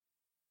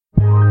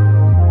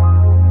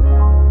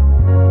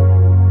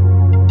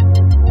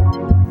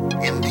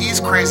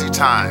crazy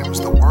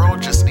times, the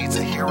world just needs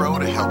a hero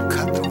to help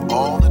cut through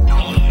all the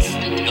noise.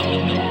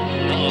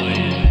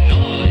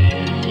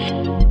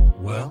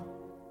 Well,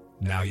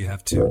 now you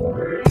have two.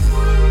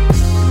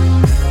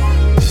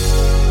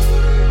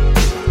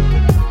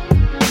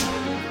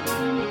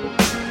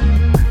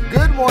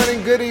 Good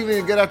morning, good evening,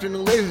 and good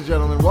afternoon, ladies and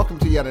gentlemen. Welcome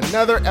to yet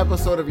another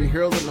episode of Your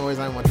Heroes of Noise.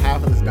 I'm one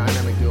half of this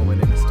dynamic duo. My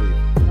name is Steve.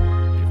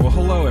 Well,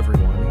 hello,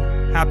 everyone.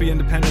 Happy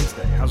Independence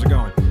Day. How's it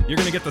going? You're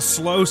going to get the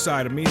slow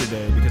side of me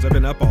today because I've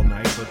been up all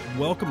night, but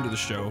welcome to the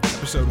show,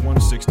 episode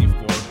 164.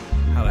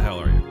 How the hell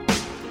are you?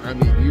 I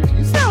mean,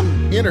 you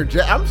sound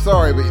energetic. I'm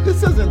sorry, but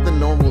this isn't the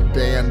normal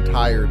Dan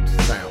tired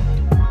sound.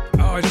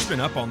 Oh, I've just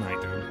been up all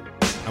night, dude.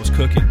 I was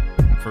cooking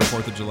for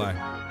 4th of July.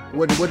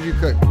 What did you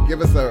cook?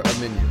 Give us a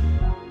menu.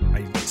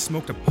 I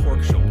smoked a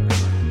pork shoulder.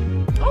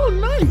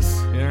 Oh,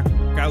 nice. Yeah,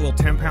 got a little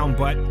 10-pound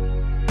butt.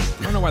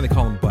 I don't know why they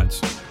call them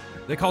butts.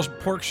 They call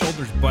pork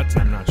shoulders butts,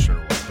 I'm not sure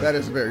why. That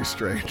is very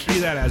strange. Be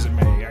that as it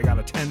may, I got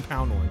a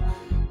 10-pound one.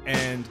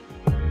 And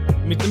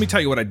let me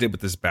tell you what I did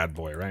with this bad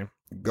boy, right?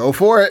 Go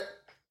for it.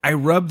 I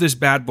rubbed this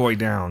bad boy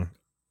down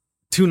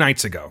 2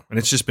 nights ago, and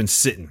it's just been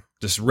sitting,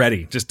 just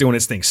ready, just doing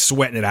its thing,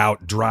 sweating it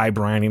out, dry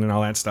brining and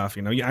all that stuff.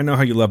 You know, I know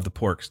how you love the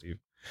pork, Steve.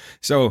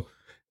 So,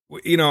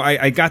 you know,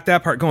 I got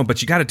that part going,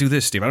 but you got to do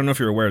this, Steve. I don't know if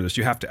you're aware of this.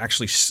 You have to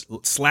actually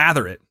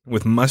slather it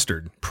with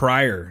mustard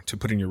prior to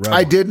putting your rub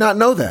I on. did not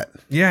know that.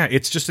 Yeah,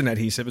 it's just an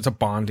adhesive. It's a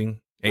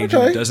bonding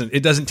agent. Okay.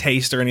 It doesn't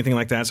taste or anything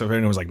like that. So if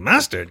anyone was like,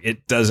 mustard,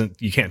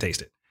 you can't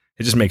taste it.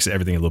 It just makes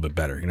everything a little bit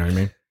better. You know what I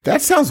mean?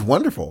 That sounds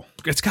wonderful.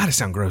 It's got to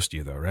sound gross to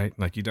you, though, right?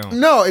 Like you don't.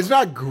 No, it's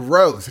not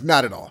gross.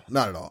 Not at all.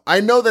 Not at all. I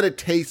know that it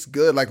tastes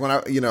good. Like when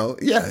I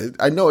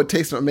know it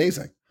tastes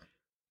amazing.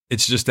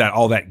 It's just that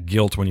all that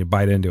guilt when you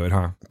bite into it,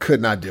 huh? Could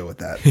not deal with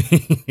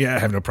that. Yeah, I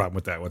have no problem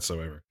with that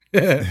whatsoever.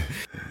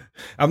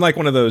 I'm like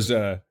one of those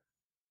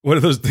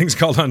things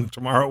called on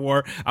Tomorrow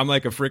War? I'm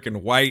like a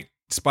freaking white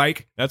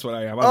spike. That's what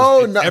I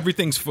am.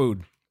 Everything's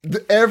food.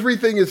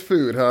 Everything is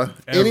food, huh?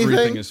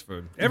 Everything is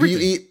food. Everything.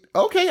 Do you eat?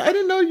 Okay, I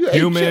didn't know you ate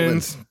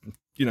humans. chitlins.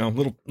 You know,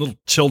 little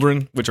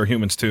children, which are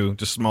humans too,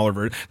 just smaller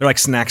versions. They're like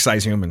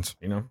snack-size humans.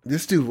 You know,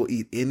 this dude will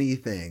eat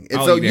anything, and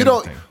I'll so eat you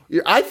anything.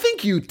 don't. I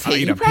think you I'll taste.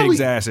 eat a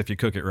pig's ass if you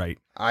cook it right.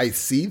 I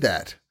see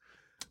that,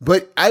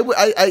 but I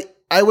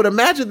would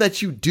imagine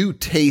that you do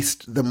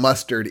taste the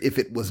mustard. If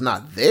it was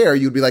not there,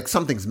 you'd be like,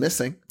 something's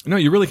missing. No,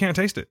 you really can't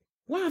taste it.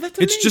 Wow, that's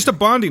amazing. It's just a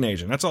bonding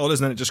agent. That's all it is,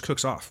 and then it just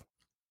cooks off.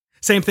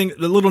 Same thing.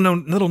 The little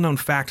known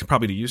fact,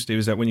 probably to you, Steve,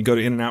 is that when you go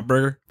to In-N-Out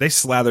Burger, they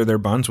slather their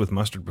buns with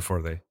mustard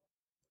before they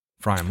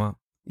fry them up.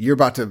 I'm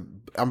about to.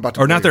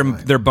 Or not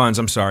their buns.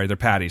 I'm sorry, their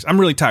patties. I'm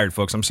really tired,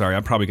 folks. I'm sorry.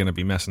 I'm probably going to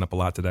be messing up a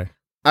lot today.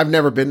 I've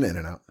never been to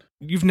In-N-Out.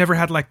 You've never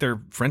had like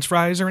their French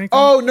fries or anything?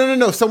 Oh,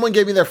 no. Someone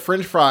gave me their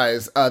French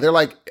fries. They're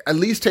like, at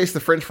least taste the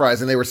French fries,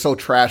 and they were so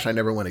trash, I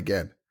never went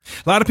again.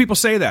 A lot of people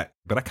say that,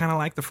 but I kind of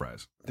like the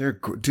fries.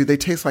 Do they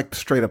taste like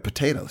straight up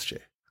potatoes,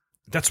 Jay?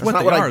 That's what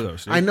they are, though.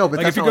 Steve. I know, but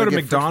like that's if you not go to what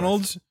I get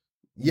McDonald's,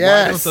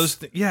 yes,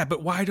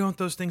 but why don't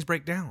those things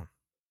break down?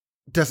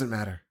 Doesn't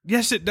matter.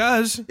 Yes, it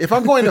does. If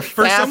I'm going to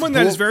for fast someone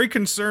that is very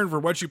concerned for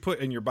what you put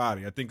in your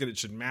body, I think that it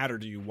should matter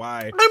to you why.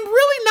 I'm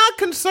really not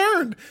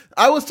concerned.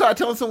 I was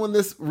telling someone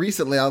this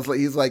recently. I was like,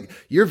 he's like,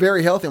 you're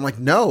very healthy. I'm like,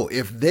 no.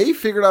 If they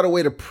figured out a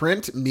way to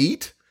print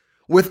meat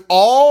with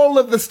all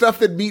of the stuff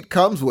that meat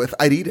comes with,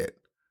 I'd eat it.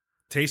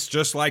 Tastes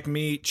just like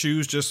meat,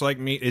 chews just like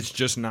meat. It's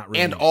just not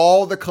really. And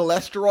all the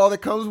cholesterol that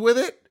comes with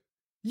it.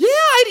 Yeah,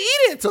 I'd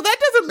eat it. So that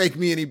doesn't make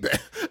me any better.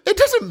 It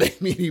doesn't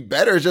make me any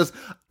better.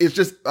 It's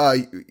just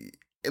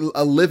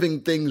a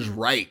living thing's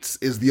rights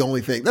is the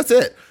only thing. That's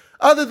it.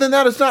 Other than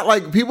that, it's not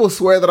like people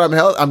swear that I'm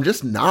healthy. I'm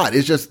just not.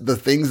 It's just the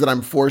things that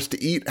I'm forced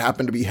to eat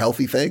happen to be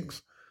healthy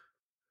things.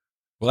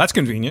 Well, that's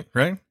convenient,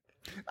 right?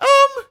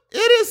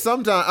 It is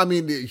sometimes. I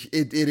mean,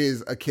 it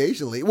is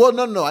occasionally. Well,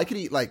 no. I could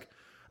eat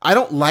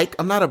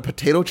I'm not a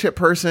potato chip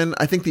person.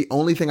 I think the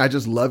only thing I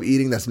just love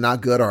eating that's not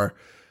good are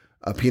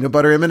peanut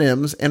butter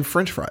M&Ms and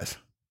French fries.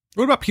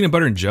 What about peanut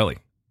butter and jelly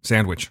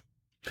sandwich?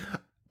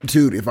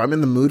 Dude, if I'm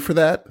in the mood for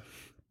that,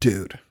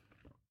 dude.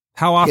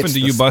 How often do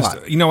you bust?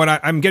 Spot. You know what?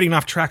 I'm getting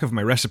off track of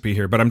my recipe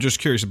here, but I'm just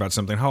curious about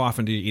something. How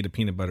often do you eat a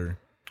peanut butter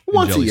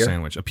and jelly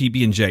sandwich? A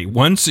PB&J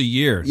once a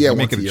year. Yeah,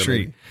 make it a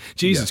treat. Maybe.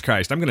 Jesus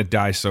Christ, I'm going to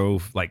die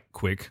so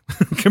quick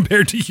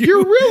compared to you.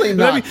 You're really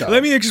not.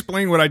 Let me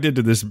explain what I did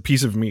to this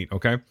piece of meat.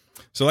 Okay,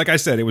 so like I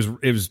said, it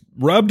was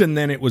rubbed and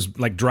then it was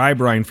like dry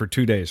brine for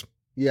 2 days.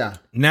 Yeah.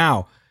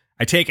 Now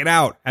I take it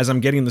out as I'm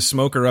getting the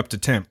smoker up to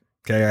temp.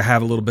 Okay, I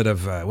have a little bit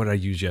of what did I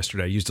use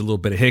yesterday? I used a little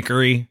bit of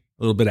hickory,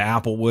 a little bit of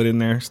apple wood in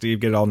there. Steve,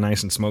 get it all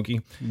nice and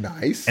smoky.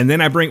 Nice. And then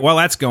while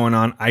that's going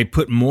on, I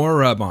put more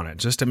rub on it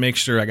just to make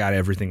sure I got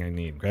everything I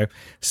need. Okay,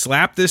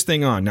 slap this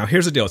thing on. Now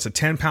here's the deal: it's a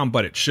 10-pound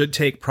butt. It should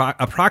take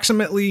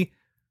approximately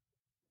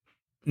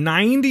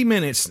 90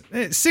 minutes,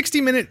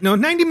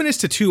 90 minutes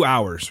to 2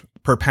 hours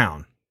per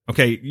pound.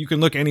 Okay, you can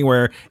look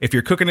anywhere. If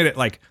you're cooking it at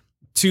like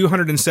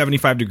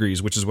 275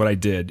 degrees, which is what I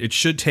did, it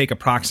should take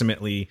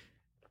approximately,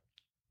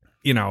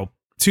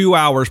 2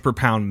 hours per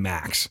pound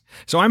max.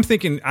 So I'm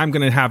thinking I'm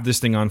going to have this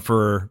thing on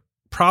for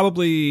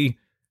probably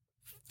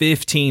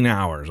 15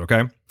 hours,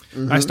 okay?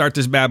 I start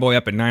this bad boy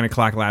up at 9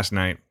 o'clock last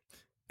night.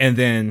 And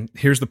then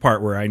here's the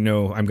part where I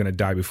know I'm going to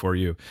die before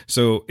you.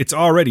 So it's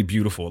already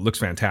beautiful. It looks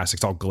fantastic.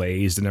 It's all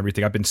glazed and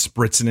everything. I've been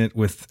spritzing it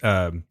with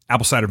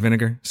apple cider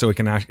vinegar, so it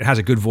has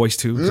a good voice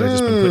too. Because I've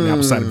just been putting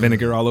apple cider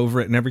vinegar all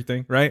over it and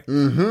everything, right?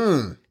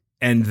 Mm-hmm.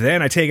 And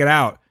then I take it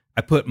out.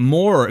 I put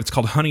more. It's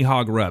called Honey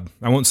Hog Rub.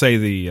 I won't say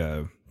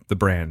the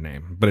brand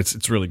name, but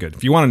it's really good.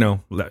 If you want to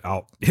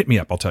know, hit me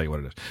up. I'll tell you what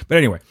it is. But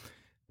anyway,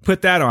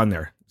 put that on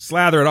there.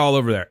 Slather it all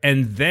over there,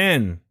 and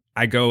then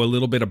I go a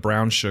little bit of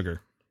brown sugar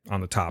on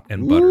the top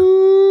and butter.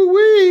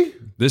 Ooh-wee.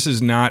 This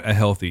is not a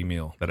healthy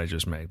meal that I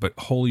just made, but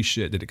holy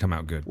shit, did it come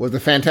out good. Was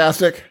it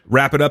fantastic?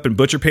 Wrap it up in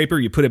butcher paper,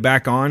 you put it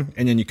back on,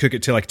 and then you cook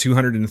it to like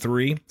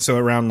 203. So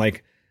around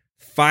like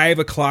 5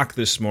 o'clock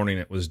this morning,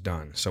 it was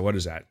done. So what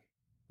is that?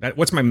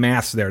 What's my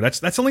maths there?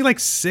 That's only like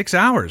 6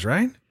 hours,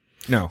 right?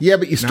 No. Yeah,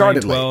 but you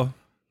started 9, 12,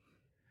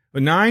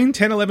 9,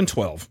 10, 11,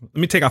 12. Let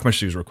me take off my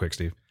shoes real quick,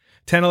 Steve.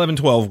 10, 11,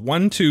 12,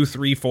 1, 2,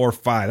 3, 4,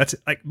 5. That's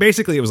like,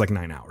 basically it was like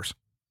 9 hours.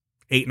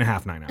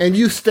 8.5, 9 hours. And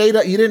you stayed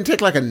up, you didn't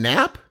take like a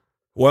nap?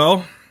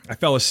 Well, I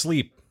fell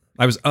asleep.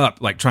 I was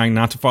up, like trying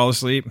not to fall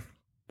asleep.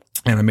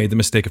 And I made the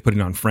mistake of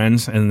putting on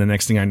Friends. And the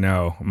next thing I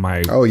know,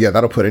 Oh, yeah,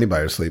 that'll put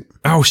anybody to sleep.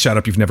 Oh, shut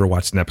up. You've never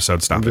watched an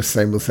episode. Stop I'm it. just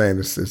saying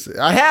this.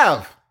 I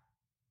have.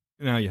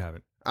 No, you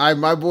haven't.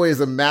 My boy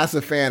is a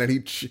massive fan, and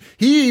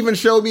he even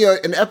showed me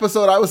an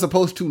episode I was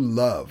supposed to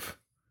love.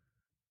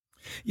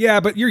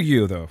 Yeah, but you're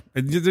you though.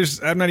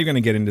 I'm not even going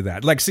to get into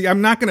that. Like, see, I'm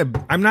not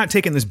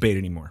taking this bait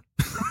anymore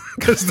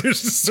because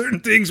there's just certain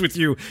things with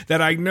you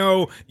that I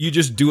know you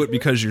just do it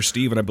because you're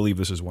Steve, and I believe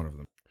this is one of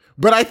them.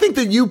 But I think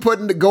that you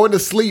going to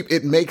sleep,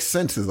 it makes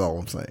sense. Is all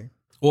I'm saying.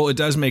 Well, it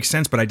does make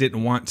sense, but I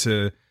didn't want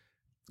to,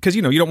 because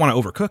you don't want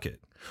to overcook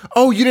it.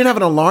 Oh, you didn't have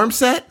an alarm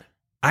set?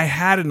 I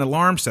had an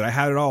alarm set. I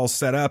had it all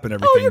set up and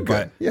everything. Oh, you're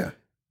good. Yeah.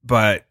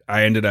 But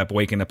I ended up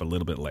waking up a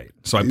little bit late.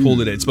 So I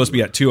pulled it. It's supposed to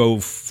be at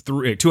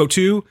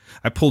 2:02.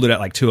 I pulled it at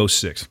like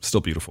 2:06.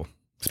 Still beautiful.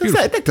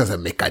 That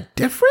doesn't make a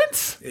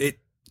difference.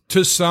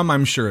 To some,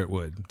 I'm sure it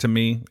would. To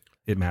me,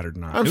 it mattered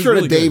not. I'm sure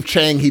really to Dave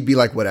Chang, he'd be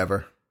like,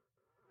 whatever.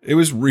 It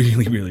was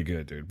really, really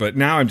good, dude. But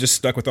now I'm just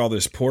stuck with all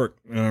this pork.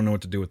 And I don't know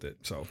what to do with it.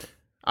 So,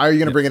 are you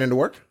going to bring it into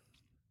work?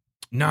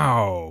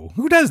 No.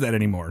 Who does that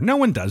anymore? No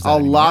one does that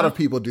anymore. A lot of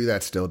people do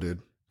that still, dude.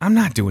 I'm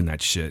not doing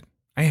that shit.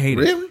 I hate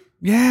it. Really?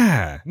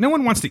 Yeah. No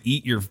one wants to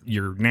eat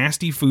your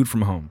nasty food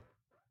from home.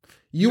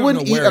 You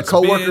wouldn't eat a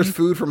coworker's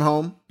food from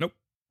home? Nope.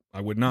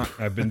 I would not.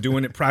 I've been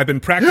doing it. I've been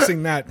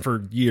practicing that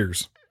for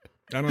years.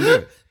 I don't do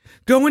it.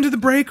 Go into the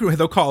break room.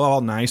 They'll call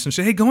all nice and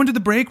say, hey, go into the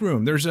break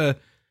room. There's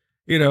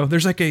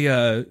there's like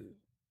a,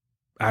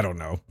 I don't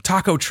know,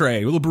 taco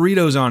tray, little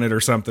burritos on it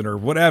or something or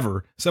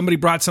whatever. Somebody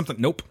brought something.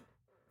 Nope.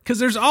 Because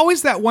there's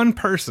always that one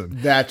person.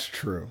 That's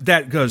true.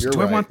 That goes, You're do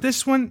right. I want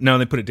this one? No,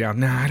 they put it down.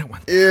 Nah, I don't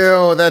want that.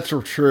 Ew, that's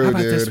true, How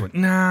about dude. this one?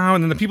 No.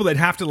 And then the people that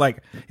have to,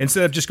 like,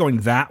 instead of just going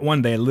that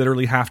one, they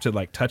literally have to,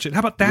 like, touch it. How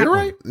about that You're one?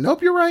 right.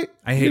 Nope, you're right.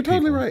 I hate You're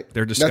totally people. right.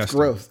 They're disgusting. That's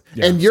gross.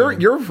 Yeah, and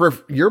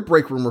your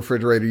break room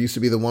refrigerator used to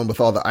be the one with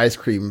all the ice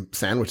cream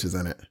sandwiches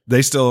in it.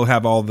 They still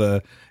have all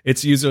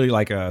it's usually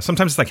like,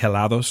 sometimes it's like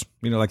helados,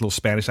 like little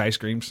Spanish ice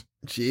creams.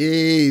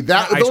 Gee,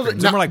 Not ice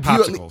creams. They're more like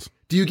popsicles.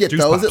 Do you get Juice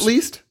those pops. at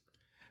least?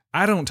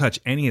 I don't touch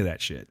any of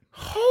that shit.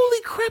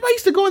 Holy crap. I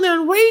used to go in there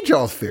and raid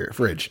y'all's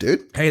fridge,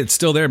 dude. Hey, it's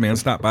still there, man.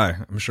 Stop by.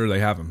 I'm sure they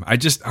have them. I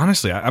just,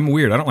 honestly, I'm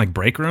weird. I don't like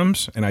break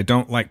rooms and I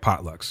don't like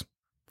potlucks.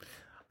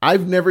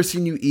 I've never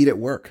seen you eat at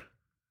work.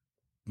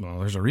 Well,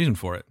 there's a reason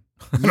for it.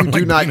 You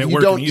do not, you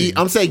don't eat.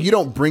 I'm saying you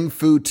don't bring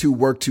food to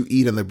work to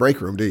eat in the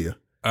break room, do you?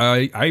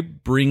 I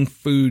bring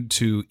food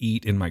to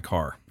eat in my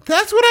car.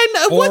 That's what I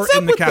know. Or What's up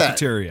in the with that?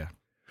 cafeteria.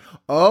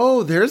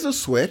 Oh, there's a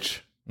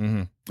switch.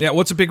 Mm-hmm. Yeah, well,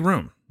 it's a big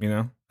room,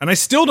 And I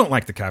still don't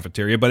like the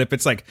cafeteria, but if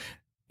it's like,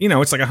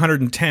 it's like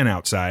 110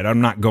 outside, I'm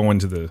not going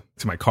to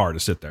my car to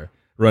sit there,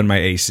 run my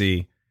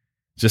AC,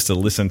 just to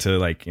listen to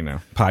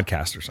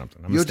podcast or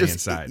something. I'm going to stay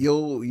inside.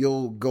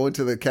 You'll go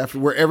into the cafe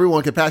where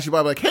everyone can pass you by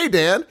like, hey,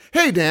 Dan,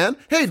 hey, Dan,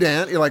 hey,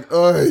 Dan. You're like,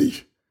 ugh.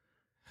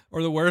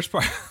 Or the worst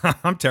part,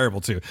 I'm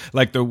terrible too.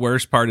 Like the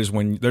worst part is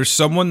when there's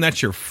someone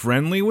that you're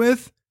friendly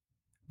with,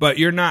 but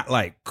you're not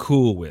like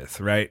cool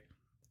with, right?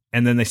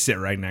 And then they sit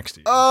right next to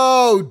you.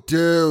 Oh,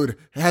 dude.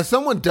 Has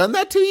someone done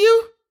that to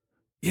you?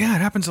 Yeah,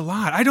 it happens a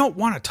lot. I don't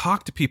want to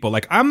talk to people.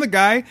 Like I'm the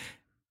guy,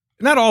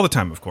 not all the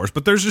time, of course,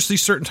 but there's just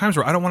these certain times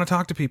where I don't want to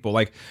talk to people.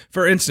 Like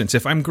for instance,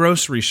 if I'm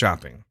grocery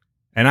shopping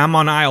and I'm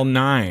on aisle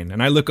 9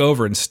 and I look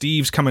over and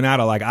Steve's coming out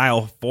of like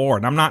aisle 4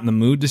 and I'm not in the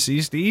mood to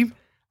see Steve,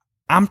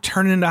 I'm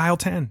turning into aisle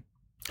 10.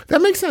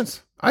 That makes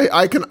sense.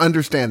 I can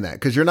understand that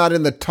because you're not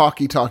in the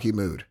talky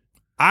mood.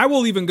 I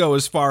will even go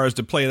as far as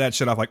to play that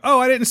shit off like, oh,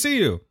 I didn't see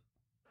you.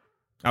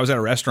 I was at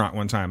a restaurant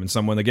one time and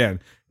someone, again,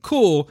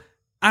 cool.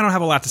 I don't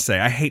have a lot to say.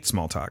 I hate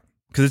small talk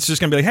because it's just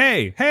going to be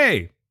like,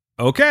 hey,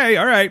 okay,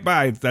 all right,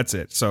 bye. That's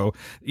it. So,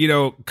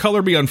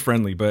 color me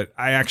unfriendly, but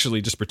I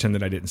actually just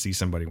pretended I didn't see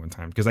somebody one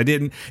time because I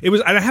didn't.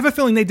 I have a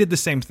feeling they did the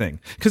same thing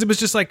because it was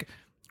just like,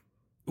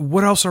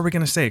 what else are we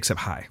going to say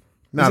except hi?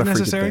 Not is it a freaking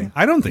necessary? thing.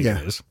 I don't think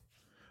it is.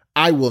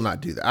 I will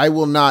not do that. I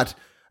will not.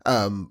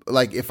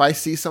 Like if I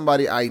see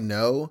somebody I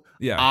know,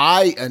 Yeah.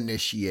 I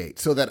initiate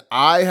so that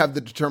I have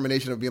the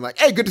determination of being like,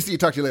 hey, good to see you.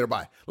 Talk to you later.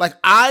 Bye. Like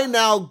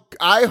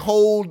I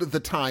hold the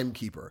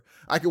timekeeper.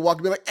 I can walk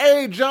and be like,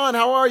 hey, John,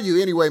 how are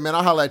you? Anyway, man,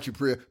 I'll holler at you.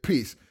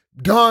 Peace.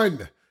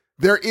 Done.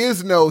 There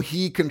is no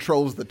he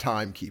controls the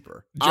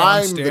timekeeper. John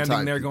I'm standing the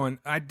timekeeper. there going,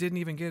 I didn't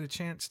even get a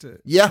chance to.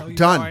 Yeah, tell you who I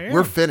done. am."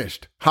 We're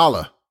finished.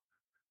 Holla.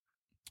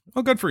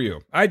 Well, good for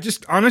you. I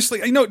just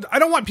honestly, I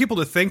don't want people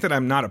to think that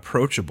I'm not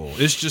approachable.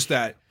 It's just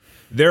that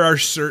there are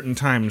certain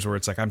times where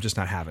it's like I'm just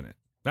not having it.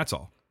 That's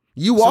all.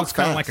 You So walk it's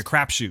kind of fast. like a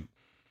crapshoot.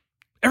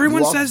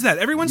 Everyone walk- says that.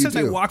 Everyone you says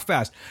I do. walk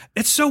fast.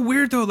 It's so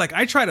weird though. Like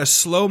I try to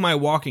slow my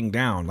walking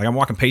down. Like I'm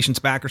walking patience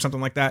back or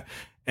something like that.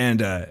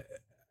 And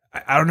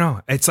I don't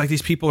know. It's like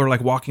these people are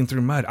like walking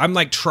through mud. I'm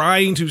like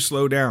trying to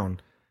slow down,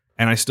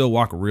 and I still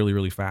walk really,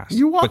 really fast.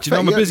 You walk but you know, fa-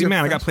 I'm a yeah, busy you're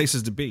man. I got fast.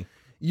 places to be.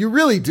 You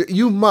really do.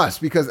 You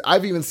must, because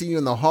I've even seen you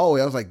in the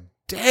hallway. I was like,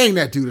 dang,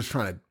 that dude is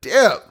trying to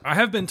dip, I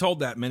have been told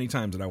that many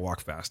times that I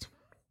walk fast.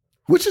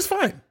 which is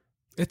fine.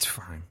 It's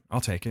fine. I'll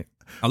take it.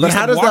 At least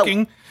how I'm does that-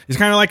 walking. It's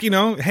kind of like,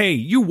 hey,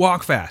 you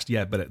walk fast.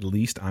 Yeah, but at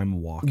least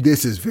I'm walking.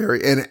 This is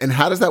very, and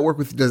how does that work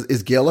with,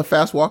 is Gail a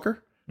fast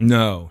walker?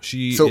 No,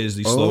 she is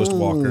the slowest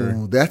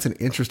walker. That's an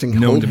interesting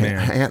Known to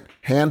man.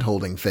 hand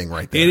holding thing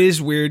right there. It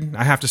is weird.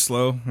 I have to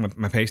slow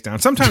my pace down.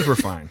 Sometimes we're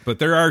fine, but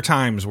there are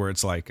times where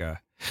it's like,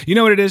 you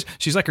know what it is?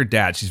 She's like her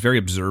dad. She's very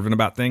observant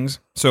about things.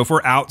 So if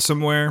we're out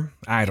somewhere,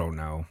 I don't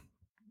know.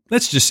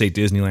 Let's just say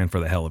Disneyland for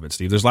the hell of it,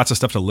 Steve. There's lots of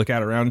stuff to look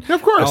at around.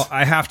 Of course.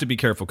 I have to be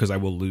careful because I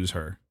will lose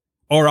her.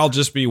 Or I'll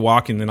just be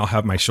walking and I'll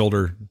have my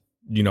shoulder,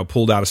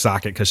 pulled out of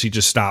socket because she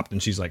just stopped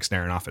and she's like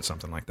staring off at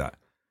something like that.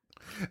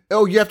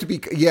 Oh, you have to be.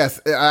 Yes,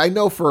 I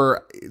know.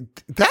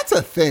 That's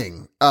a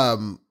thing.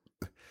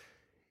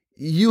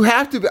 You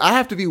have to. I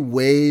have to be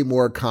way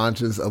more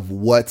conscious of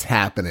what's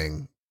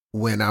happening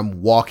when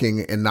I'm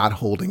walking and not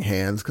holding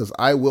hands, because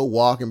I will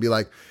walk and be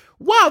like,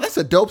 "Wow, that's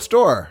a dope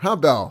store, huh,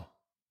 Belle?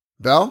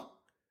 Belle?"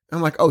 And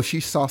I'm like, "Oh, she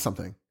saw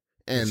something,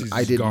 and She's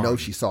I didn't know gone.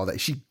 she saw that.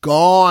 She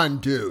gone,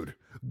 dude,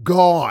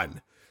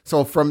 gone."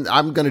 So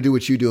I'm gonna do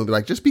what you do and be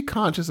like, just be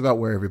conscious about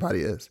where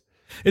everybody is.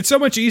 It's so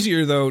much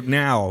easier though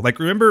now. Like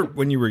remember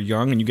when you were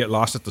young and you get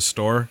lost at the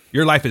store?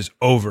 Your life is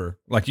over.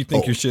 Like you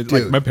think Oh, your shit.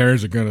 dude. Like my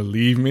parents are gonna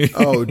leave me.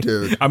 Oh,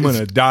 dude. I'm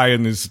gonna die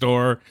in this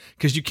store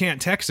because you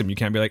can't text them. You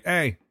can't be like,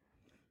 hey.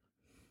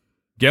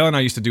 Gail and I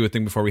used to do a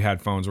thing before we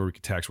had phones where we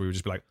could text. We would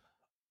just be like,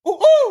 ooh,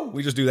 ooh.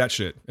 We just do that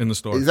shit in the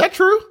store Is that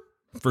true?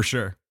 for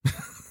sure.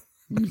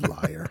 You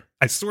liar.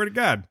 I swear to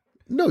God.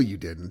 No, you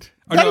didn't.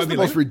 Oh, That no, is I the mean,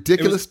 most like,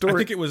 ridiculous I story.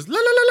 think it was la la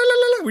la la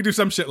la la. We do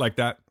some shit like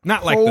that.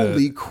 Not like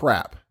Holy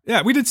crap.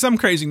 Yeah, we did some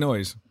crazy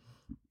noise.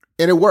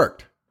 And it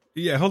worked.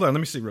 Yeah, hold on. Let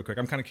me see real quick.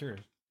 I'm kind of curious.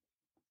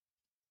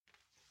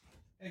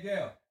 Hey,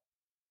 Gail.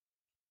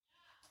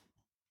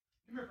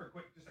 Come here for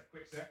just a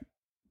quick sec.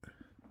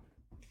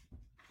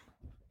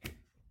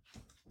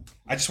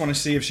 I just want to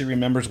see if she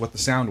remembers what the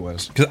sound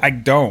was. Because I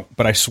don't,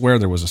 but I swear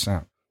there was a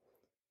sound.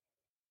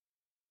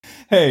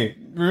 Hey,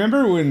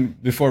 remember when,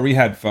 before we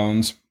had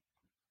phones,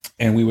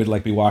 and we would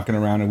like be walking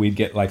around and we'd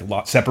get like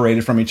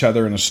separated from each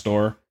other in a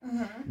store?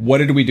 Mm-hmm. What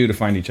did we do to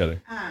find each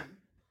other? What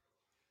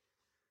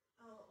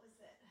was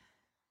it?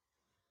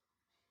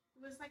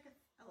 It was like a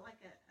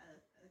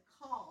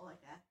call,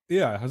 like a.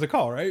 Yeah, it was a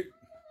call, right?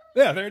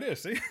 Yeah, there it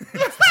is. See?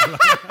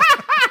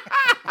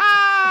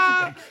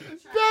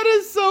 That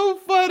is so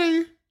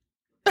funny.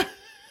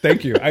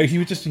 Thank you.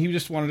 He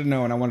just wanted to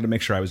know, and I wanted to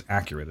make sure I was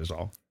accurate. Is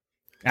all.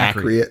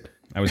 Accurate.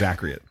 I was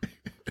accurate.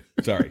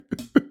 Sorry.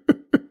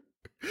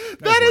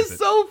 That is worth it.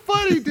 so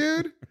funny,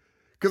 dude.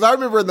 Because I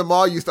remember in the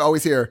mall, you used to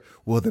always hear,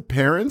 "Will the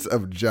parents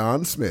of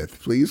John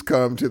Smith please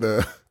come to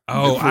the..."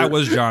 Oh, I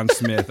was John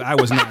Smith. I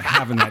was not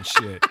having that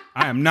shit.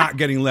 I am not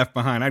getting left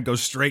behind. I'd go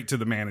straight to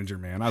the manager,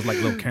 man. I was like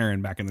little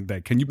Karen back in the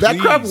day. Can you please? That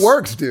crap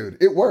works, dude.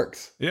 It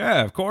works.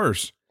 Yeah, of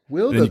course.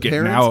 Will Then the you get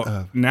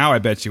parents now I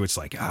bet you it's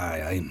like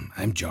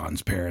I'm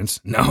John's parents.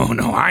 No,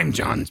 I'm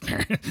John's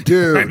parents.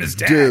 Dude, I'm his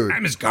dad. dude.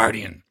 I'm his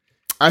guardian.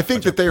 I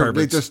think that they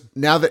perverts. just,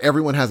 now that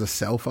everyone has a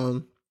cell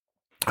phone.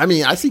 I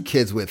mean, I see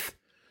kids with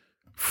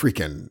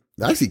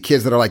I see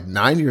kids that are like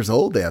 9 years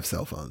old. They have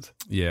cell phones.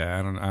 Yeah,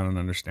 I don't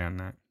understand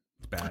that.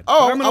 It's bad.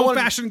 Oh, But I'm an I wanna-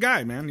 old-fashioned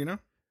guy, man.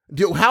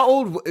 Dude, how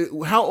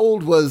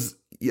old was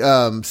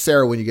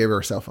Sarah when you gave her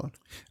a cell phone?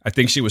 I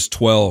think she was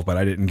 12, but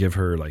I didn't give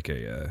her like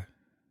an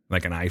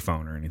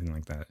iPhone or anything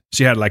like that.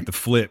 She had like the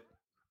flip.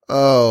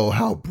 Oh,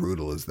 how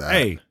brutal is that?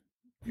 Hey,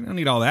 you don't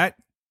need all that.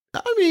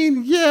 I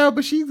mean, yeah,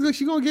 but she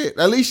gonna get.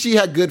 At least she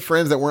had good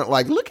friends that weren't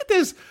like, look at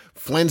this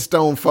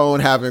Flintstone phone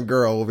having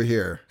girl over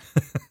here.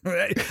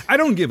 I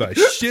don't give a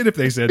shit if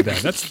they said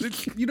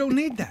that. You don't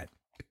need that.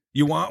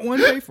 You want one?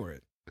 Pay for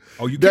it.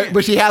 Oh, you can.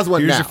 But she has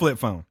one Here's now. your flip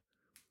phone.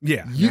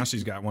 Yeah, now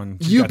she's got one.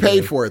 You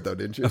paid for it though,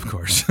 didn't you? Of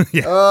course.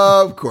 Yeah.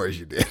 Of course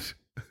you did.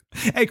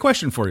 Hey,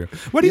 question for you.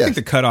 What do you Yes. think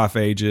the cutoff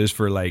age is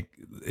for like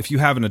if you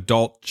have an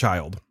adult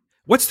child?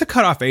 What's the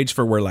cutoff age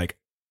for where like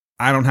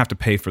I don't have to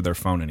pay for their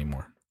phone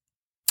anymore?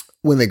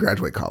 When they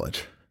graduate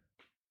college.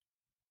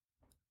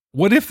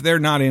 What if they're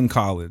not in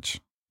college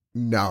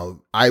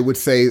No, I would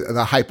say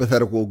the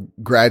hypothetical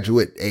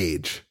graduate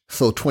age.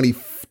 So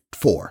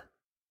 24.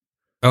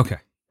 Okay.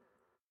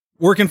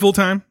 Working full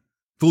time,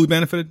 fully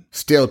benefited.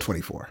 Still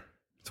 24.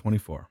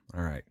 24.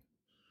 All right.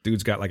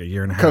 Dude's got like a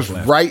year and a half Because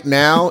left. right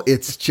now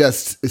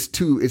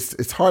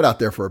it's hard out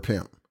there for a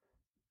pimp.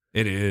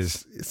 It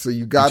is. So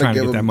you got to Trying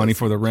give to get him that money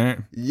for the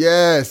rent.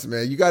 Yes,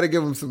 man. You got to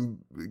give him some.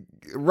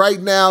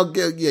 Right now,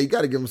 you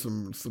got to give him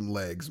some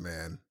legs,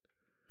 man.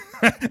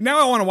 Now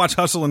I want to watch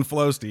Hustle and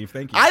Flow, Steve.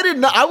 Thank you. I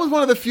didn't know. I was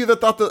one of the few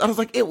that thought that I was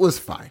like, it was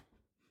fine.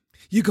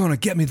 You gonna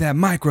get me that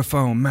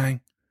microphone,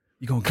 man?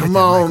 You gonna get Come that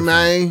on, microphone.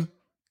 man.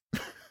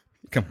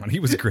 Come on, he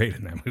was great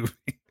in that movie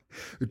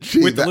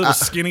Gee, with the little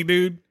skinny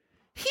dude.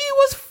 he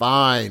was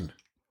fine.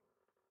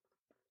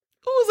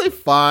 It was a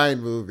fine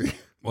movie.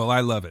 Well,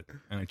 I love it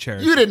and I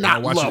cherish. You it. did And I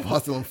not watch love it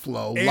Hustle and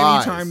Flow.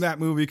 anytime Lies. that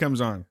movie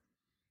comes on.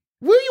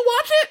 Will you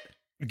watch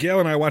it? Gail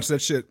and I watch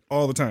that shit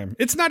all the time.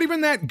 It's not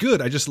even that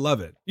good. I just love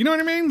it. You know what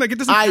I mean? Like it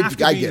doesn't. have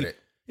to I be, get it.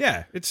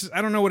 Yeah, it's.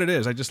 I don't know what it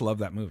is. I just love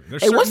that movie.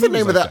 There's Hey, what's the certain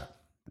name of movies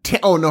that?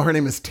 Oh no, her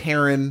name is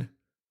Taryn.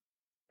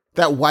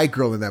 That white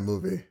girl in that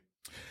movie.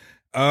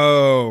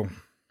 Oh,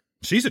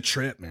 she's a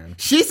trip, man.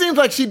 She seems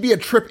like she'd be a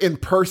trip in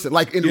person.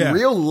 Like in Yeah.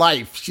 real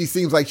life, she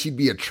seems like she'd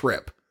be a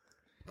trip.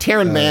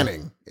 Taryn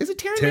Manning. Is it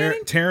Taryn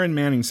Manning? Taryn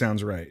Manning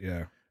sounds right.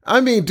 Yeah. I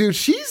mean, dude,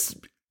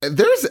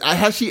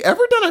 has she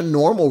ever done a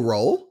normal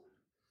role?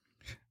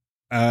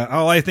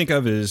 All I think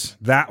of is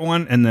that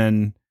one, and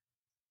then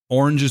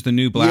Orange is the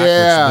New Black.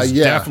 Yeah, which is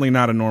yeah. definitely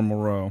not a normal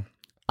role.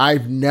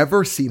 I've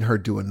never seen her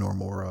do a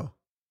normal role.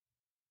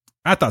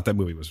 I thought that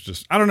movie was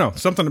just, I don't know,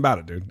 something about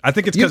it, dude. I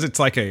think it's because it's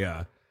like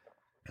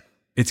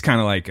it's kind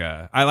of like,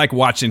 I like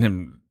watching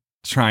him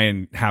try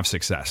and have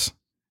success.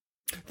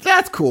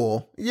 That's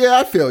cool. Yeah,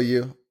 I feel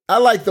you. I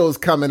like those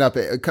coming up,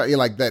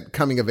 like that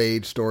coming of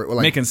age story. Or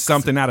like, Making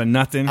something out of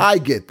nothing. I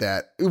get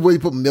that. When you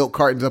put milk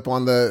cartons up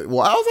on I was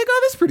like, oh,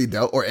 that's pretty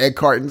dope. Or egg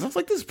cartons. I was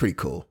like, this is pretty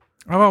cool.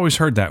 I've always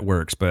heard that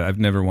works, but I've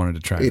never wanted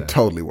to try It that.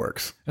 totally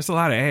works. That's a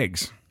lot of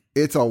eggs.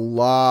 It's a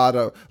lot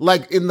of,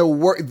 like, in the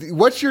work.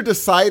 What you're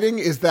deciding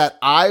is that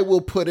I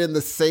will put in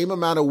the same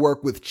amount of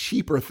work with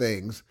cheaper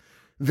things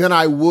than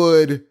I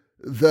will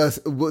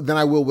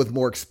with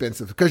more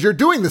expensive. Because you're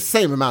doing the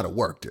same amount of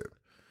work, dude.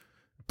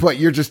 But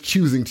you're just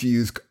choosing to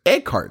use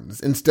egg cartons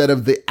instead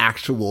of the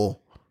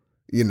actual,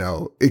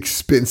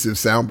 expensive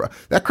soundbar.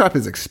 That crap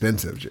is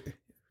expensive, G.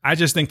 I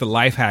just think the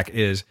life hack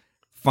is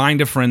find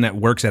a friend that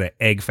works at an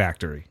egg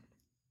factory.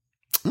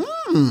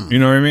 You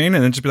know what I mean?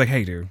 And then just be like,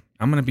 hey, dude,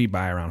 I'm going to be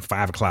by around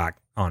 5 o'clock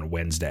on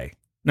Wednesday.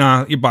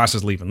 No, your boss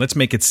is leaving. Let's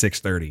make it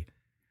 6:30.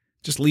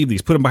 Just leave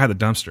these. Put them behind the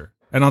dumpster.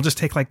 And I'll just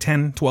take like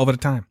 10, 12 at a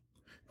time.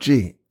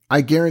 Gee,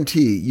 I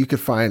guarantee you could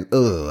find,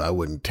 I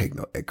wouldn't take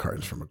no egg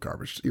cartons from a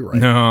garbage. You're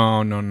right.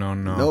 No. No,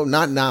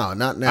 not now.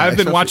 Not now. I've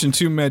been Especially- watching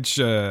too much.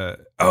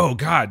 Oh,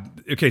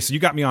 God. Okay, so you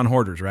got me on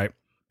Hoarders, right?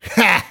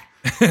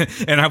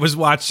 And I was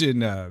watching.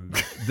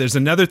 There's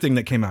another thing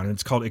that came out, and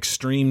it's called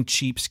Extreme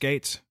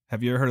Cheapskates.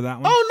 Have you ever heard of that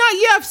one? Oh,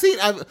 not yet.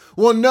 I've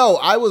seen. No,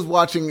 I was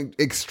watching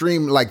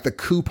Extreme, like the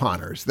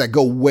couponers that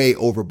go way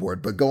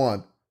overboard. But go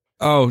on.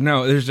 Oh,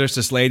 no, there's just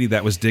this lady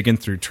that was digging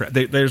through trash.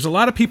 There's a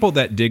lot of people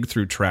that dig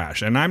through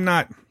trash, and I'm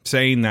not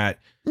saying that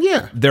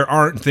Yeah. there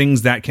aren't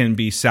things that can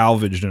be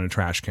salvaged in a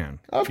trash can.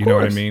 Of you know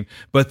what I course. mean?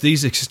 But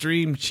these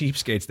extreme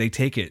cheapskates, they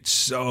take it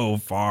so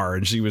far.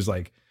 And she was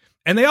like,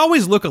 and they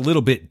always look a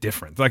little bit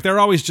different. Like they're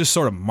always just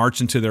sort of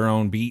marching to their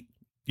own beat.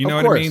 You know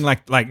Of what I course. mean?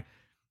 Like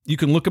you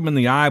can look them in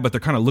the eye, but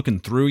they're kind of looking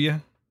through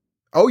you.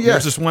 Oh, There's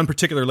yes. this one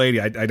particular lady,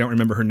 I don't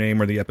remember her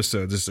name or the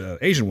episode, this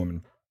Asian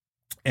woman.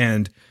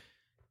 And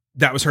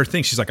that was her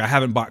thing. She's like, I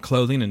haven't bought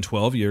clothing in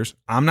 12 years.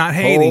 I'm not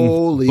hating,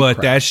 Holy but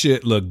crap. that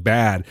shit looked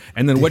bad.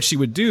 And then what she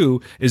would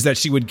do is that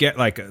she would get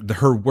like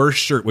her worst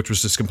shirt, which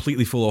was just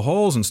completely full of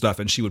holes and stuff.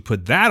 And she would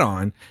put that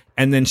on.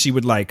 And then she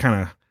would like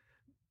kind of,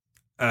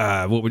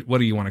 what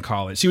do you want to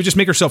call it? She would just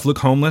make herself look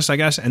homeless, I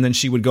guess. And then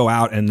she would go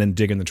out and then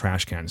dig in the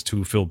trash cans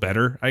to feel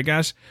better, I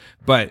guess.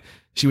 But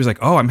she was like,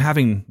 oh, I'm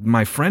having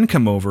my friend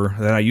come over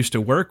that I used to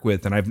work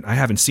with, and I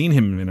haven't seen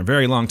him in a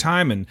very long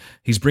time, and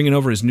he's bringing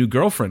over his new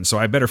girlfriend, so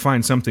I better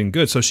find something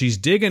good. So she's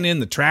digging in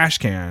the trash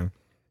can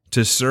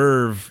to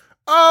serve.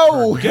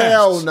 Oh, her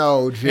hell guests.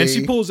 no, G. And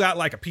she pulls out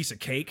like a piece of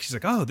cake. She's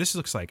like, oh, this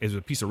looks like it's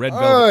a piece of red Oy.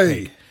 velvet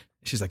cake.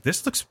 She's like,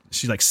 this looks,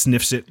 she like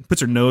sniffs it,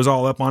 puts her nose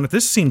all up on it.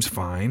 This seems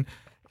fine.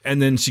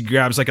 And then she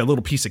grabs like a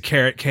little piece of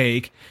carrot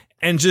cake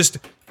and just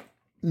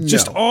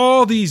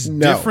all these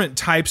different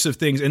types of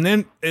things. And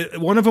then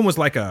one of them was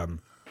like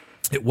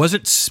it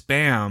wasn't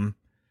spam,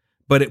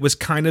 but it was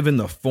kind of in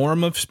the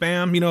form of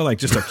spam, like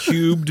just a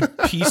cubed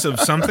piece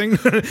of something.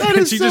 That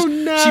is she so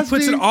nasty. She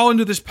puts it all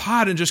into this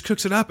pot and just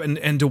cooks it up.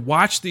 And to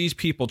watch these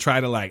people try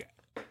to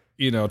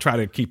try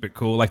to keep it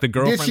cool. Like the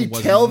girlfriend she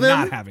was tell them?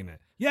 not having it.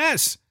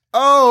 Yes.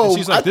 Oh, And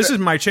she's like, this is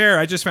my chair.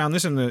 I just found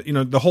this in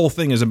the, the whole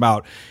thing is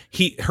about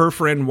her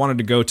friend wanted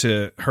to go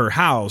to her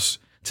house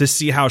to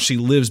see how she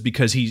lives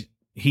because he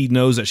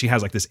knows that she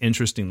has like this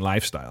interesting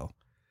lifestyle.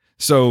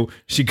 So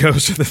he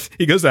goes to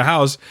the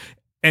house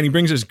and he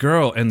brings this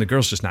girl and the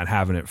girl's just not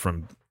having it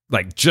from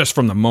Like just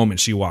from the moment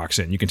she walks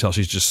in, you can tell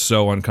she's just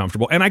so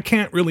uncomfortable. And I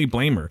can't really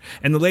blame her.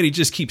 And the lady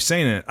just keeps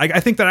saying it. I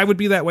think that I would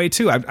be that way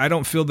too. I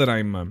don't feel that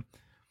I'm,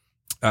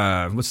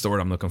 what's the word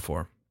I'm looking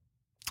for?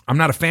 I'm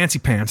not a fancy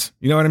pants.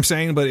 You know what I'm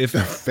saying? But if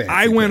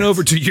I went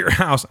over to your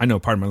house, I know,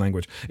 pardon my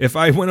language. If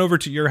I went over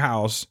to your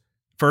house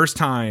first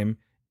time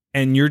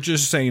and you're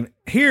just saying,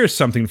 here's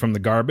something from the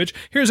garbage,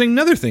 here's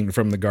another thing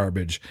from the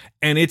garbage,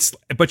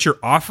 but you're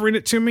offering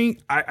it to me,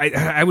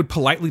 I would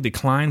politely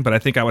decline, but I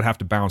think I would have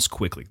to bounce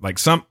quickly. Like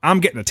I'm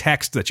getting a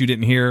text that you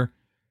didn't hear.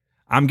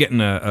 I'm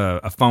getting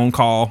a phone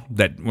call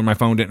that when my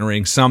phone didn't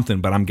ring, something,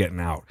 but I'm getting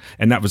out.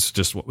 And that was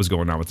just what was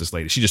going on with this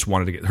lady. She just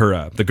wanted to get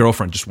her, the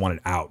girlfriend just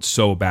wanted out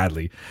so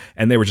badly.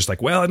 And they were just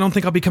like, well, I don't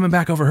think I'll be coming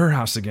back over her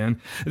house again.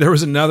 There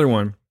was another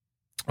one.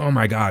 Oh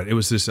my God. It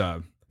was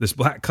this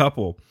black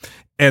couple.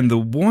 And the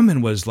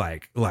woman was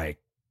like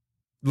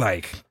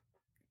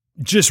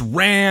just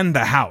ran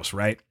the house,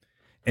 right?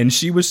 And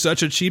she was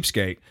such a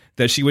cheapskate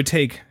that she would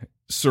take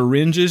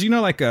syringes, you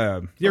know, like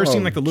you ever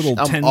seen like the little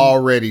I'm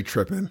already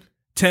tripping.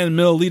 10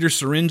 milliliter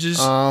syringes.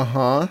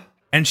 Uh-huh.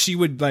 And she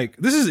would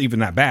this isn't even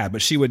that bad,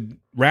 but she would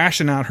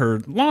ration out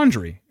her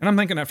laundry. And I'm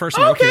thinking at first,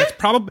 okay, that's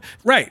probably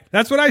right.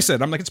 That's what I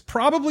said. I'm like, it's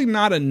probably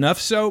not enough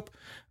soap,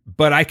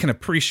 but I can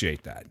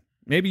appreciate that.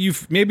 Maybe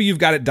you've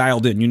got it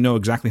dialed in. You know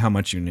exactly how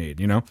much you need,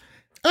 you know?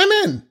 I'm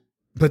in.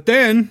 But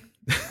then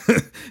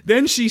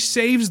she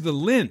saves the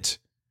lint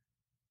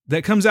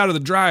that comes out of the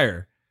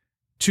dryer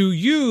to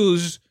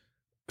use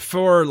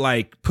for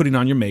like putting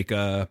on your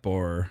makeup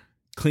or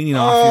cleaning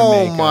off your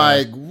makeup. Oh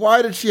my,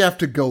 why did she have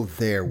to go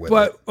there with it?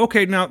 But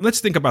okay, now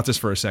let's think about this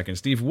for a second,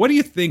 Steve. What do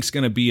you think's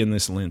going to be in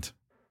this lint?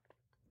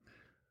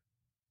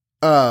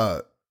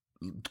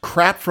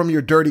 Crap from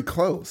your dirty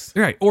clothes.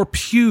 Right. Or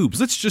pubes.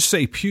 Let's just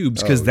say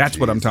pubes, because that's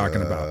what I'm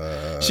talking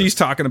about. She's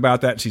talking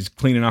about that. She's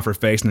cleaning off her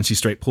face, and then she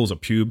straight pulls a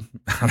pube.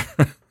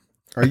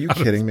 Are you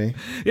kidding me?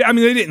 Yeah, I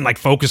mean, they didn't like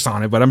focus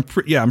on it, but I'm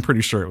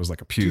pretty sure it was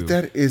like a pube. Dude,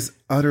 that is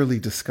utterly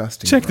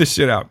disgusting. Check this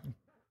shit out.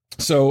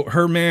 So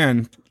her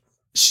man,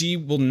 she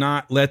will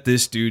not let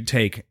this dude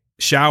take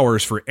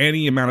showers for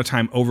any amount of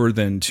time over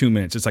than 2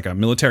 minutes. It's like a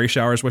military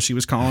shower is what she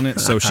was calling it.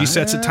 So she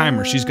sets a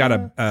timer. She's got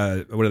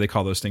a what do they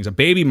call those things? A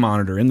baby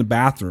monitor in the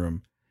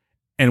bathroom.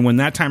 And when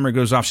that timer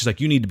goes off, she's like,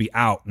 you need to be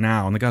out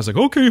now. And the guy's like,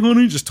 okay,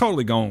 honey, just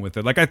totally going with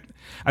it. Like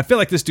I feel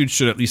like this dude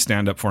should at least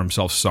stand up for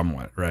himself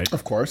somewhat, right?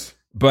 Of course.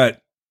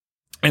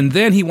 And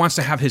then he wants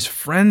to have his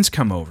friends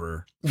come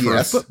over for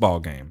a football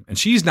game. And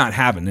she's not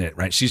having it,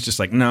 right? She's just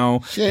like,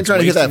 no. She ain't trying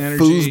to get that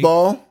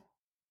foosball.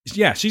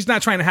 Yeah, she's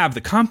not trying to have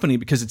the company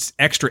because it's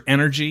extra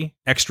energy,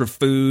 extra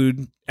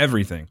food,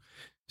 everything.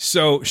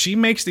 So she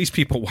makes these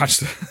people watch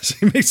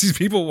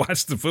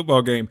the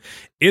football game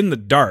in the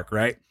dark,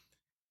 right?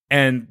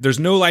 And there's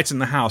no lights in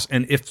the house.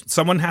 And if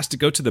someone has to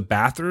go to the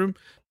bathroom,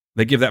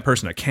 they give that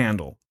person a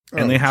candle.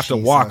 And they have to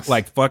walk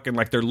like fucking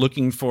like they're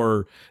looking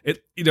for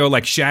it, you know,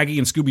 like Shaggy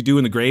and Scooby-Doo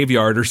in the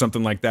graveyard or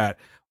something like that,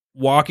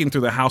 walking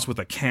through the house with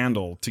a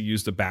candle to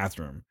use the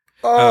bathroom.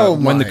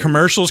 When the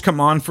commercials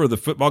come on for the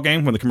football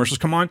game,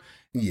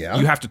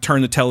 you have to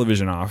turn the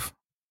television off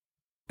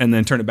and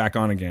then turn it back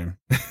on again.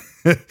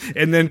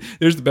 And then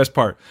there's the best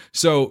part.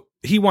 So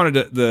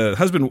the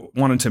husband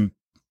wanted to,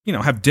 you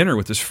know, have dinner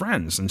with his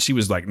friends, and she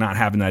was like not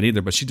having that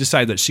either, but she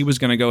decided that she was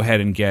going to go ahead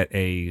and get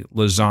a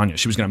lasagna.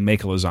 She was going to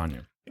make a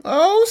lasagna.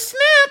 Oh,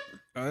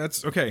 snap.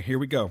 That's okay. Here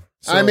we go.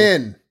 So, I'm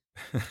in.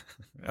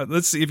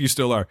 Let's see if you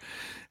still are.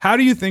 How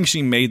do you think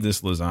she made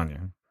this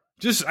lasagna?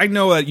 I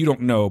know that you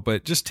don't know,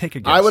 but just take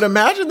a guess. I would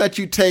imagine that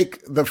you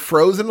take the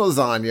frozen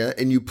lasagna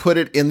and you put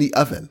it in the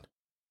oven.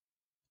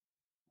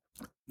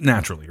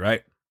 Naturally,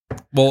 right?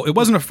 Well, it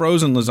wasn't a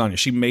frozen lasagna.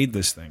 She made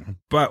this thing.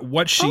 But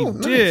what she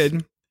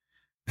did...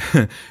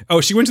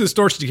 she went to the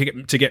store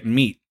to get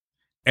meat.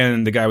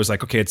 And the guy was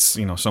like, okay, it's,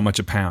 you know, so much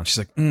a pound. She's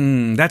like,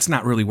 that's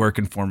not really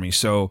working for me.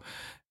 So,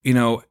 you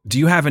know, do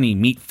you have any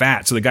meat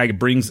fat? So the guy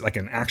brings like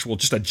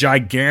just a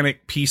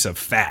gigantic piece of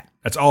fat.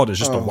 That's all it is,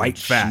 just a white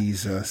fat.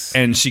 Jesus.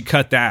 And she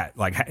cut that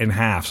like in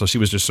half. So she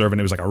was just serving,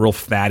 it was like a real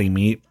fatty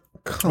meat.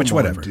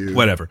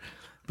 Whatever.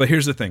 But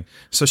here's the thing.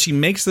 So she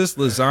makes this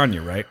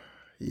lasagna, right?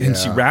 Yeah. And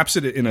she wraps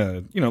it in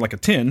a, you know, like a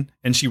tin,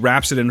 and she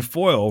wraps it in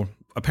foil.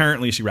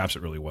 Apparently she wraps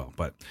it really well,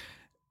 but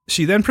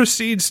she then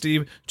proceeds,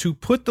 Steve, to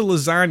put the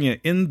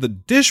lasagna in the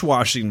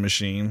dishwashing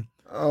machine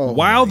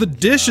while the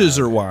dishes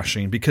are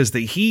washing, because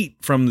the heat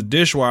from the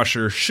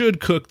dishwasher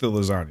should cook the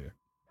lasagna.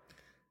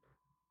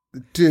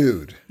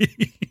 Dude.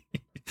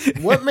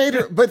 What made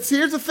her... But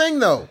here's the thing,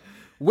 though.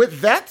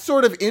 With that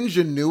sort of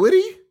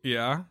ingenuity...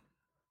 Yeah.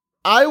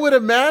 I would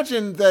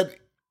imagine that,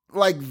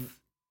 like,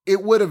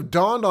 it would have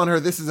dawned on her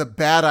this is a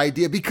bad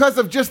idea. Because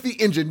of just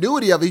the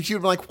ingenuity of it, she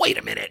would be like, wait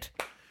a minute.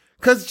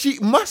 Because she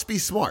must be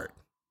smart.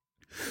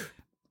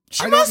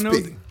 She must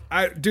be.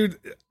 I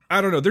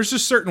don't know. There's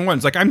just certain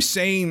ones. Like I'm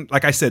saying,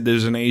 like I said,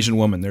 there's an Asian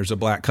woman, there's a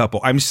black couple.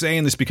 I'm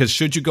saying this because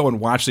should you go and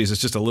watch these, it's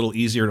just a little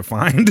easier to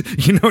find.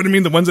 You know what I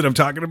mean? The ones that I'm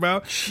talking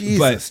about.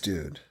 Jesus,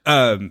 dude.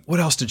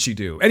 What else did she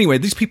do? Anyway,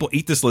 these people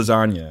eat this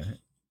lasagna,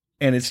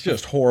 and it's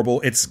just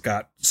horrible. It's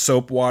got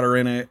soap water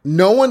in it.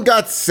 No one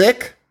got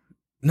sick?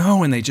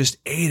 No, and they just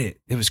ate it.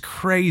 It was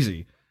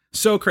crazy.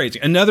 So crazy.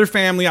 Another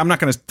family, I'm not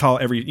going to talk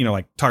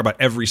about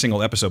every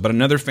single episode, but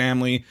another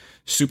family,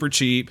 super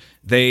cheap.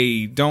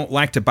 They don't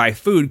like to buy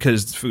food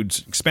because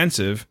food's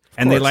expensive,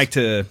 and they like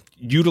to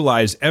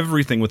utilize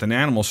everything with an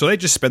animal. So they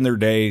just spend their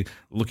day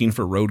looking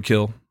for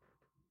roadkill,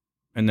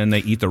 and then they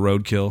eat the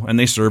roadkill, and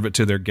they serve it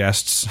to their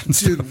guests.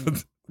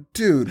 And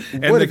Dude,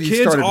 and what the have you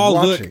kids started all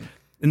watching? look,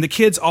 and the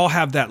kids all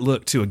have that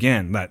look too.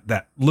 Again,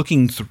 that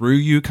looking through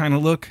you kind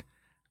of look.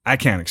 I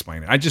can't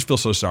explain it. I just feel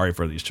so sorry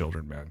for these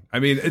children, man. I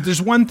mean,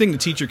 there's one thing to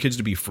teach your kids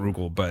to be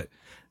frugal, but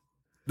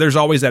there's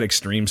always that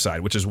extreme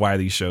side, which is why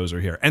these shows are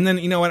here. And then,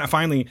 you know what?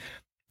 Finally,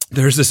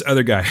 there's this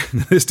other guy.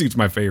 This dude's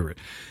my favorite.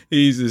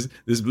 He's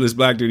this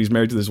black dude. He's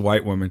married to this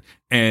white woman,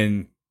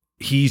 and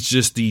he's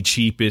just the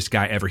cheapest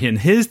guy ever. And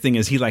his thing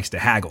is he likes to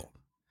haggle.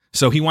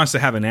 So he wants to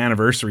have an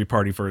anniversary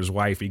party for his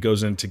wife. He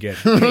goes in to get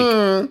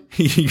cake.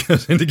 He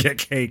goes in to get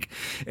cake,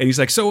 and he's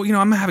like, so, I'm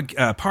going to have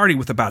a party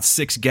with about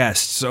 6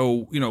 guests.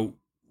 So,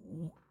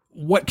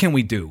 what can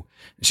we do?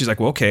 And she's like,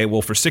 well, okay,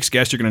 well, for 6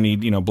 guests, you're going to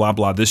need, blah,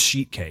 blah, this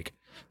sheet cake.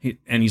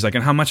 And he's like,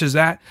 and how much is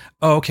that?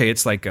 Oh, okay.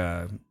 It's like,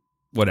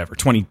 whatever,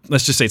 20,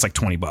 let's just say it's like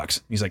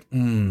 $20. He's like,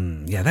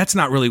 yeah, that's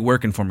not really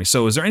working for me.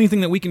 So is there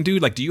anything that we can do?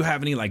 Like, do you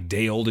have any like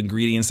day old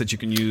ingredients that you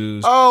can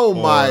use? Oh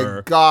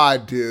my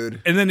God,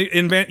 dude. And then,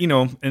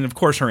 and of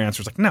course her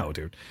answer is like, no,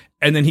 dude.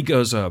 And then he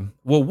goes, well,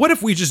 what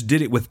if we just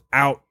did it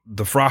without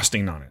the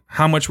frosting on it?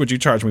 How much would you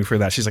charge me for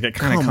that? She's like, it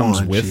kind of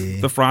comes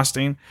with the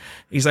frosting.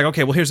 He's like,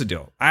 okay, well, here's the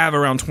deal. I have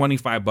around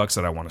 $25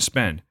 that I want to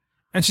spend.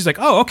 And she's like,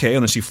 oh, okay.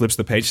 And then she flips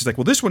the page. She's like,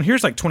 well, this one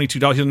here's like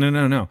 $22. He's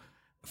like, no.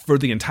 For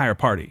the entire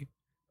party.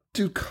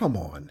 Dude, come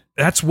on.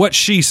 That's what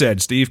she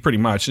said, Steve, pretty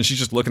much. And she's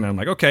just looking at him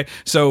like, okay.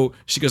 So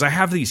she goes, I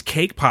have these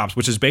cake pops,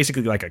 which is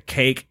basically like a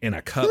cake in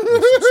a cup with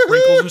some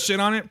sprinkles and shit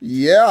on it.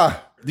 Yeah.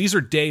 These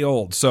are day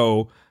old.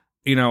 So,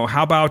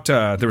 how about,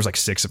 there was like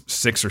six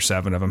or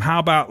 7 of them. How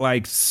about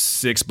like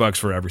 $6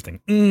 for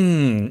everything?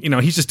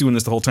 He's just doing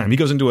this the whole time. He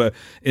goes into a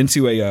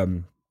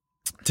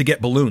to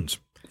get balloons.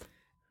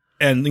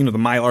 And, the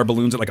Mylar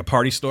balloons at like a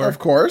party store. Of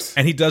course.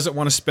 And he doesn't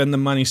want to spend the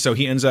money. So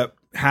he ends up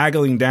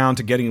haggling down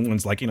to getting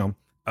ones like,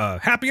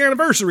 happy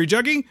anniversary,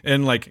 Juggy.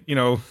 And like,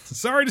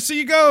 sorry to see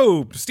you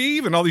go,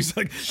 Steve. And all these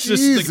like,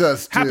 Jesus,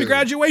 just like, happy dude.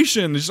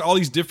 graduation. There's just all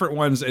these different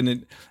ones.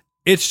 And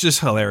it's just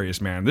hilarious,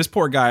 man. This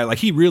poor guy, like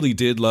he really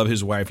did love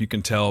his wife. You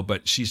can tell,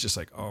 but she's just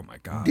like, oh my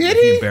God. Did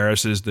he he?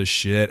 embarrasses the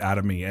shit out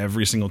of me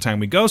every single time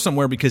we go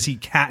somewhere because he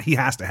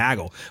has to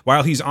haggle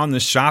while he's on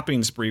this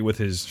shopping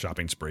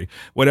shopping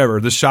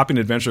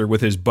adventure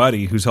with his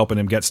buddy who's helping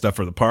him get stuff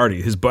for the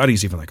party. His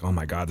buddy's even like, oh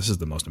my God, this is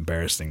the most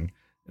embarrassing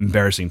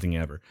thing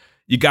ever.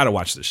 You got to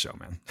watch this show,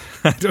 man.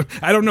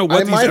 I don't know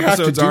what these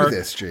episodes are.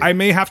 I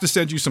may have to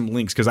send you some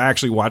links because I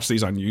actually watch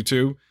these on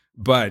YouTube,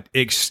 but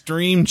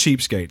extreme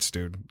cheapskates,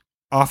 dude.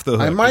 Off the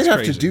hook. I might It's have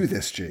crazy. to do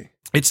this, G.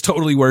 It's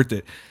totally worth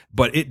it,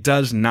 but it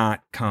does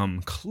not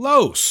come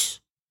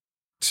close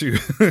to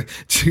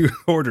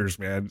Hoarders,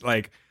 man.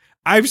 Like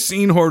I've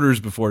seen Hoarders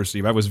before,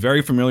 Steve. I was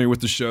very familiar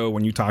with the show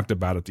when you talked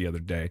about it the other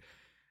day,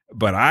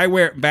 but I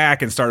went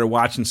back and started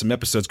watching some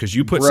episodes because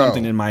you put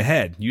something in my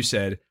head. You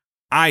said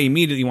I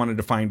immediately wanted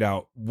to find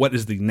out what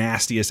is the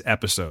nastiest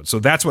episode. So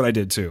that's what I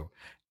did too.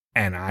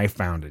 And I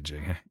found it,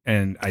 Jay.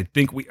 And I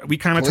think we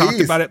kind of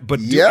talked about it, but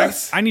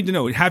yes. I need to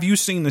know, have you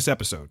seen this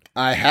episode?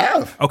 I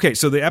have. Okay,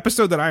 so the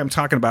episode that I am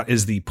talking about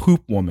is the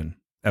Poop Woman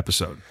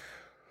episode.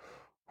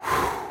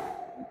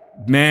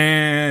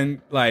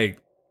 Man, like,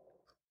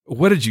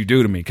 what did you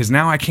do to me? Because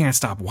now I can't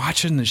stop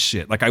watching this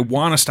shit. Like, I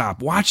want to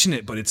stop watching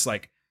it, but it's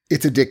like...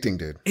 It's addicting,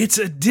 dude. It's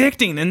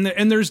addicting.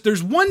 And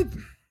there's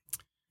one...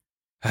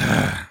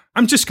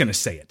 I'm just going to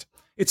say it.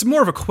 It's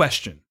more of a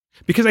question.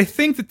 Because I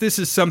think that this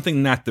is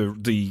something that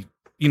the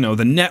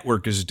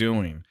network is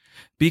doing.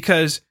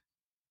 Because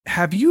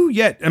have you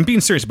yet, I'm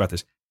being serious about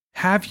this,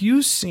 have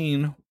you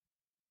seen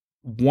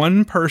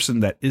one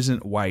person that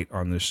isn't white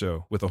on this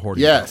show with a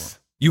hoarding problem? Yes.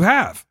 You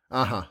have?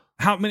 Uh-huh.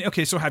 How many?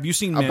 Okay, so have you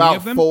seen many About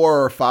of them?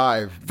 4 or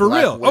 5. For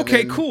black real? women,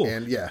 Okay, cool.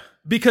 And yeah.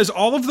 Because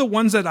all of the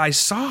ones that I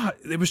saw,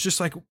 it was just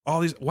like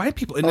all these white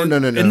people. And Oh,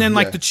 then, no. And then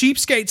like Yeah. the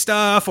cheapskate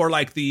stuff or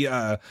like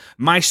the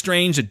My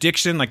Strange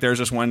Addiction. Like there's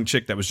this one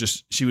chick that was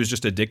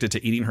just addicted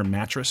to eating her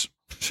mattress.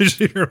 She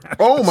just ate her mattress.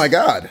 Oh my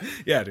God.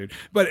 Yeah, dude.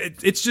 But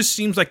it just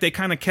seems like they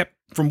kind of kept,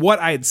 from what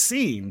I had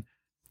seen,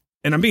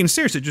 and I'm being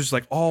serious, it's just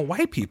like all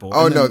white people.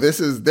 Oh And no,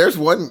 then- there's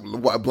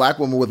one black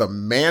woman with a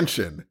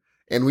mansion.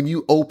 And when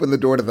you open the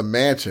door to the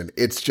mansion,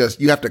 it's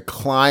just, you have to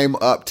climb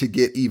up to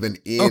get even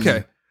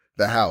in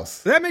the house.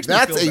 That makes me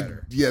feel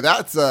better. Yeah,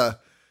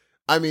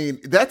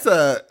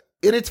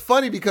 and it's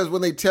funny because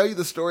when they tell you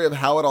the story of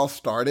how it all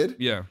started,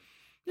 Yeah.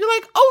 you're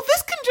like, oh,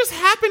 this can just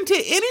happen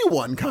to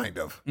anyone, kind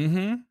of.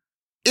 Mm-hmm.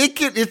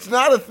 It's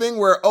not a thing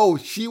where, oh,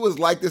 she was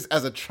like this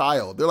as a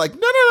child. They're like,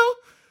 no.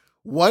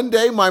 One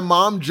day my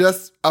mom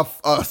just a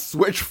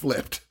switch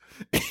flipped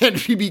and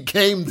she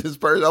became this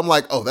person. I'm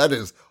like, oh, that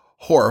is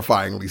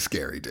horrifyingly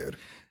scary, dude.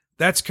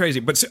 That's crazy.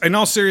 But in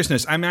all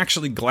seriousness, I'm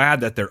actually glad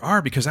that there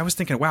are, because I was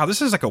thinking, wow,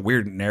 this is like a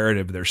weird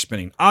narrative they're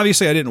spinning.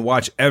 Obviously, I didn't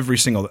watch every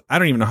single. I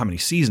don't even know how many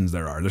seasons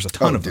there are. There's a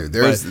ton of them.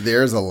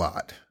 There's a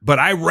lot. But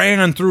I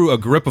ran through a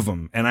grip of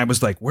them, and I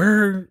was like,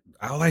 where?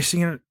 All I'm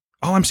seeing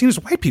is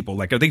white people.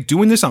 Like, are they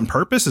doing this on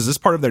purpose? Is this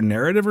part of their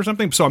narrative or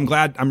something? So I'm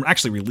glad. I'm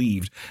actually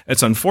relieved.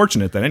 It's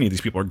unfortunate that any of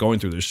these people are going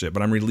through this shit,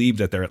 but I'm relieved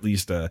that they're at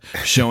least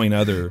showing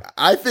other.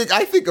 I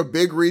think a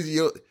big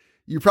reason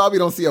you probably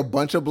don't see a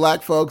bunch of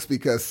black folks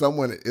because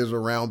someone is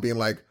around being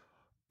like,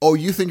 oh,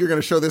 you think you're going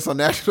to show this on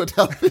national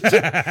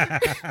television?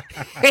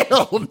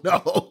 Hell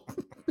no.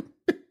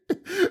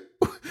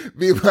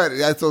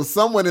 So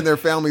someone in their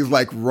family is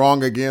like,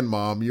 wrong again,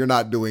 Mom. You're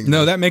not doing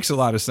No, this. that makes a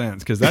lot of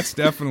sense, because that's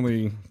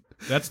definitely,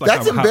 that's like.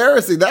 That's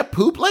embarrassing. That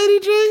poop lady,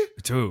 G?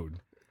 Dude.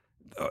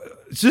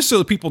 Just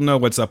so people know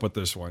what's up with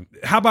this one.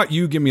 How about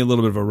you give me a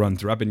little bit of a run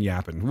through? I've been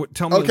yapping.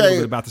 Tell me a little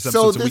bit about this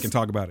episode so we can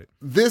talk about it.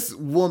 This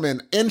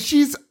woman, and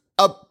she's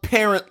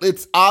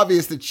it's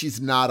obvious that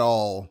she's not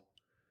all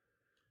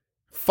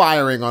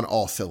firing on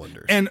all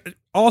cylinders. And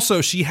also,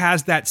 she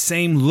has that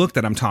same look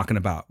that I'm talking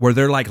about, where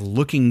they're like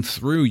looking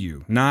through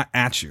you, not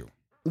at you.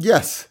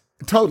 Yes,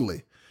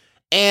 totally.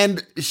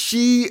 And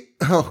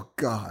oh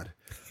God,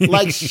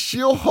 like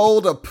she'll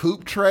hold a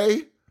poop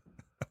tray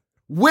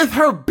with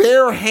her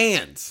bare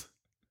hands.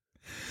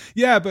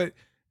 Yeah, but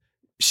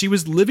she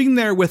was living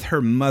there with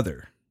her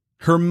mother.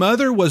 Her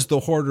mother was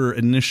the hoarder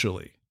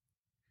initially.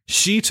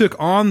 She took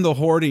on the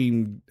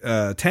hoarding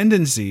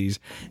tendencies,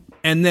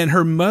 and then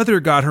her mother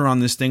got her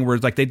on this thing where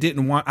like they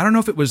didn't want, I don't know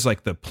if it was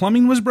like the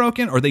plumbing was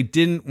broken or they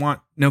didn't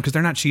want, no, because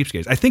they're not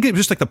cheapskates. I think it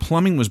was just like the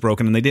plumbing was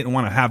broken and they didn't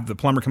want to have the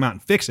plumber come out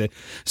and fix it.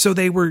 So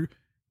they were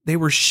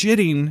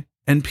shitting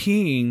and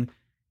peeing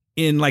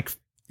in like,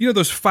 you know,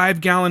 those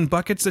 5-gallon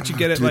buckets that you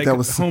get at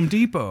Home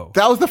Depot.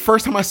 That was the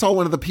first time I saw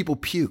one of the people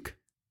puke.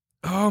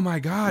 Oh my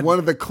God. One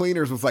of the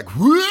cleaners was like,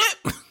 what?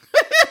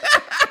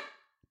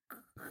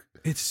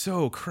 It's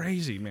so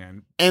crazy,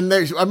 man. And I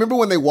remember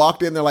when they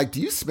walked in, they're like,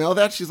 do you smell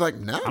that? She's like,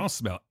 no. I don't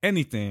smell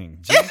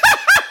anything.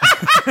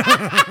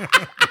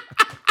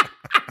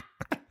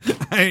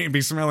 I ain't be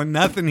smelling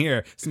nothing here.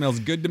 It smells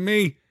good to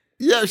me.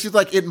 Yeah, she's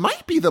like, it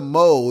might be the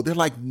mold. They're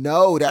like,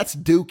 no, that's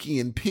dookie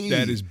and pee.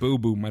 That is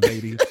boo-boo, my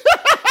lady.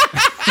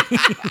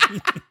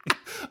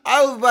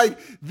 I was like,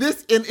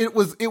 this, and that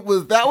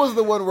was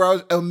the one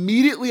where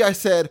I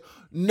said,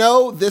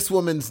 no, this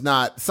woman's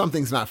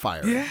something's not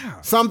firing. Yeah.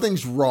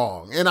 Something's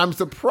wrong. And I'm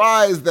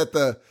surprised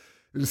that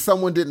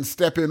someone didn't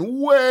step in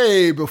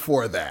way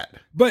before that.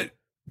 But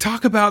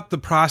talk about the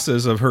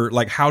process of her,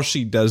 like how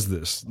she does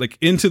this, like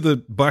into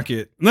the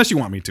bucket, unless you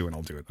want me to, and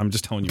I'll do it. I'm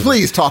just telling you.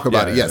 Please talk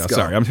about it. Yes, go.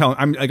 Sorry.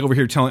 I'm like over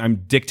here I'm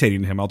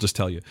dictating to him. I'll just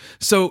tell you.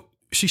 So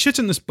she shits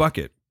in this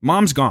bucket.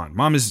 Mom's gone.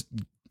 Mom is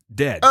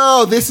dead.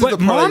 Oh, this is but the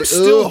part. Mom's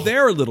still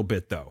there a little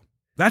bit though.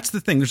 That's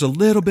the thing. There's a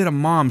little bit of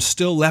mom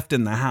still left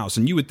in the house.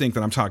 And you would think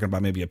that I'm talking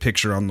about maybe a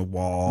picture on the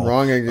wall.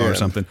 Wrong again. Or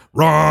something.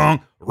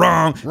 Wrong.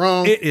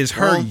 It is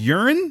her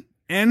urine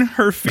and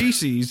her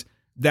feces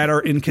that are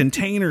in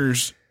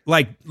containers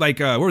like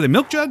were they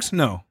milk jugs?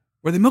 No.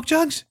 Were they milk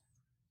jugs?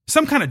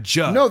 Some kind of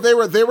jug. No, they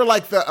were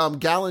like the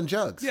gallon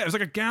jugs. Yeah, it was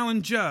like a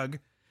gallon jug.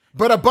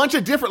 But a bunch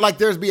of different,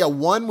 like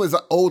one was an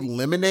old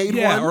lemonade one.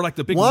 Yeah, or like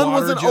the big one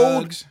water was an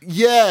jugs.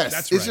 Yes.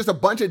 That's it's right. just a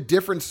bunch of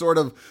different sort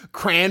of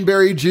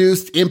cranberry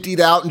juice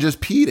emptied out and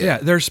just peed in. Yeah,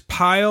 there's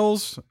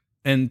piles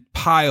and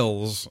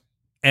piles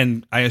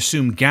and I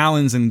assume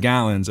gallons and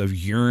gallons of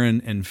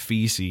urine and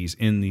feces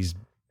in these.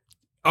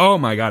 Oh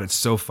my God, it's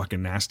so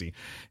fucking nasty.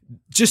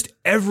 Just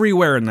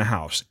everywhere in the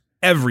house.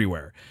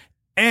 Everywhere.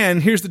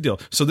 And here's the deal.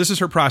 So this is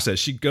her process.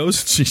 She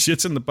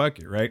shits in the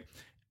bucket, right?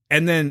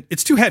 And then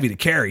it's too heavy to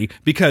carry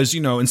because,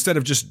 instead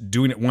of just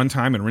doing it one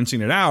time and rinsing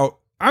it out,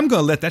 I'm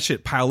going to let that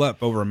shit pile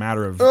up over a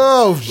matter of...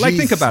 Oh, like,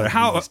 think about it.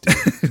 How...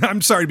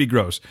 I'm sorry to be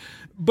gross.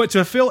 But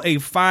to fill a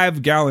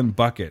 5-gallon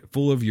bucket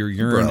full of your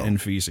urine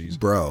and feces...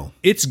 Bro.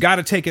 It's got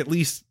to take at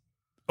least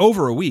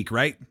over a week,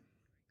 right?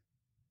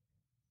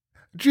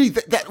 Gee,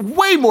 that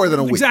way more than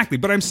a week. Exactly.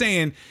 But I'm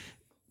saying,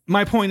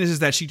 my point is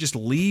that she just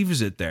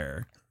leaves it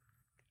there.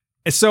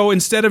 So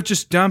instead of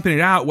just dumping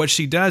it out, what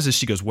she does is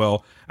she goes,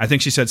 well, I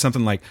think she said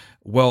something like,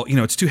 well,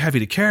 it's too heavy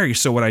to carry.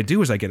 So what I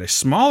do is I get a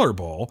smaller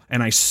bowl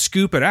and I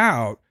scoop it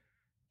out.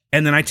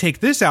 And then I take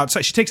this out.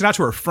 So she takes it out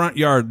to her front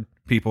yard,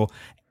 people,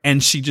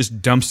 and she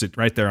just dumps it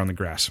right there on the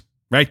grass.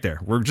 Right there.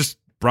 We're just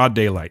broad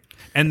daylight.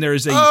 And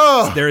there's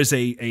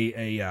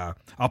a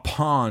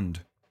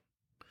pond.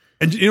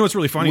 And what's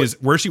really funny is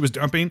where she was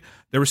dumping,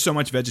 there was so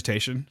much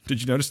vegetation.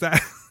 Did you notice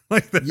that?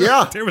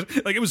 There was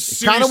it was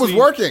seriously, kind of was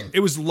working.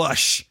 It was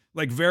lush.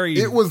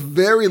 It was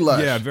very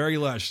lush. Yeah, very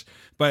lush.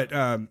 But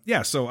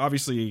so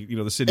obviously,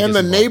 the city and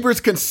gets the involved.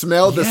 neighbors can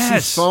smell the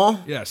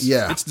soupçon. Yes.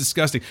 Yeah. It's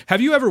disgusting.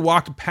 Have you ever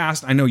walked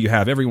past? I know you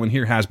have. Everyone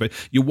here has, but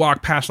you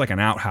walk past like an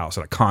outhouse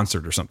at a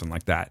concert or something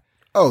like that.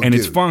 Oh, and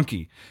dude. it's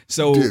funky.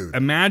 So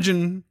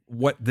imagine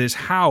what this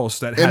house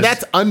that has, and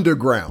that's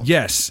underground.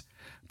 Yes,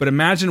 But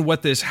imagine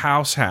what this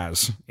house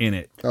has in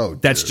it. Oh,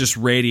 that's dude. just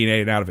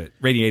radiating out of it.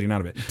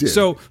 Dude.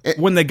 So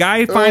when the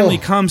guy finally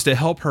comes to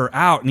help her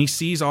out, and he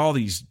sees all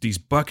these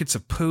buckets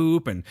of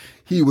poop, and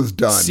he was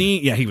done.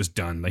 He was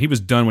done. He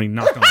was done when he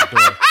knocked on the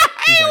door.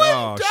 He's like,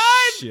 oh done.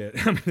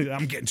 shit,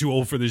 I'm getting too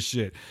old for this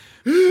shit.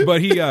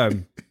 But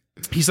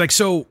he's like,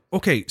 so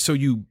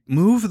you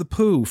move the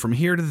poo from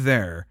here to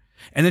there,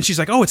 and then she's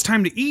like, oh, it's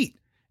time to eat.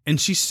 And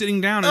she's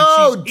sitting down and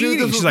she's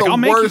eating. This She's was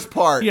like, the worst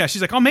part. Yeah,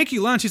 she's like, I'll make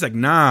you lunch. He's like,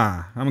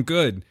 nah, I'm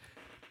good.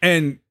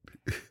 And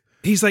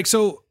he's like,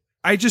 so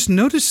I just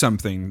noticed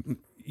something.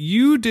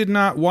 You did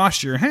not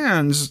wash your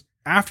hands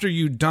after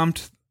you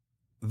dumped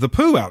the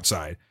poo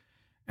outside.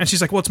 And she's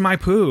like, well, it's my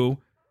poo.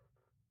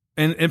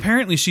 And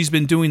apparently she's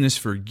been doing this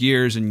for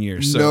years and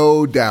years. So,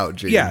 no doubt,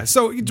 James. yeah.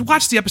 So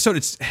watch the episode.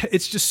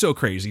 It's just so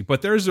crazy.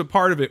 But there's a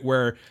part of it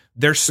where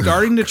they're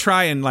starting to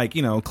try and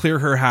clear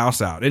her house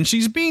out, and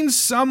she's being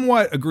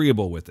somewhat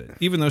agreeable with it,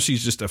 even though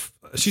she's just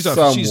she's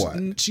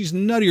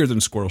nuttier than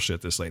squirrel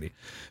shit. This lady,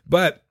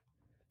 but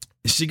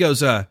she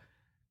goes.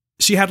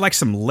 She had like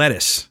some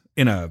lettuce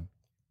in a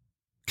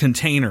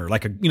container,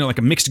 like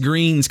a mixed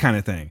greens kind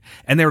of thing,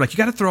 and they were like, you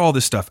got to throw all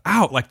this stuff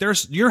out. Like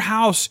your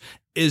house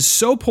is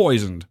so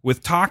poisoned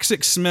with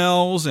toxic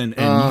smells and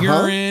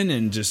urine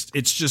and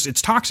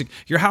it's toxic.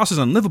 Your house is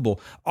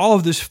unlivable. All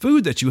of this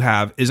food that you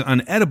have is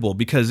inedible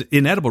because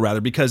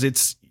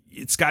it's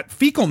got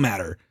fecal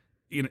matter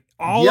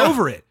all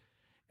over it.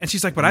 And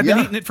she's like, but I've been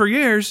eating it for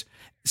years.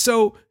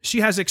 So she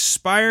has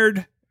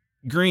expired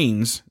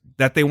greens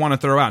that they want to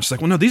throw out. She's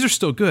like, well, no, these are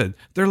still good.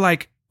 They're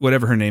like,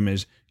 whatever her name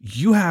is,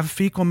 you have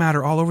fecal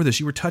matter all over this.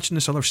 You were touching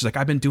this all over. She's like,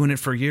 I've been doing it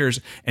for years.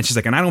 And she's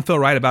like, and I don't feel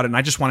right about it. And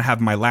I just want to have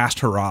my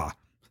last hurrah.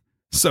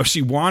 So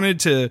she wanted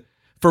to,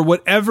 for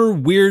whatever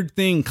weird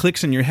thing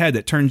clicks in your head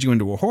that turns you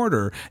into a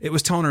hoarder, it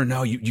was telling her,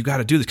 no, you got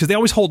to do this. Because they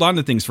always hold on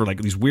to things for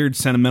like these weird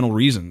sentimental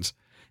reasons.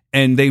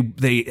 And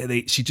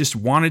she just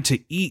wanted to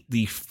eat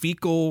the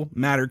fecal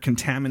matter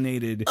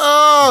contaminated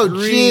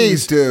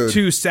jeez, dude,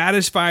 to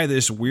satisfy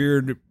this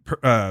weird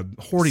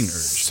hoarding urge.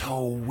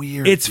 So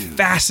weird. It's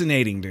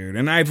fascinating, dude.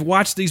 And I've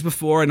watched these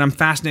before, and I'm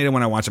fascinated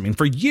when I watch them. I mean,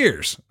 for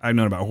years I've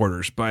known about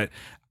hoarders, but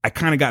I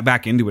kind of got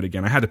back into it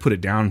again. I had to put it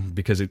down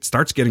because it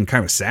starts getting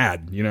kind of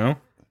sad,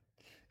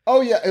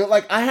 Oh yeah,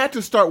 like I had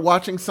to start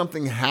watching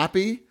something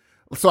happy,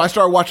 so I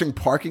started watching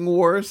Parking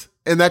Wars,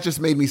 and that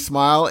just made me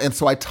smile, and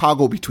so I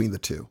toggle between the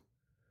two.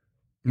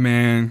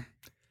 Man,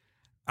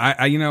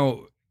 I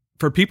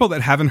for people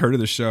that haven't heard of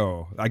the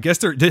show, I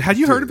guess had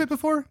you heard of it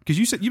before? Because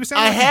you said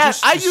I had.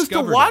 I used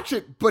to watch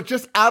it, but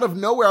just out of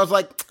nowhere, I was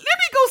like, let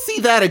me go see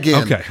that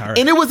again. Okay, all right.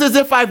 And it was as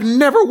if I've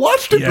never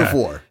watched it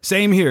before.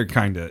 Same here,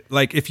 kind of.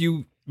 Like if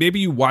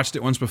maybe you watched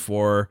it once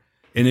before,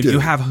 and if you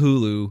have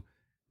Hulu,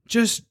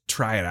 just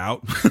try it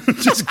out.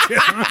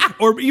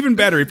 Or even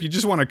better, if you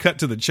just want to cut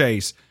to the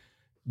chase,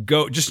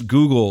 just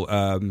Google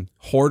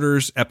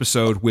Hoarders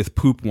episode with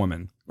Poop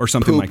Woman or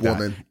something like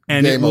that.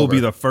 And it will be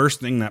the first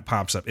thing that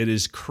pops up. It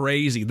is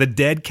crazy. The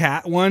dead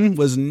cat one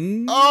was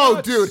nuts.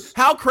 Oh, dude.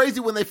 How crazy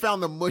when they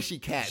found the mushy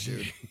cat,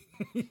 dude.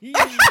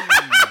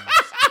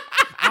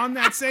 On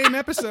that same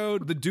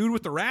episode, the dude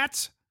with the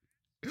rats.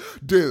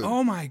 Dude.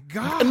 Oh my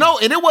God. No,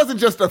 and it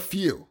wasn't just a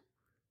few.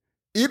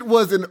 It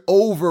was an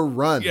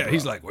overrun. Yeah, bro.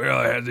 he's like, well,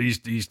 I had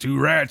these two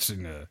rats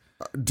and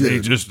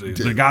dude,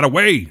 they got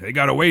away. They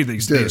got away. They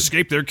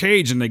escaped their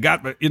cage and they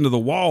got into the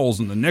walls.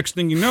 And the next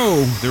thing you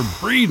know, they're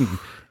breeding.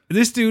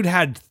 This dude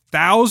had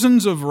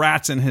thousands of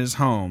rats in his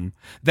home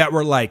that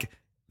were like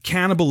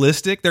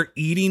cannibalistic. They're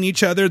eating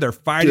each other. They're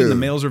fighting. Dude. The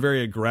males are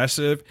very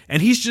aggressive.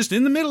 And he's just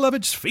in the middle of it,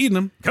 just feeding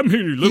them. Come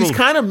here, you little. He's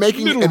kind of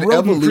making an rodent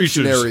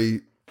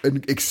evolutionary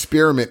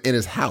experiment in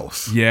his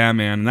house. Yeah,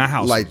 man. That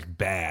house is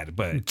bad,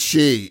 but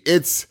gee,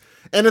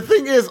 and the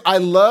thing is, I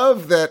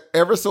love that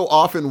ever so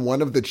often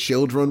one of the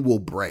children will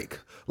break.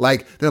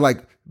 Like they're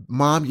like,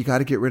 Mom, you got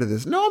to get rid of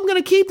this. No, I'm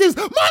going to keep this.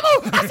 Mama,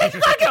 I said you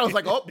got to get it. I was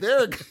like, oh,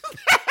 there it goes.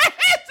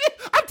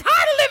 I'm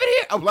tired of living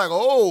here. I'm like,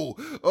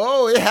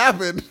 oh, it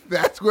happened.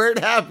 That's where it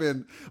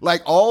happened.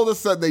 Like all of a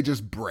sudden they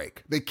just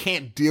break. They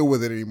can't deal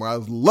with it anymore. I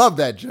love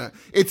that, John.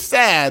 It's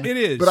sad. It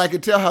is. But I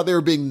could tell how they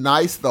were being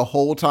nice the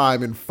whole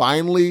time. And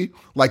finally,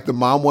 like the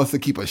mom wants to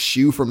keep a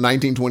shoe from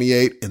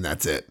 1928 and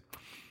that's it.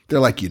 They're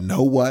like, you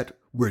know what?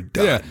 We're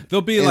done. Yeah,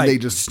 there'll be and like they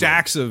just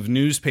stacks of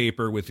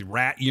newspaper with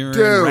rat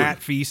urine, rat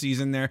feces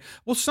in there.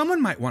 Well,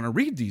 someone might want to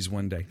read these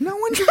one day. No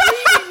one's reading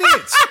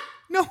it.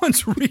 No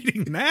one's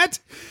reading that.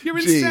 You're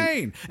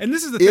insane. And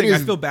this is the thing. I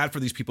feel bad for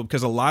these people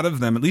because a lot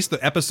of them, at least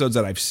the episodes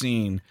that I've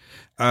seen,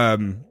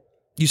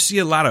 you see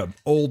a lot of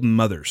old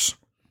mothers.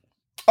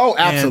 Oh,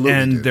 absolutely.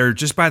 And they're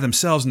just by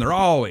themselves and they're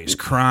always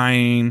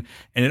crying.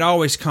 And it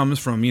always comes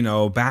from,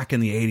 back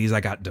in the 80s,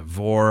 I got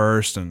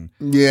divorced. And,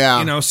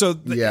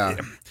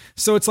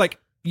 so it's like,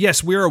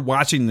 yes, we are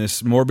watching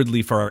this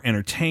morbidly for our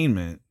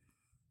entertainment,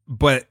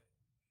 and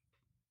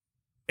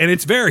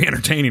it's very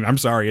entertaining. I'm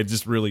sorry. It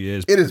just really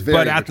is. It is very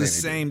But at the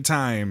same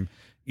time,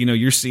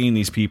 you're seeing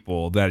these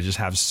people that just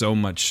have so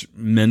much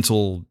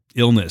mental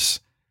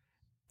illness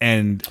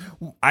And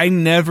I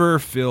never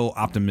feel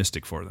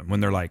optimistic for them when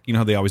they're like, you know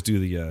how they always do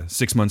the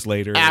 6 months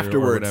later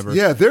Afterwards. or whatever.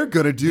 Yeah, they're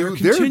going to do,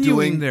 They're continuing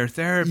doing their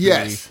therapy.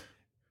 Yes.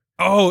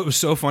 Oh, it was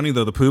so funny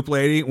though. The poop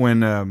lady,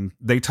 when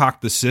they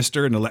talked the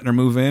sister into letting her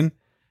move in,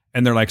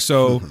 and they're like,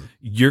 so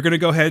you're going to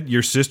go ahead.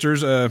 Your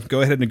sister's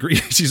go ahead and agree.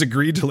 She's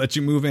agreed to let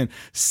you move in.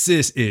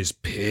 Sis is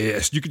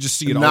pissed. You could just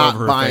see it all Not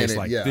over her buying face. it,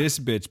 Like, yeah. this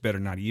bitch better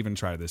not even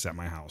try this at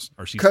my house.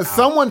 Or she's Because out.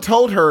 someone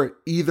told her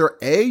either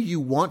A,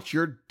 you want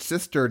your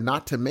sister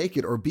not to make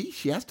it, or B,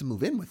 she has to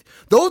move in with you.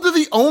 Those are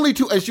the only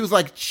two. And she was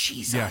like,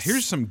 Jesus. Yeah,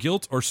 here's some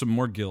guilt or some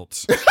more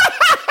guilt.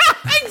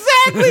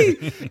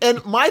 Exactly.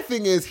 And my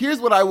thing is, here's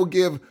what I will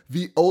give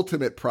the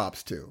ultimate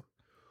props to.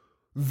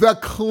 The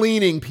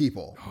cleaning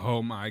people.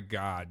 Oh my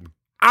God.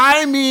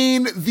 I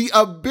mean, the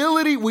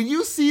ability, when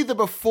you see the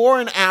before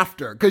and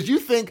after, because you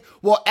think,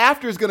 well,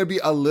 after is going to be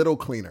a little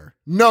cleaner.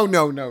 No.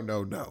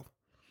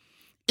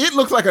 It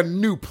looks like a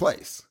new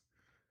place.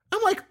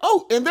 I'm like,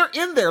 oh, and they're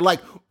in there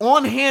like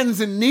on hands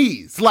and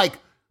knees, like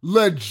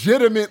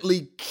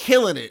legitimately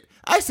killing it.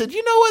 I said,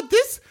 you know what?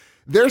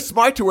 They're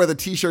smart to wear the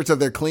t-shirts of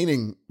their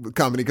cleaning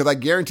company because I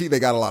guarantee they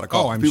got a lot of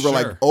calls. Oh, I'm People are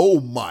sure. like, oh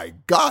my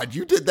God,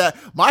 you did that.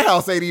 My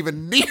house ain't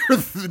even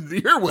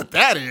near what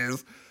that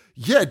is.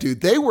 Yeah, dude,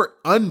 they were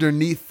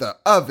underneath the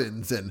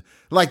ovens and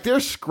like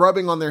they're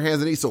scrubbing on their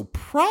hands and knees. So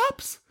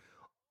props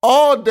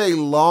all day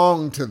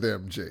long to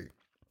them, G.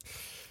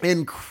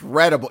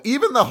 Incredible.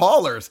 Even the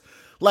haulers,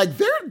 like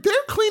they're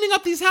cleaning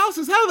up these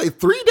houses. How are they?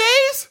 3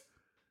 days?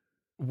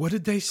 What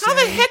did they say? How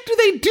the heck do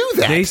they do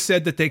that? They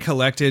said that they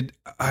collected,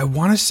 I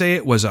want to say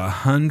it was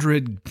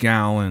 100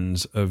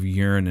 gallons of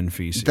urine and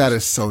feces. That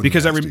is so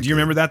because nasty, do you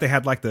remember that? They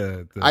had like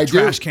the I do.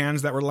 trash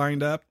cans that were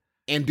lined up.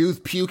 And dude's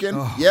puking.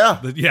 Oh, Yeah.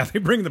 Yeah, they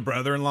bring the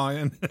brother-in-law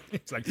in.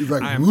 He's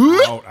like, I'm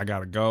 "What?" out. I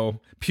gotta go.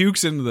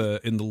 Pukes in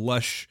the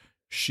lush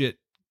shit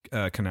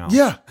canal.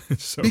 Yeah.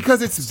 So-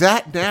 Because it's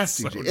that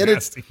nasty. so G. And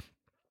nasty.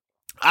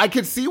 I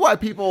could see why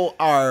people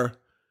are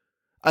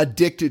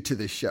addicted to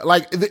this show.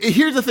 Like,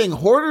 here's the thing.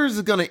 Hoarders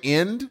is going to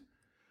end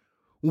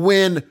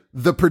when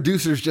the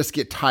producers just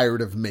get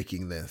tired of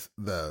making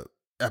the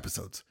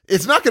episodes.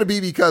 It's not going to be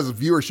because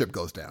viewership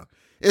goes down.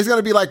 It's going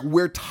to be like,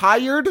 we're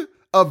tired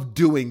of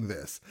doing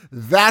this.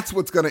 That's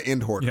what's going to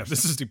end Hoarders. Yeah,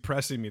 this is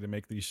depressing me to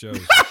make these shows.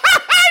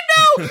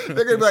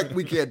 They're going to be like,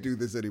 we can't do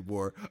this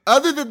anymore.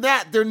 Other than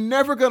that, they're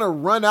never going to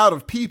run out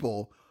of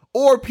people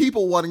or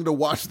people wanting to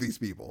watch these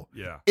people.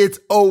 Yeah. It's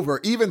over.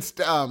 Even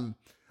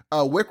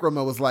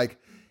Wickrama was like,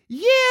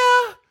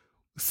 yeah,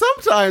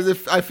 sometimes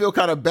if I feel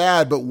kind of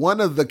bad, but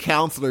one of the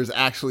counselors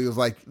actually was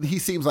like, he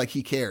seems like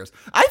he cares.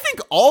 I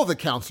think all the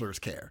counselors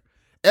care.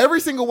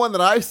 Every single one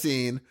that I've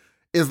seen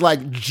is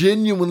like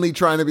genuinely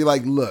trying to be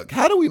like, look,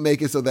 how do we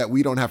make it so that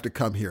we don't have to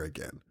come here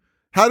again?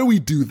 How do we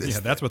do this?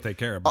 Yeah, that's what they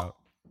care about.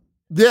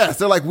 Yes,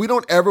 they're like, we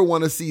don't ever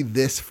want to see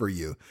this for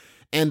you.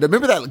 And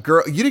remember that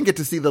girl, you didn't get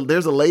to see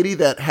there's a lady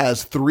that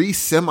has 3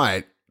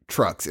 semi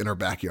trucks in her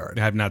backyard.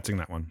 I have not seen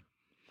that one.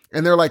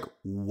 And they're like,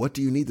 what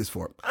do you need this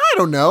for? I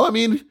don't know. I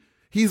mean,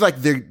 he's like,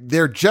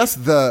 they're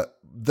just the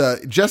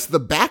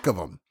back of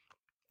them,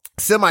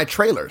 semi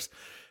trailers.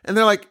 And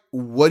they're like,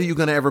 what are you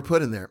going to ever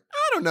put in there?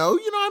 I don't know.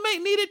 You know, I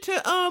might need it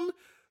to,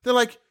 they're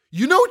like,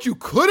 you know what you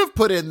could have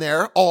put in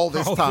there all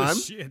this time?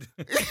 Shit.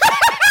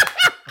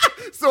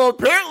 So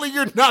apparently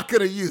you're not going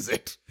to use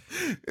it.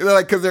 And they're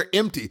like, because they're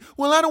empty.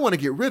 Well, I don't want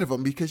to get rid of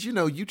them because, you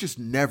know, you just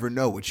never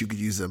know what you could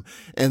use them.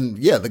 And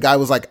yeah, the guy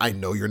was like, I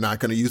know you're not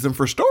going to use them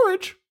for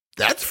storage.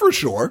 That's for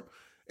sure.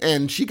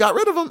 And she got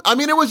rid of them. I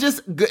mean, it was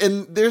just good.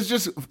 And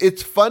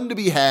it's fun to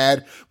be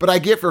had. But I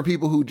get for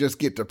people who just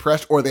get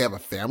depressed or they have a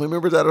family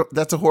member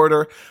that's a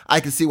hoarder, I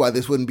can see why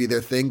this wouldn't be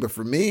their thing. But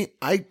for me,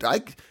 I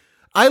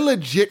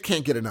legit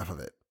can't get enough of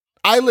it.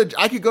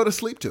 I could go to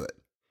sleep to it.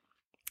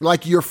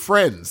 Like your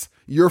friends.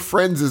 Your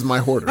friends is my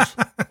hoarders.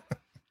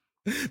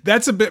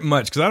 That's a bit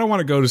much because I don't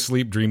want to go to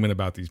sleep dreaming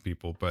about these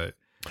people, but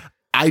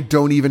I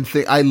don't even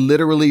think, I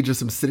literally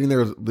just am sitting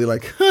there be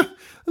like, huh,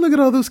 look at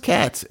all those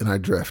cats. And I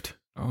drift.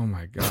 oh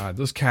my God,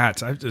 those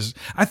cats.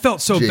 I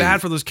felt so Gee.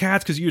 bad for those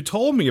cats because you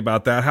told me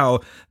about that,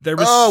 how there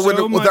was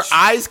when their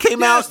eyes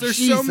came out. There's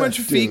so Jesus, much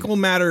dude. fecal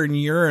matter and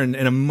urine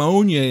and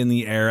ammonia in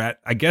the air at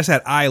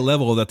eye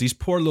level that these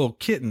poor little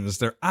kittens,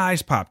 their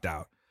eyes popped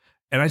out.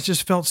 And I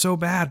just felt so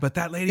bad, but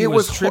that lady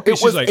was trippy. It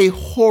She's was like, a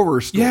horror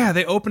story. yeah,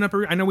 they open up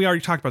I know we already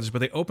talked about this, but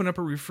they open up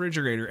a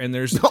refrigerator and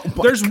there's Oh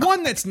my God.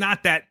 one that's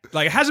not that,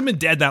 like, it hasn't been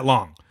dead that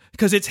long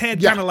because its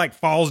head Yeah. kind of like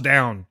falls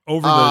down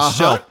over the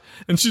shelf.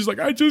 And she's like,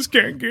 I just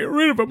can't get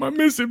rid of him. I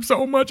miss him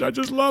so much. I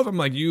just love him.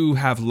 Like, you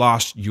have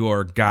lost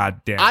your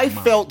goddamn I mind.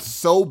 felt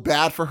so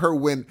bad for her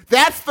when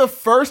that's the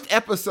first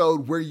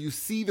episode where you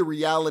see the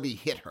reality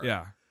hit her.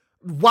 Yeah.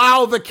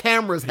 While the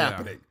camera's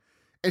happening.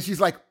 And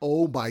she's like,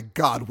 oh my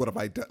God, what have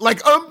I done?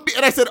 Like,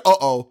 and I said,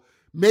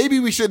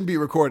 maybe we shouldn't be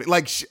recording.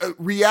 Like,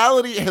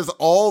 reality has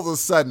all of a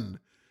sudden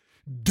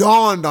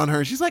dawned on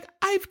her. She's like,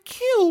 I've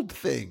killed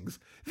things.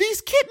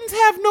 These kittens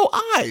have no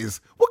eyes.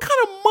 What kind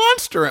of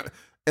monster?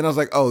 And I was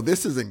like, oh,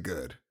 this isn't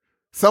good.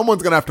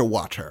 Someone's going to have to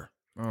watch her.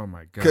 Oh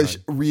my God. Because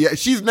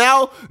she's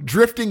now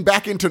drifting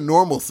back into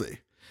normalcy.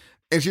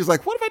 And she's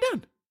like, what have I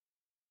done?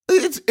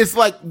 It's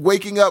like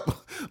waking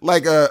up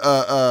like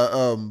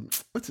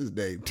what's his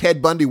name?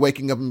 Ted Bundy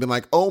waking up and being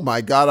like, oh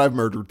my God, I've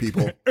murdered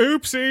people.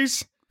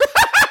 Oopsies.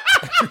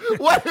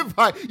 What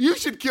if you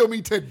should kill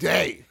me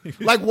today?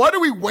 Like, what are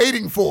we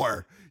waiting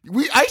for?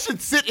 I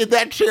should sit in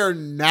that chair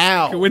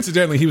now.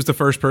 Coincidentally, he was the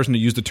first person to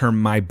use the term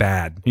 "my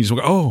bad." He's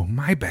like, "Oh,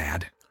 my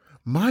bad."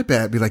 My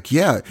bad. Be like,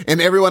 yeah.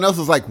 And everyone else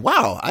is like,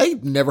 wow, I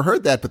never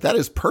heard that, but that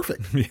is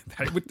perfect.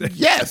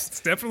 Yes.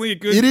 It's definitely a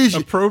good,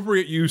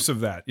 appropriate use of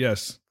that.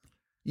 Yes.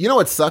 You know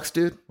what sucks,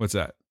 dude? What's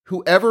that?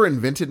 Whoever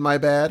invented my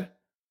bad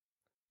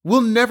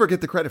will never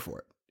get the credit for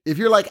it. If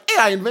you're like, hey,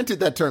 I invented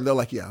that term, they're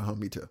like, yeah,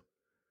 me too.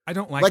 I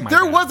don't like my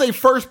there bad. Was a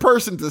first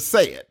person to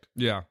say it.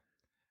 Yeah.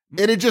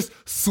 And it just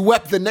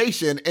swept the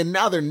nation, and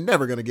now they're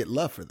never going to get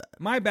love for that.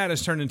 My bad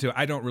has turned into,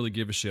 I don't really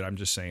give a shit. I'm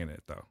just saying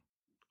it, though.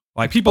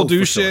 Like, people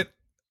do shit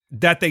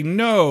that they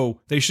know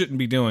they shouldn't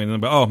be doing.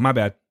 And oh, my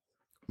bad.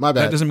 My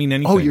bad. That doesn't mean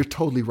anything. Oh, you're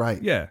totally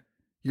right. Yeah.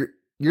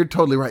 You're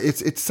totally right.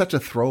 It's such a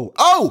throw.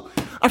 Oh,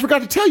 I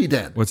forgot to tell you,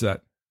 Dan. What's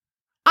that?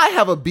 I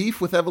have a beef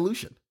with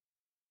evolution.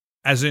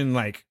 As in,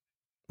 like,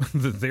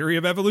 the theory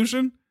of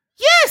evolution?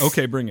 Yes.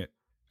 Okay, bring it.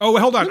 Oh,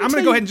 hold on. I'm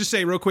going to go ahead and just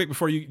say real quick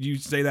before you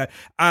say that.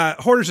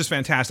 Hoarders is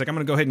fantastic. I'm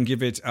going to go ahead and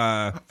give it...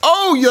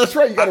 oh, yeah, that's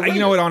right. You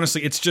know what?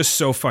 Honestly, it's just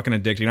so fucking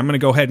addicting. I'm going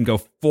to go ahead and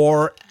go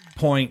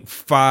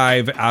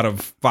 4.5 out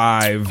of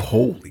 5.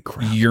 Holy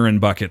crap. Urine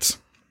buckets.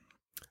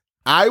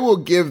 I will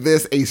give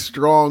this a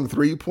strong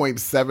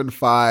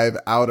 3.75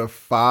 out of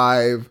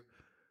 5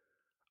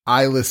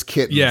 eyeless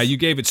kittens. Yeah, you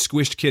gave it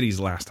squished kitties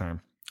last time.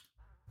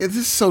 This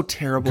is so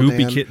terrible, Goopy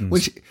Dan.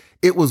 Kittens.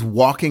 It was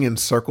walking in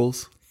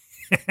circles.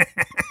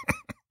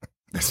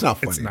 That's not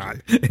funny. It's not.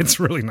 It's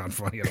really not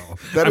funny at all.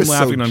 I'm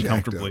laughing so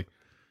uncomfortably.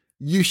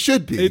 You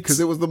should be, because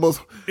it was the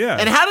most. Yeah.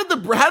 And how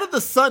did the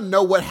son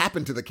know what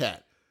happened to the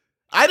cat?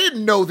 I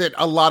didn't know that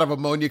a lot of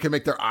ammonia can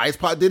make their eyes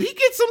pop. Did he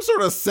get some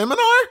sort of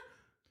seminar?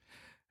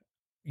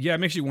 Yeah, it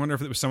makes you wonder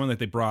if it was someone that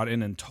they brought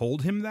in and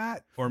told him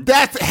that, or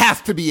that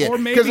has to be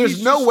it. Because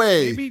there's no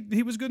way. Maybe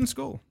he was good in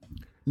school.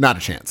 Not a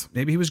chance.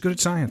 Maybe he was good at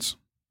science.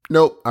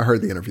 Nope, I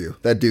heard the interview.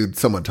 That dude,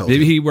 someone told me.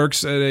 Maybe he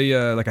works at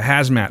a like a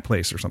hazmat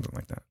place or something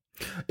like that.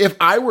 If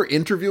I were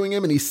interviewing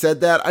him and he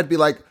said that, I'd be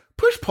like,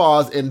 push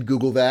pause and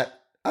Google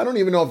that. I don't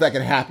even know if that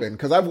can happen,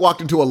 because I've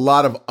walked into a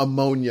lot of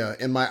ammonia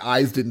and my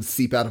eyes didn't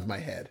seep out of my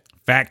head.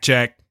 Fact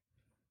check.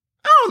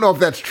 I don't know if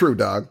that's true,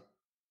 dog.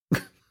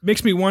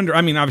 Makes me wonder.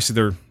 I mean, obviously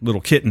they're little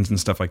kittens and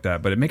stuff like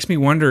that, but it makes me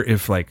wonder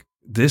if like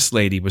this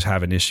lady was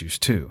having issues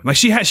too. Like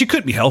she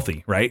couldn't be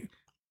healthy, right?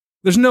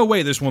 There's no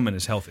way this woman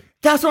is healthy.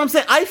 That's what I'm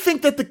saying. I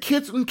think that the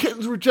kids and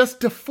kittens were just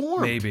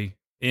deformed. Maybe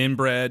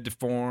inbred,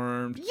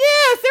 deformed.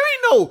 Yes,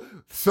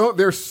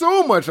 there's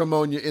so much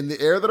ammonia in the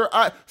air that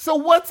are. So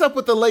what's up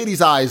with the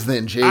lady's eyes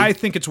then, G? I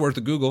think it's worth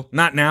a Google.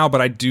 Not now,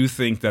 but I do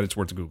think that it's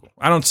worth a Google.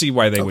 I don't see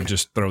why they would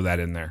just throw that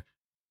in there.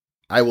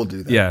 I will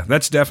do that. Yeah,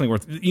 that's definitely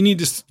worth. You need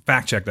to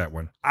fact check that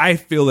one. I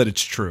feel that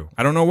it's true.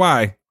 I don't know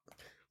why.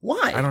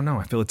 Why? I don't know.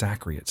 I feel it's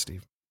accurate,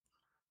 Steve.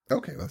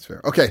 Okay, that's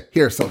fair. Okay,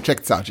 here, so check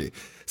this out, G.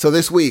 So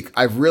this week,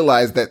 I've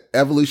realized that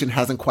evolution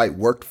hasn't quite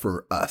worked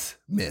for us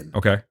men.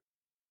 Okay.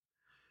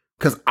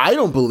 Because I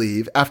don't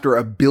believe after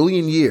 1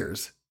 billion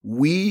years,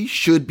 we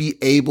should be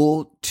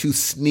able to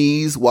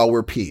sneeze while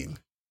we're peeing.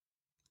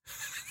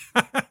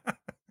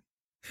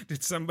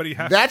 Did somebody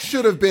have... That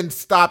should have been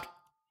stopped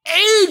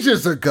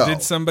ages ago.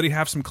 Did somebody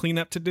have some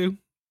cleanup to do?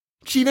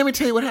 Gee, let me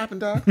tell you what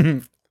happened, dog.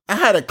 I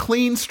had a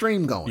clean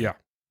stream going. Yeah.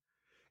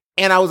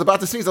 And I was about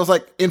to sneeze. I was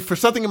like, and for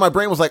something in my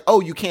brain was like, oh,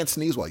 you can't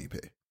sneeze while you pee.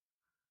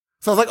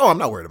 So I was like, oh, I'm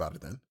not worried about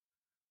it then.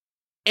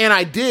 And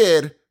I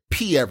did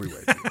pee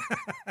everywhere.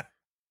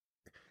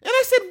 And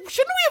I said,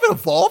 shouldn't we have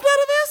evolved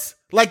out of this?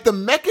 Like the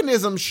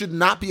mechanism should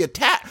not be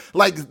attached.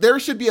 Like there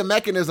should be a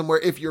mechanism where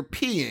if you're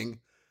peeing,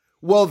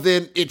 well,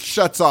 then it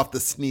shuts off the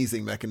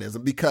sneezing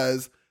mechanism,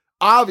 because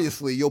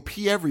obviously you'll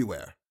pee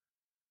everywhere.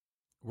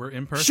 We're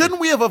imperfect.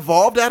 Shouldn't we have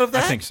evolved out of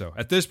that? I think so.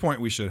 At this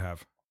point, we should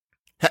have.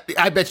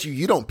 I bet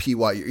you don't pee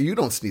while you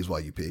don't sneeze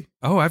while you pee.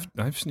 Oh,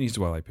 I've sneezed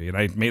while I pee, and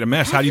I made a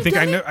mess. How do you think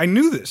I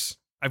knew this?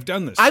 I've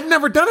done this. I've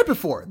never done it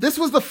before. This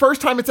was the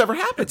first time it's ever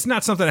happened. It's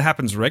not something that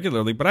happens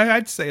regularly, but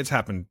I'd say it's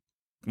happened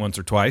once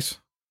or twice.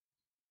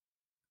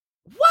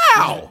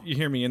 Wow. You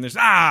hear me in this?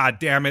 Ah,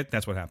 damn it.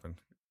 That's what happened.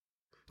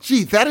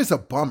 Gee, that is a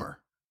bummer.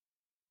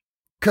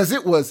 Because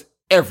it was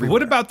everywhere.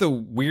 What about the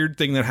weird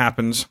thing that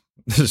happens?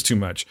 This is too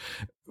much.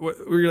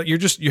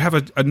 You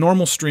have a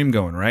normal stream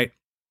going, right?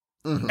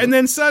 Mm-hmm. And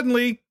then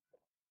suddenly,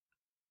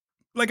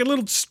 like a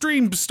little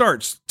stream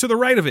starts to the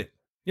right of it.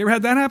 You ever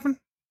had that happen?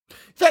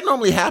 That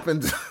normally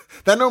happens.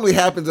 That normally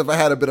happens if I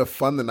had a bit of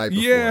fun the night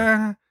before.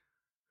 Yeah.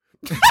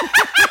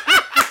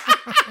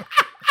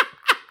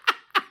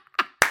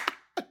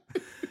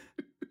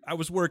 I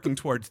was working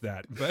towards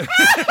that, but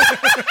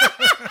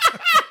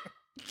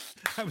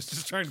I was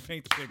just trying to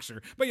paint the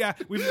picture. But yeah,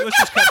 let's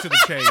just cut to the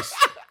chase.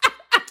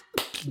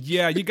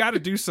 Yeah, you got to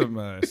do some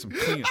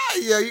clean.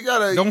 Yeah, you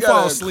gotta. Don't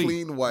fall asleep.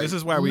 Clean wipe. This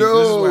is why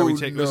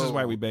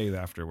we bathe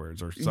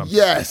afterwards or something.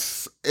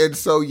 Yes, and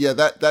so yeah,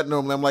 that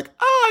normally I'm like,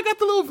 oh, I got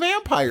the little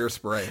vampire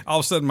spray. All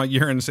of a sudden, my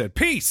urine said,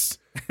 peace.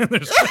 And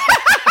there's-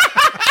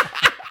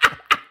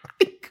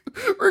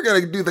 We're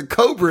going to do the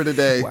Cobra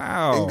today.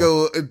 Wow. And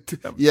go,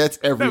 yeah, it's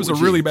everywhere. that was a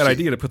really bad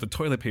idea to put the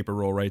toilet paper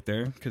roll right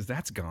there because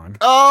that's gone.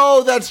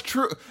 Oh, that's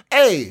true.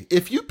 Hey,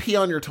 if you pee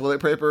on your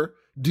toilet paper,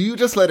 do you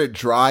just let it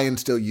dry and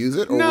still use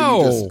it? Or No.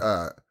 will you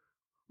just,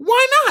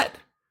 why not?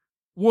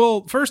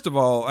 Well, first of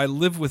all, I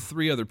live with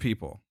 3 other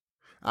people.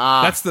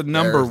 Ah, That's the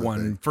number there's the one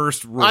thing.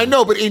 first rule. I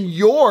know, but in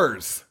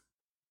yours,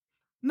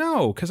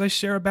 No, because I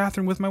share a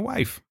bathroom with my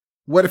wife.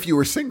 what if you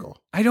were single?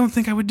 I don't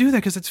think I would do that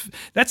because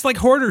that's like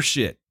hoarder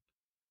shit.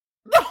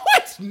 No,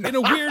 it's not. In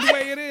a weird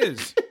way, it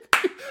is.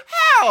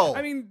 How?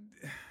 I mean,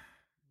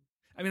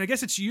 I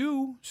guess it's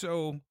you.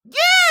 So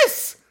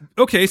yes.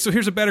 okay. So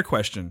here's a better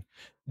question: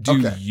 do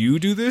Okay. you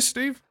do this,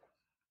 Steve?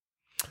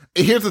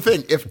 Here's the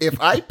thing: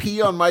 if I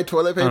pee on my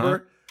toilet paper, Uh-huh.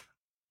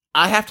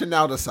 I have to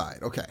now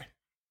decide. Okay,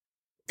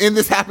 and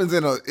this happens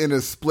in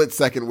a split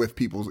second with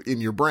people in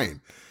your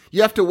brain.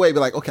 You have to weigh, be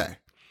like, okay,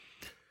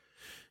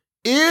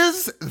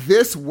 is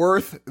this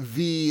worth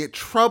the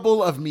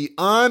trouble of me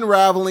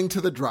unraveling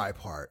to the dry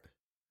part,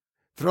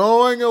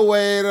 throwing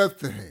away the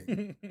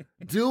thing,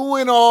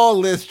 doing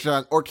all this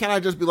junk, or can I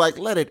just be like,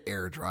 let it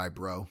air dry,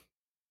 bro?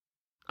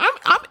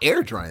 I'm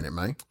air drying it,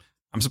 man.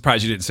 I'm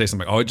surprised you didn't say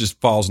something like, "Oh, it just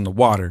falls in the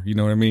water." You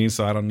know what I mean?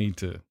 So I don't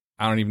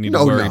even need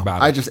to worry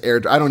about it. I just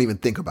I don't even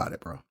think about it,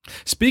 bro.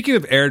 Speaking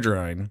of air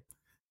drying,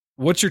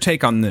 what's your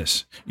take on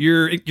this?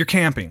 You're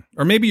camping,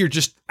 or maybe you're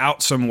just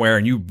out somewhere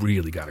and you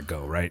really got to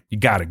go, right? You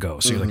got to go.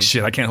 So you're like,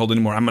 shit, I can't hold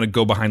anymore. I'm going to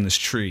go behind this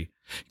tree.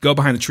 Go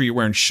behind the tree, you're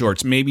wearing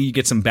shorts. Maybe you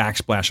get some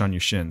backsplash on your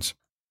shins.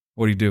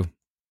 What do?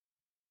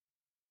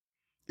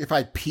 If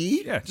I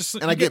pee, Yeah, just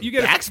And I get just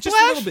a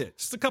backsplash? little bit.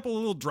 Just a couple of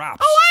little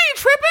drops. oh, I ain't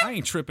tripping. I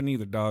ain't tripping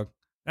either, dog.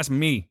 That's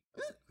me.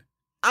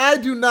 I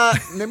do not.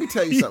 Let me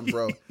tell you something,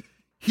 bro.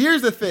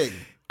 Here's the thing.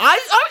 I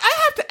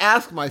have to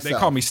ask myself. They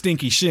call me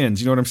stinky shins.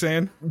 You know what I'm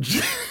saying?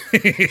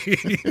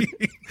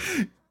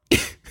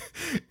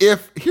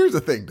 Here's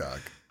the thing, dog.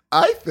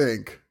 I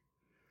think,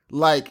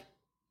 like,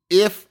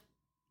 if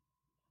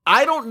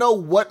I don't know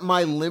what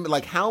my limit,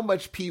 like, how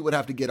much pee would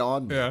have to get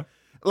on me. Yeah.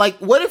 Like,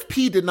 what if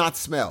pee did not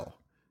smell?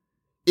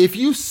 If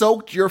you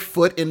soaked your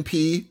foot in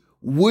pee,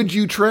 would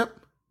you trip?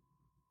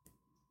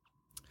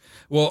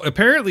 Well,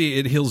 apparently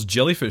it heals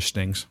jellyfish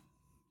stings.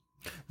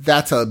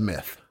 That's a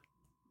myth.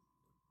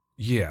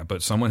 Yeah,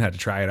 but someone had to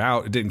try it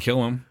out. It didn't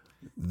kill him.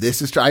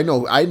 This is true. I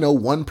know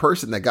one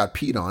person that got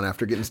peed on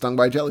after getting stung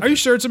by a jellyfish. Are you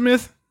sure it's a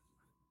myth?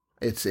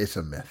 It's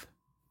a myth.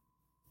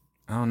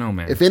 I don't know,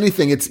 man. If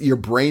anything, it's your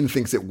brain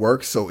thinks it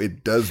works, so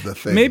it does the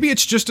thing. Maybe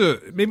it's just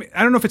maybe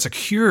I don't know if it's a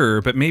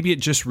cure, but maybe it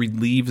just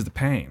relieves the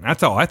pain.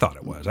 That's all I thought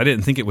it was. I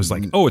didn't think it was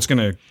like, oh, it's going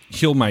to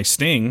heal my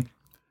sting.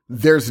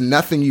 There's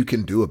nothing you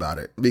can do about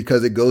it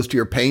because it goes to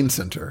your pain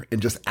center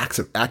and just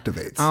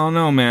activates. I don't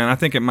know, man. I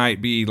think it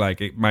might be like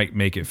it might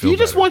make it feel you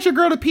just better. want your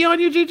girl to pee on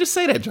you, G? Just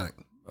say that junk.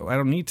 Oh, I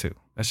don't need to.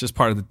 That's just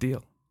part of the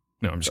deal.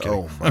 No, I'm just kidding.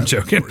 Oh, my I'm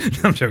joking. Lord.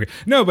 I'm joking.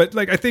 No, but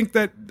like I think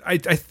that I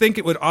think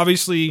it would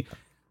obviously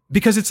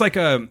because it's like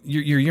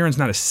your urine's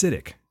not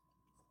acidic.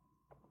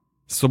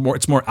 So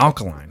it's more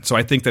alkaline. So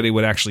I think that it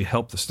would actually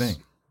help the sting.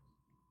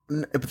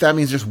 But that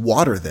means just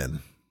water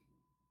then.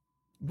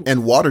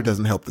 And water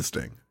doesn't help the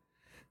sting.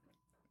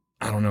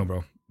 I don't know,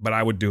 bro, but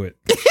I would do it.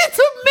 It's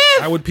a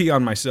myth. I would pee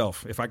on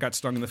myself. If I got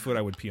stung in the foot,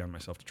 I would pee on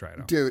myself to try it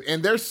out. Dude,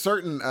 and there's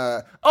certain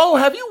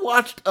have you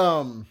watched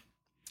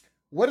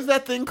what is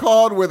that thing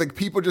called where the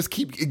people just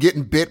keep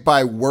getting bit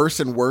by worse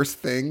and worse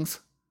things?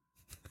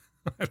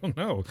 I don't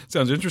know.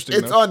 Sounds interesting.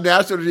 It's though. on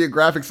National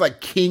Geographic. It's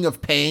like King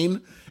of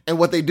Pain. And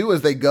what they do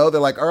is they're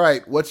like, all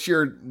right, where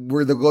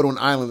they go to an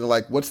island. They're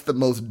like, what's the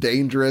most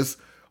dangerous,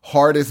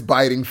 hardest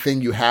biting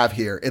thing you have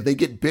here? And they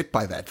get bit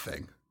by that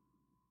thing.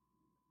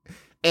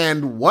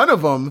 And one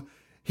of them,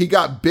 he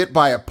got bit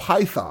by a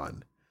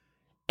python.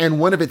 And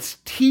one of its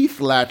teeth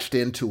latched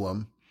into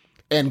him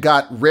and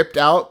got ripped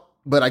out.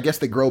 But I guess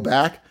they grow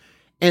back.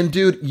 And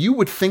dude, you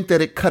would think that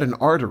it cut an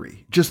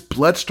artery. Just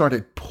blood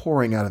started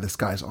pouring out of this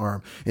guy's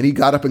arm. And he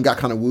got up and got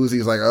kind of woozy.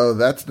 He's like, oh,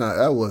 that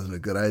wasn't a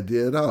good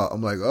idea at all.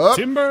 I'm like, oh,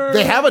 Timber.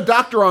 They have a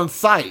doctor on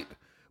site,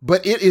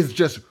 but it is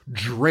just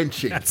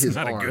drenching That's his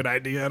not arm. a good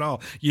idea at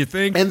all. You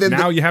think? And then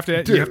now the- you have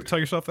to dude. tell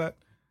yourself that.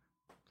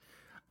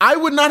 I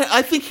would not,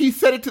 I think he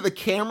said it to the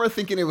camera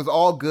thinking it was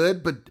all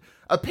good, but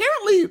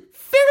apparently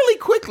fairly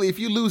quickly, if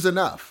you lose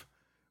enough,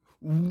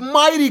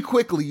 mighty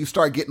quickly, you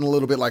start getting a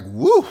little bit like,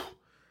 woo,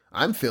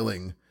 I'm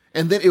feeling.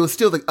 And then it was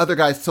still the other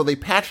guys. So they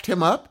patched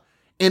him up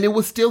and it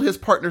was still his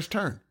partner's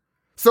turn.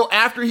 So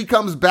after he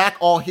comes back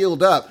all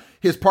healed up,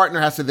 his partner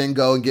has to then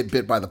go and get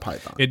bit by the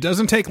python. It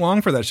doesn't take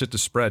long for that shit to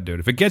spread,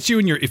 dude. If it gets you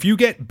if you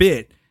get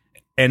bit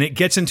and it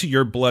gets into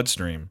your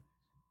bloodstream,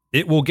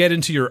 it will get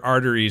into your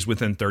arteries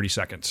within 30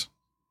 seconds.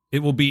 It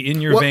will be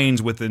in your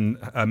veins within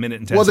a minute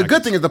and 10 Well, the seconds.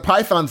 good thing is the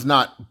python's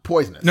not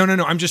poisonous. No.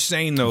 I'm just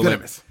saying, though,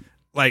 Venomous.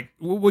 like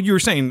what you were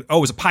saying, oh,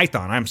 it was a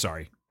python. I'm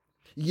sorry.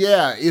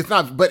 Yeah, it's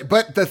not. But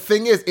the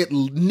thing is, it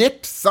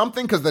nicked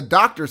something because the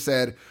doctor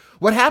said,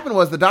 what happened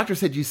was the doctor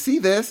said, you see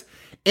this?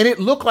 and it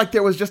looked like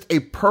there was just a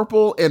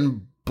purple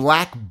and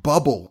black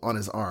bubble on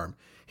his arm.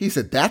 He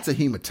said, that's a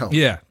hematoma.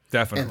 Yeah,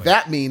 definitely. And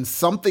that means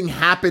something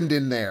happened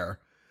in there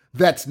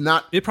that's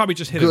not it probably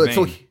just hit good. a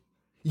So vein.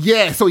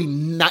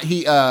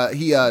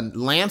 he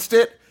lanced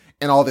it,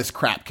 and all this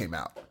crap came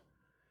out.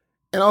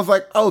 And I was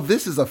like, oh,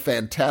 this is a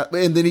fantastic.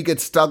 And then he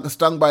gets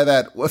stung by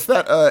that. What's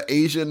that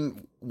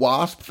Asian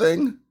wasp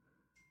thing?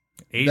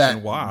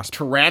 Asian wasp.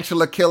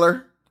 Tarantula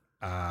killer.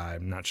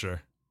 I'm not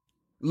sure.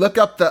 Look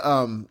up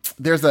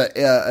there's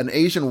an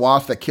Asian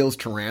wasp that kills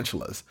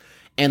tarantulas,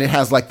 and it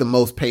has like the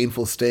most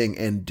painful sting.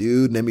 And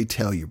dude, let me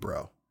tell you,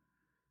 bro.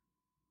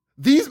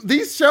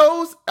 These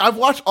shows, I've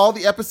watched all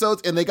the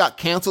episodes and they got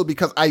canceled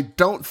because I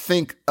don't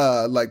think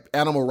like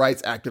animal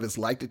rights activists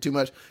liked it too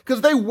much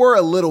because they were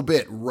a little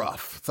bit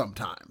rough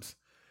sometimes.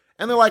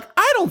 And they're like,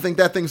 I don't think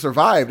that thing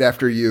survived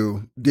after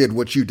you did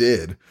what you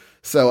did.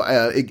 So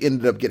it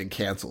ended up getting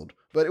canceled.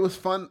 But it was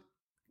fun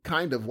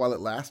kind of while it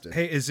lasted.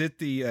 Hey, is it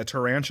the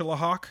tarantula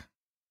hawk?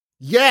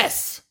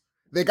 Yes!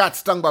 They got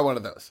stung by one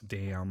of those.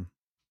 Damn.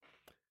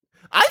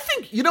 I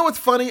think, you know what's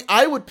funny?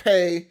 I would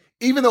pay,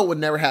 even though it would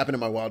never happen in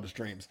my wildest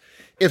dreams,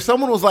 if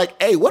someone was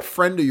like, hey, what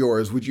friend of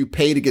yours would you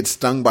pay to get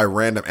stung by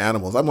random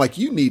animals? I'm like,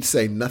 you need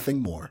say nothing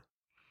more.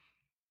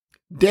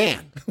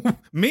 Dan.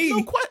 Me? No,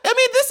 I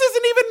mean, this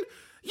isn't even,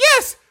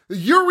 yes,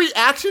 your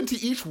reaction to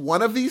each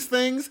one of these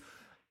things.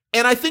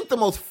 And I think the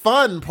most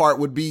fun part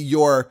would be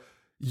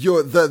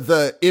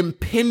the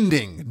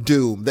impending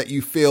doom that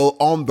you feel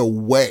on the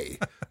way.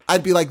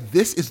 I'd be like,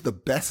 this is the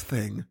best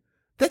thing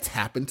that's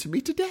happened to me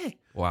today.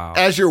 Wow.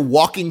 As you're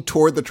walking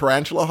toward the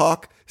tarantula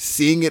hawk,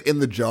 seeing it in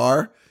the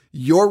jar,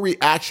 your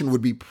reaction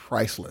would be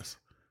priceless.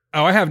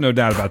 Oh, I have no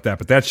doubt about that,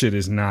 but that shit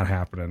is not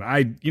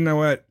happening. You know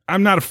what?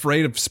 I'm not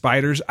afraid of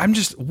spiders. I'm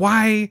just,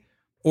 why?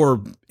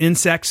 Or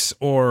insects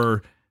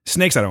or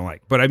snakes I don't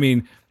like. But I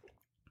mean,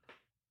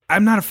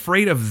 I'm not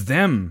afraid of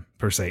them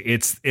per se.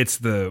 It's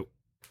the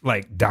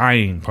like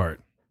dying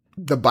part.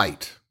 The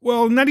bite.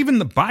 Well, not even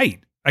the bite.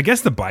 I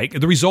guess the bite,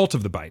 the result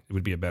of the bite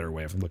would be a better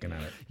way of looking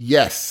at it.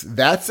 Yes,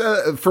 that's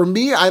for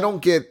me. I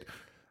don't get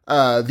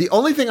the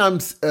only thing I'm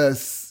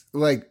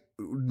like,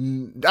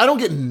 I don't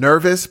get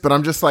nervous, but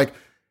I'm just like,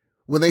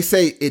 when they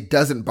say it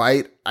doesn't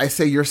bite, I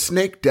say your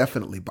snake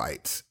definitely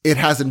bites. It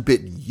hasn't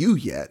bitten you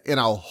yet, and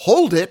I'll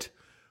hold it,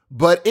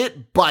 but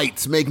it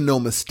bites. Make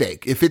no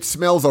mistake. If it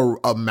smells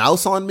a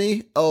mouse on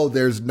me, oh,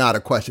 there's not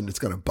a question it's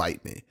going to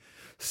bite me.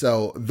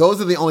 So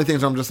those are the only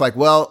things where I'm just like,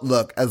 well,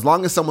 look, as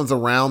long as someone's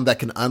around that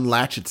can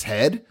unlatch its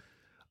head,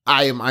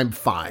 I'm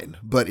fine.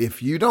 But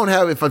if you don't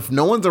have, if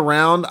no one's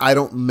around, I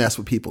don't mess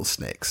with people's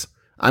snakes.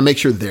 I make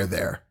sure they're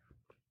there.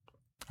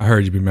 I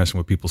heard you've been messing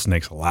with people's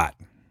snakes a lot.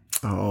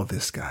 Oh,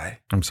 this guy.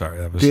 I'm sorry.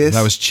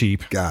 That was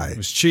cheap. Guy. It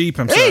was cheap.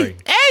 I'm sorry.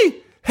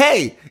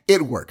 Hey,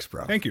 it works,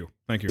 bro. Thank you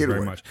It very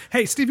works. much.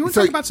 Hey, Steve, you want to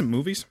talk about some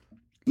movies?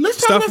 Let's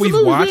talk Stuff about we've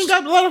some movies. watched. We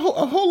ain't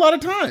got a whole lot of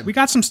time. We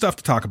got some stuff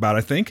to talk about,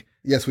 I think.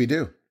 Yes, we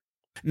do.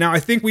 Now, I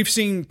think we've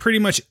seen pretty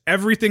much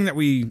everything that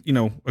we,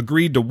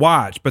 agreed to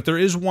watch, but there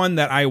is one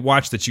that I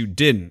watched that you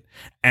didn't,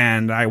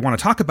 and I want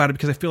to talk about it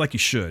because I feel like you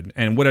should.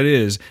 And what it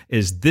is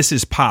This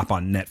Is Pop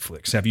on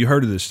Netflix. Have you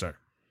heard of this, sir?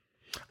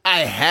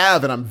 I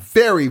have, and I'm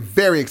very,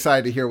 very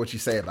excited to hear what you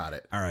say about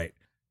it. All right.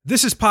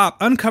 This Is Pop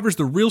uncovers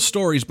the real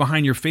stories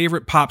behind your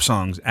favorite pop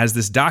songs as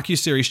this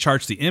docuseries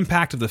charts the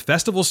impact of the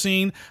festival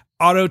scene,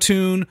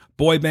 auto-tune,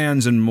 boy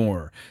bands, and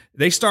more.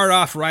 They start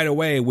off right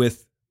away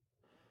with,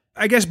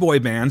 I guess, boy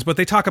bands, but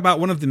they talk about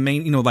one of the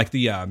main, like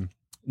the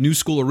new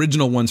school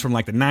original ones from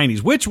like the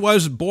 90s, which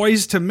was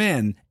Boys to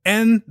Men,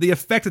 and the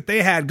effect that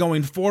they had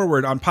going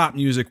forward on pop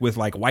music with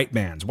like white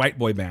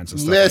boy bands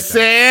and stuff like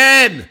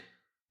that. Listen!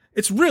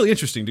 It's really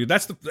interesting, dude.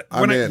 That's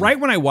when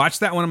I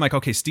watched that one, I'm like,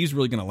 okay, Steve's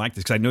really gonna like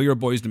this because I know you're a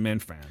Boys to Men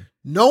fan.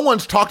 No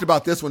one's talked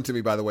about this one to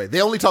me, by the way.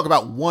 They only talk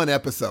about one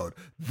episode.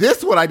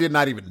 This one I did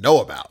not even know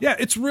about. Yeah,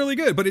 it's really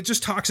good, but it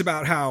just talks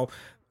about how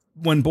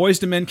when Boys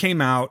to Men came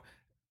out,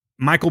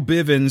 Michael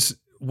Bivins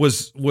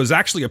was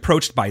actually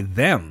approached by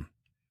them.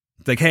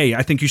 Like, hey,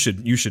 I think you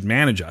should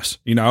manage us,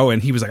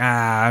 and he was like,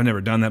 I've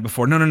never done that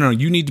before. No,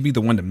 you need to be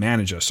the one to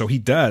manage us. So he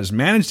does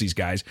manage these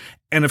guys,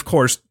 and of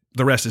course,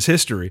 the rest is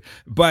history.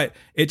 But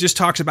it just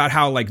talks about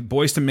how like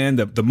Boys to Men,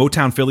 the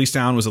Motown Philly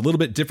sound was a little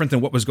bit different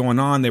than what was going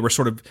on. They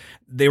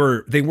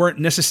were they weren't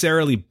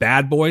necessarily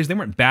bad boys. They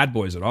weren't bad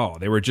boys at all.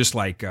 They were just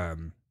like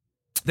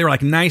they were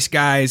like nice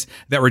guys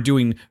that were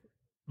doing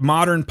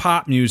modern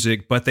pop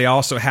music, but they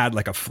also had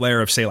like a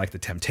flair of, say, like the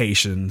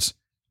Temptations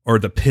or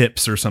the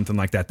Pips or something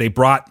like that. They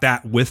brought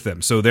that with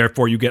them. So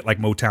therefore you get like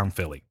Motown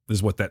Philly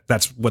is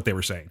that's what they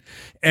were saying.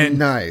 And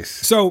nice.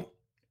 So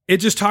it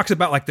just talks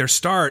about like their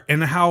start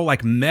and how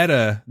like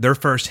meta their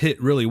first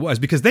hit really was,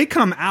 because they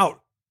come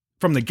out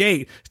from the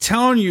gate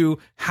telling you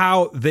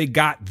how they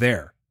got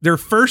there. Their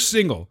first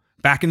single,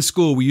 back in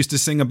school, we used to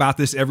sing about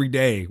this every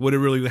day. Would it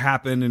really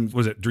happen? And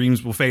was it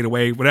Dreams Will Fade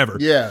Away? Whatever.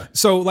 Yeah.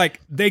 So like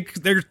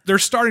they're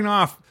starting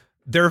off,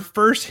 their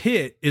first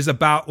hit is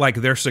about like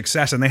their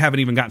success, and they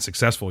haven't even gotten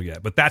successful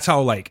yet. But that's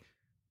how like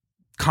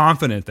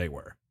confident they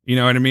were. You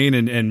know what I mean?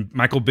 And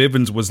Michael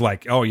Bivins was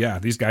like, oh yeah,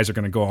 these guys are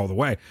going to go all the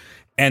way.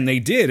 And they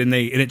did. And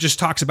it just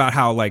talks about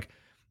how like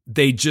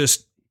they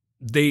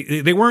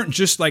weren't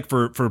just like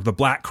for the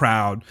black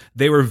crowd.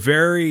 They were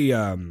very,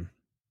 and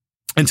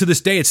to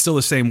this day, it's still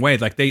the same way.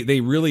 Like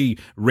they really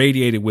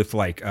radiated with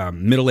like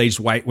middle-aged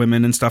white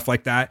women and stuff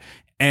like that.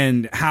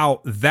 And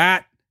how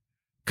that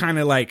kind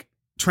of like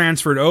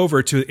transferred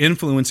over to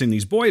influencing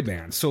these boy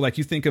bands. So like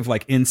you think of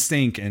like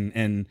NSYNC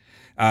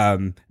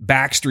and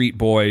Backstreet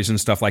Boys and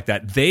stuff like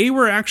that. They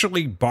were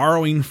actually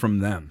borrowing from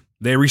them.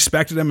 They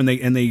respected them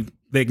and they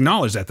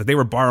acknowledged that they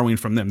were borrowing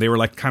from them. They were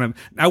like kind of,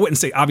 I wouldn't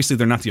say obviously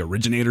they're not the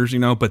originators, you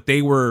know, but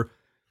they were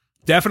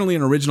definitely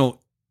an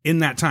original in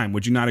that time.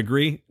 Would you not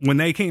agree? When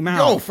they came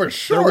out, oh, for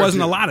sure, there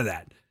wasn't a lot of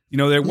that. You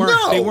know, they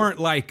weren't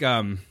like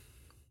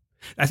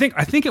I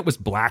think it was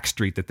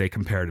Blackstreet that they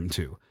compared him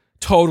to.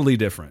 Totally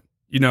different.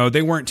 You know,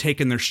 they weren't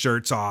taking their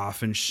shirts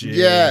off and shit.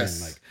 Yes.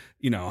 And like,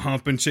 you know,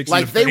 humping chicks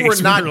like in the they face.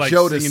 were not like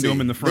Jodeci. Singing to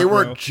them in the front they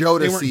row. weren't Jodeci.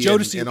 They weren't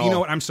Jodeci. And you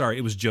know what? I'm sorry.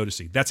 It was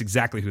Jodeci. That's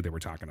exactly who they were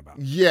talking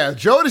about. Yeah,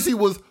 Jodeci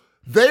was.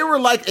 They were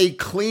like a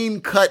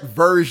clean cut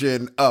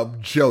version of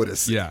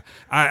Jodeci. Yeah.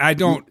 I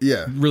don't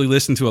really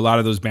listen to a lot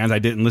of those bands. I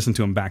didn't listen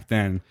to them back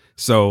then.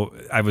 So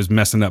I was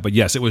messing up. But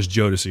yes, it was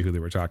Jodeci who they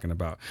were talking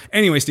about.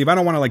 Anyway, Steve, I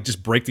don't want to like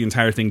just break the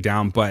entire thing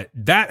down, but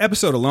that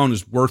episode alone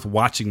is worth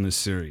watching this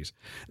series.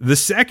 The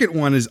second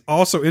one is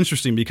also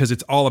interesting because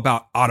it's all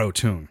about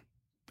auto-tune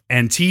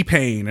and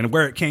T-Pain and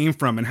where it came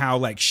from and how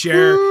like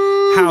Cher,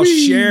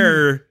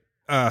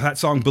 that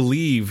song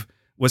Believe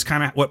was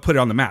kind of what put it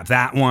on the map.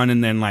 That one,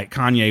 and then like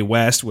Kanye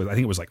West with, I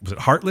think it was it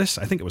Heartless?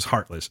 I think it was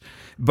Heartless.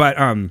 But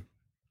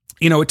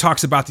you know, it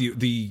talks about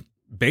the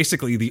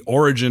basically the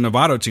origin of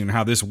autotune,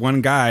 how this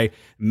one guy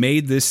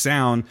made this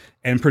sound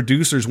and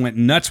producers went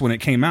nuts when it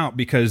came out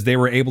because they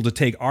were able to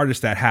take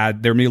artists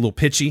that they were maybe a little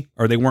pitchy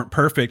or they weren't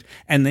perfect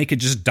and they could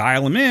just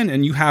dial them in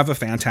and you have a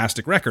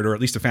fantastic record or at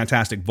least a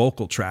fantastic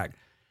vocal track.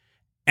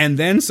 And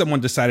then someone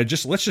decided,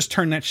 let's just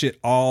turn that shit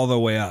all the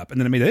way up. And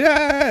then it made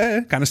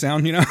a kind of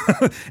sound, you know?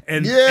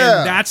 and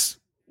that's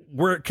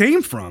where it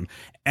came from.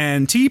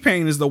 And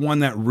T-Pain is the one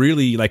that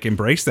really like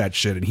embraced that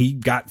shit. And he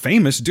got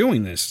famous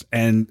doing this.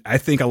 And I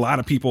think a lot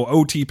of people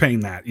owe T-Pain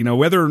that, you know,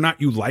 whether or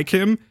not you like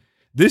him,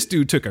 this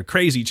dude took a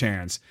crazy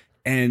chance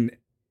and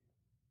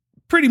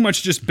pretty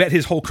much just bet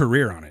his whole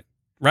career on it.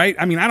 Right?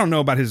 I mean, I don't know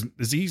about is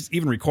he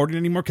even recording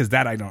anymore? Because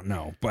that I don't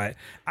know. But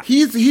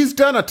he's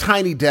done a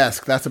Tiny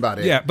Desk. That's about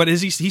it. Yeah, but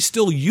he's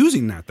still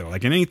using that though?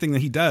 Like in anything that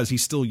he does, he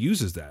still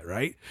uses that,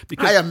 right?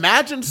 Because I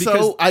imagine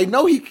so. I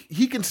know he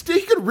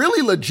could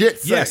really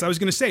legit sing. Yes, I was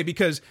going to say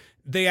because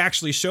they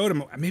actually showed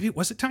him. Maybe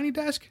was it Tiny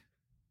Desk?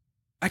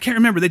 I can't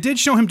remember. They did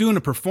show him doing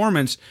a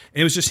performance. And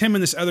it was just him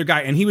and this other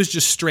guy, and he was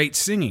just straight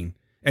singing.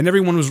 And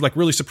everyone was like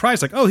really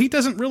surprised, like, oh, he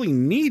doesn't really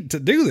need to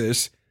do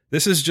this.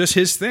 This is just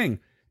his thing.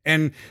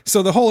 And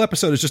so the whole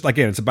episode is just like,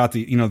 again, it's about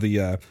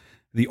the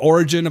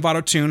origin of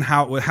autotune,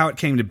 how it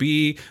came to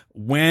be,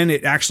 when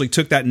it actually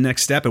took that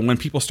next step, and when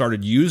people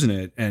started using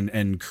it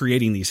and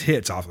creating these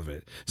hits off of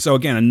it. So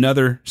again,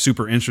 another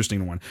super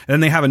interesting one. And then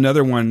they have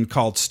another one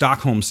called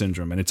Stockholm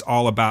Syndrome, and it's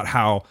all about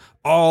how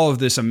all of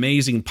this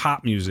amazing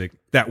pop music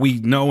that we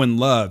know and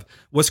love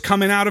was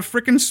coming out of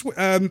freaking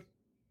Sweden.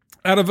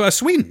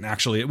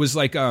 Actually, it was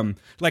like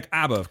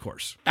ABBA, of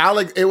course.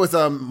 It was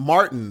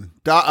Martin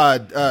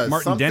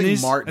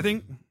Dennis, Martin. I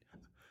think.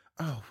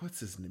 Oh, what's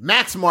his name?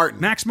 Max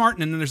Martin,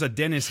 and then there's a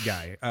Dennis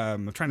guy.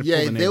 I'm trying to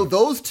pull the name.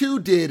 Those two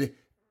did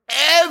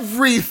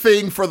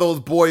everything for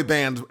those boy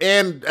bands,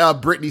 and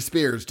Britney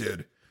Spears,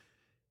 dude.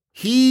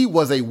 He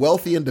was a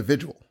wealthy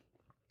individual.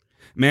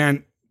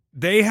 Man,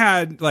 they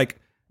had like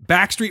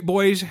Backstreet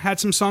Boys had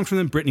some songs from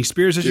them. Britney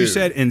Spears, as you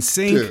said, and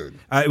NSYNC.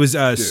 It was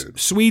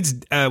Swedes.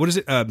 What is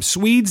it?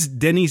 Swedes.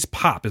 Denny's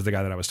Pop is the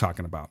guy that I was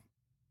talking about.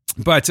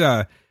 But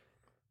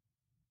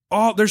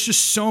there's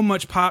just so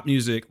much pop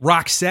music.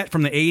 Roxette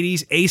from the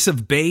 80s, Ace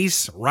of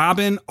Base,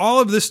 Robin,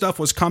 all of this stuff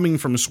was coming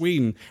from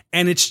Sweden.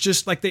 And it's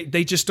just like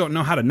they just don't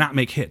know how to not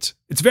make hits.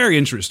 It's very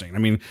interesting. I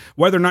mean,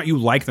 whether or not you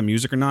like the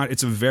music or not,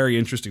 it's a very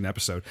interesting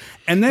episode.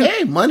 And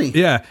then money.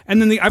 Yeah.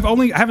 And then I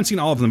haven't seen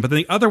all of them, but then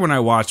the other one I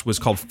watched was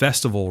called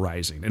Festival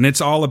Rising. And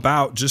it's all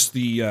about just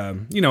the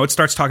it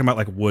starts talking about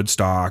like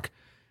Woodstock,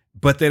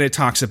 but then it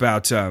talks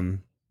about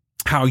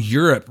how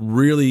Europe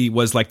really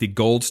was like the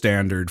gold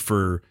standard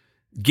for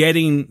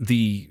getting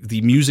the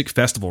music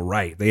festival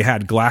right. They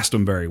had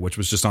Glastonbury, which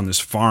was just on this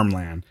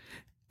farmland,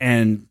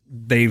 and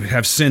they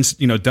have since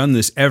done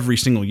this every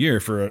single year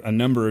for a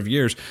number of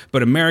years.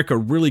 But America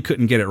really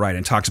couldn't get it right,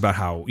 and talks about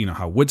how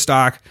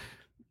Woodstock,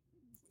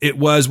 it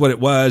was what it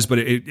was, but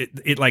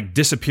it like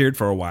disappeared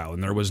for a while,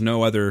 and there was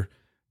no other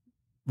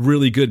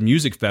really good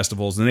music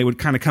festivals. And they would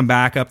kind of come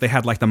back up. They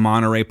had like the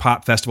Monterey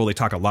Pop Festival. They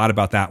talk a lot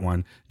about that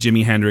one,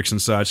 Jimi Hendrix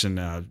and such, and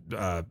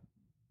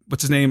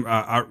what's his name?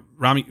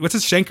 What's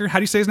his Shanker? How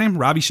do you say his name?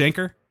 Robbie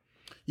Shanker?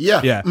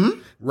 Yeah.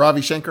 Mm-hmm.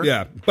 Robbie Shanker?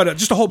 Yeah. But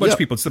just a whole bunch of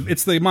people.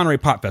 It's the Monterey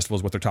Pop Festival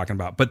is what they're talking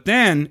about. But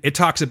then it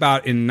talks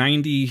about in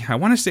I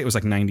want to say it was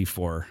like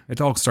 94.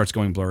 It all starts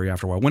going blurry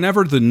after a while.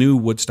 Whenever the new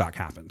Woodstock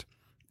happened.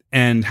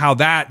 and how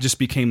that just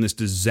became this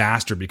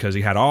disaster because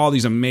he had all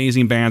these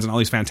amazing bands and all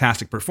these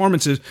fantastic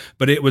performances,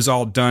 but it was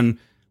all done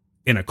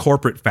in a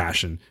corporate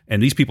fashion,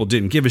 and these people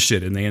didn't give a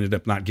shit, and they ended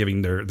up not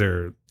giving their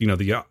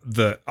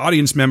the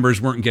audience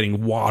members weren't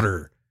getting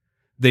water.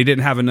 They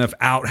didn't have enough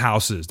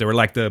outhouses. They were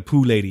like the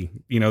poo lady,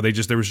 there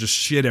was just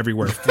shit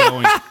everywhere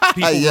flowing.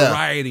 People were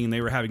rioting.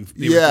 They were having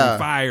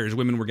fires.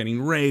 Women were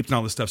getting raped and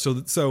all this stuff.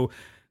 So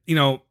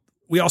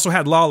we also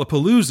had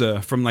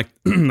Lollapalooza from like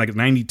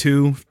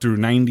 92 through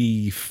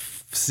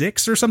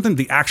 96 or something,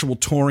 the actual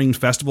touring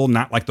festival,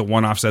 not like the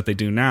one-offs that they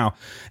do now.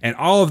 And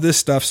all of this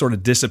stuff sort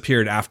of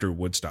disappeared after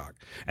Woodstock.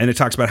 And it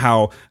talks about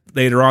how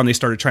later on they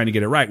started trying to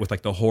get it right with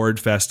like the Horde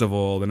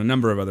Festival and a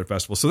number of other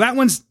festivals. So that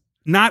one's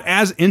not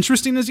as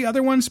interesting as the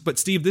other ones, but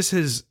Steve, this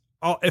is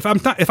all, if I'm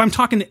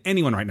talking to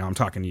anyone right now, I'm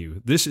talking to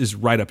you. This is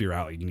right up your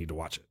alley. You need to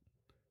watch it.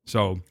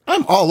 So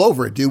I'm all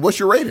over it, dude. What's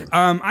your rating?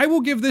 I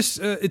will give this,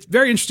 it's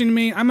very interesting to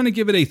me. I'm going to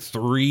give it a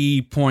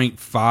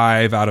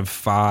 3.5 out of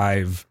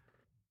 5.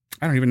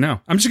 I don't even know.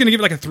 I'm just going to give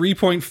it like a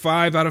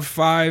 3.5 out of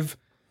 5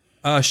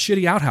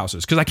 shitty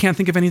outhouses because I can't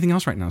think of anything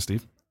else right now,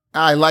 Steve.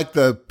 I like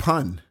the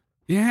pun.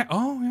 Yeah.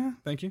 Oh, yeah.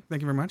 Thank you.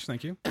 Thank you very much.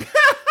 Thank you.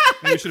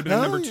 Maybe it should have been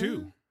a number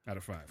 2 out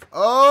of 5.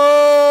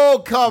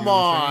 Oh, come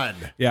on.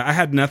 Yeah, I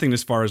had nothing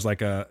as far as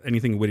like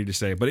anything witty to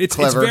say, but it's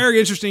very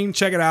interesting.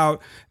 Check it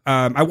out.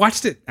 I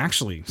watched it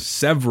actually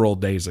several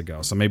days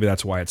ago, so maybe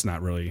that's why it's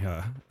not really.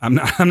 I'm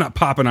not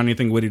popping on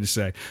anything witty to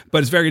say,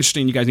 but it's very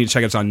interesting. You guys need to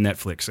check it. It's on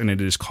Netflix, and it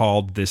is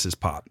called This Is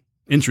Pop.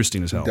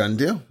 Interesting as hell. Done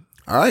deal.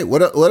 All right.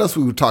 What else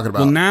were we talking about?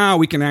 Well, now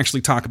we can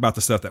actually talk about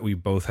the stuff that we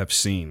both have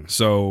seen.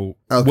 So,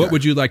 What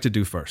would you like to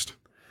do first?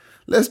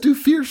 Let's do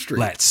Fear Street.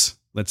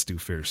 Let's do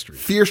Fear Street.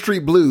 Fear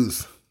Street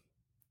Blues.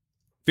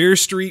 Fear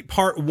Street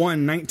Part 1,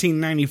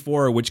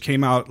 1994, which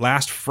came out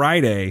last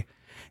Friday,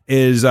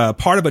 is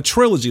part of a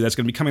trilogy that's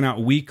going to be coming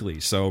out weekly.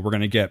 So we're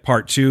going to get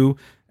Part 2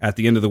 at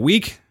the end of the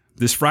week,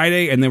 this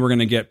Friday, and then we're going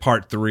to get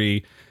Part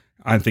 3.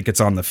 I think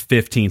it's on the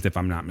 15th, if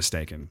I'm not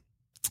mistaken.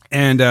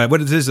 And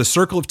what it is, a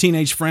circle of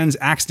teenage friends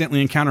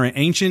accidentally encounter an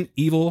ancient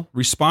evil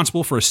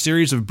responsible for a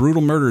series of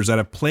brutal murders that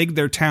have plagued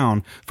their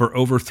town for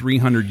over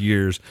 300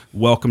 years.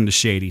 Welcome to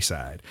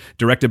Shadyside.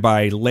 Directed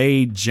by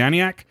Leigh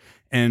Janiak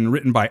and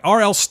written by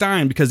R.L.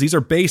 Stine, because these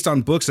are based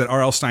on books that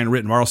R.L. Stine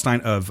written. R.L.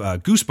 Stine of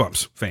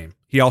Goosebumps fame.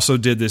 He also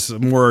did this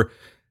more,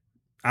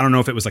 I don't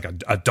know if it was like an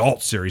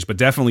adult series, but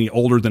definitely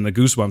older than the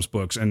Goosebumps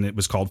books, and it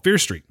was called Fear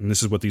Street, and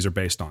this is what these are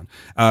based on.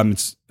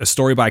 It's a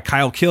story by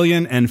Kyle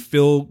Killian and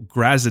Phil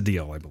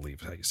Grazadil, I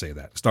believe is how you say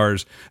that.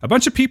 Stars a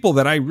bunch of people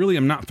that I really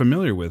am not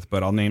familiar with,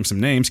 but I'll name some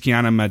names.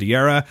 Kiana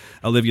Madeira,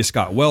 Olivia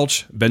Scott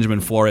Welch,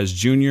 Benjamin Flores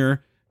Jr.,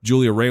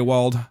 Julia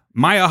Raywald,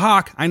 Maya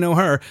Hawke, I know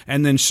her,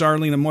 and then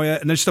Charlene Amoya,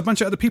 and there's just a bunch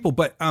of other people,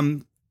 but I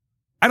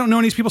don't know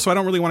any of these people, so I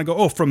don't really want to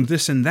go, from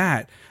this and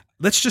that.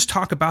 Let's just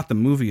talk about the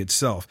movie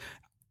itself.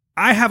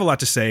 I have a lot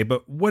to say,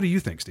 but what do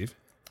you think, Steve?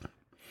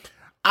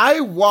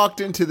 I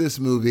walked into this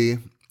movie,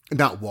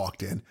 not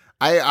walked in.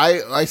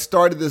 I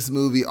started this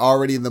movie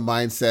already in the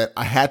mindset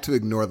I had to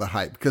ignore the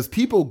hype because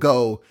people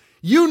go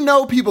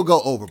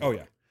overboard. Oh,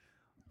 yeah.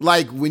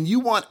 Like when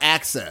you want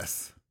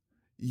access,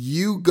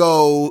 you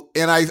go,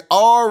 and I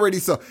already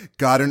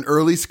got an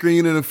early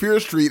screen in a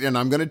Fear Street, and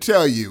I'm going to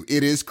tell you,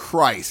 it is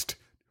Christ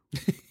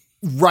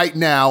right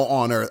now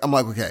on earth. I'm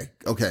like,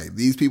 okay,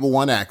 these people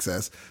want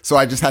access, so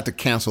I just had to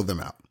cancel them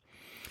out.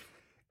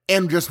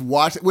 And just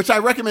watch it, which I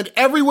recommend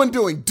everyone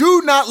doing.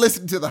 Do not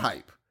listen to the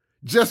hype.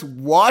 Just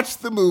watch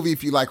the movie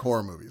if you like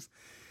horror movies.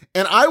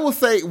 And I will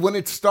say, when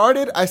it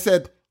started, I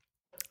said,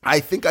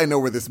 I think I know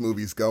where this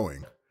movie's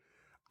going.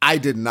 I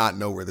did not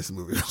know where this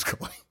movie was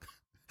going.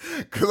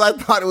 Because I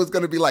thought it was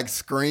going to be like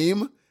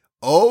Scream.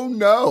 Oh,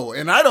 no.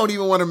 And I don't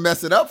even want to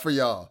mess it up for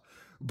y'all.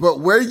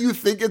 But where you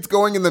think it's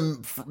going in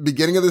the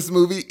beginning of this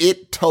movie,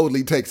 it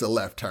totally takes a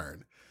left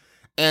turn.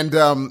 And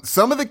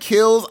some of the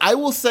kills, I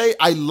will say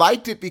I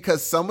liked it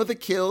because some of the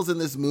kills in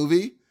this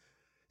movie,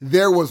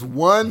 there was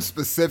one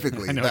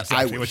specifically I know that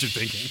exactly what you're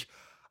thinking.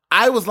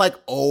 I was like,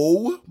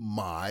 oh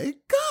my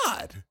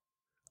God.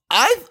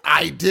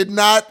 I did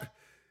not.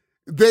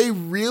 They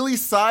really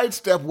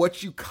sidestep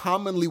what you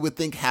commonly would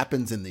think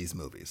happens in these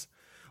movies.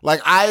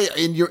 Like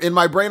in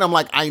my brain, I'm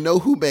like, I know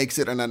who makes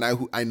it and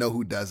I know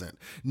who doesn't.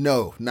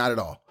 No, not at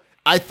all.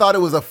 I thought it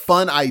was a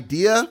fun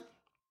idea.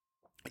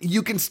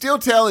 You can still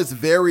tell it's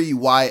very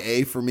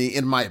YA for me,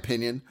 in my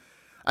opinion.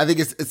 I think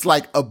it's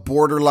like a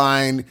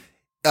borderline,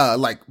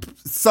 like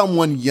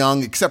someone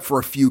young, except for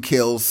a few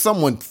kills,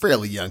 someone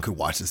fairly young could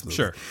watch this movie.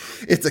 Sure.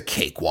 It's a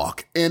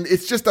cakewalk. And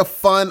it's just a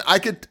fun,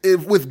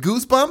 with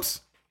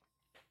Goosebumps,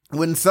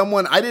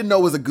 I didn't know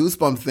it was a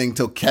Goosebumps thing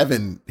till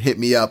Kevin hit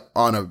me up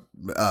on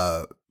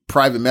a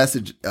private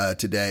message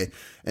today.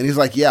 And he's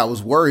like, yeah, I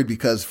was worried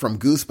because from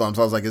Goosebumps,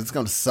 I was like, is this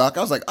going to suck?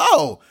 I was like,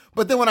 oh.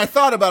 But then when I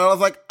thought about it, I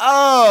was like,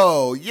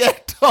 oh, yeah,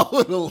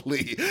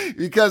 totally.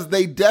 Because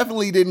they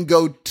definitely didn't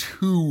go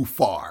too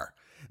far.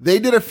 They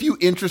did a few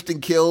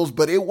interesting kills,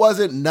 but it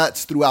wasn't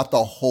nuts throughout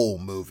the whole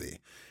movie.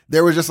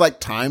 There were just like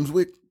times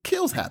where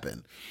kills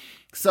happen.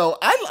 So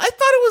I thought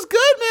it was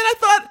good, man. I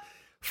thought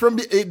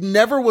it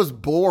never was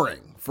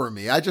boring for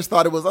me. I just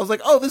thought I was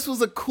like, oh, this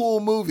was a cool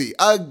movie.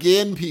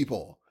 Again,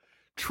 people,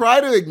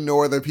 try to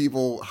ignore the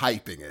people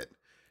hyping it.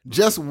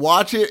 Just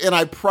watch it. And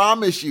I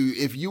promise you,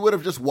 if you would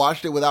have just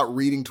watched it without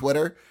reading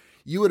Twitter,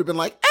 you would have been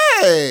like,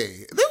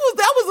 hey,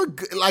 that was a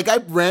good, like I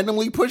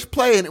randomly pushed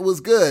play and it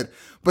was good.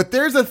 But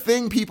there's a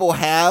thing people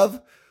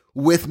have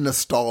with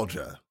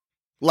nostalgia.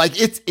 Like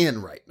it's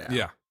in right now.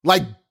 Yeah.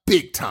 Like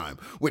big time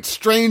with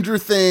Stranger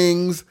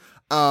Things,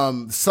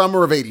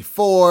 Summer of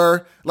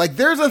 '84. Like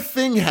there's a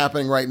thing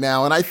happening right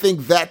now. And I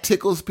think that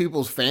tickles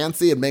people's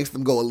fancy and makes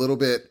them go a little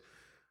bit,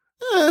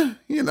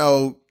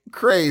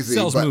 crazy.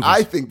 Sells but movies.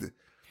 I think that,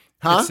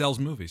 It sells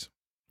movies.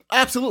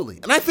 Absolutely.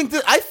 And I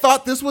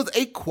thought this was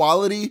a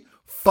quality,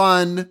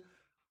 fun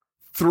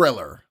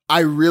thriller. I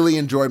really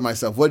enjoyed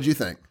myself. What did you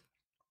think?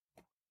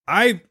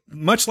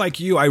 Much like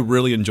you, I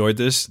really enjoyed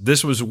this.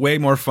 This was way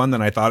more fun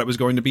than I thought it was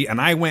going to be. And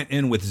I went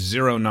in with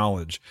zero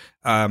knowledge.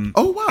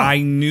 Oh, wow.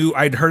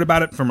 I'd heard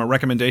about it from a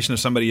recommendation of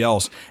somebody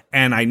else,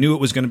 and I knew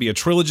it was going to be a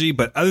trilogy.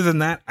 But other than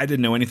that, I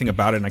didn't know anything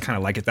about it. And I kind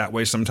of like it that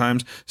way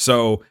sometimes.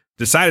 So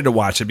decided to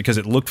watch it because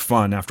it looked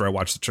fun after I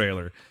watched the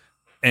trailer.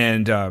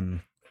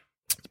 And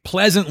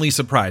pleasantly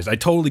surprised. I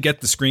totally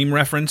get the Scream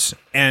reference.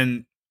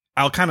 And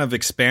I'll kind of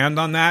expand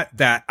on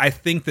that I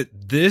think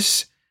that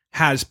this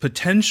has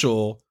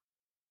potential,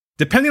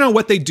 depending on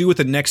what they do with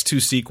the next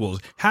two sequels,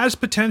 has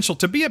potential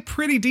to be a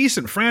pretty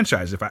decent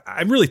franchise. If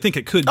I really think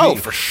it could be. Oh,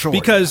 for sure.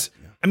 Because,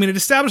 yeah. I mean, it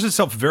established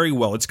itself very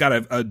well. It's got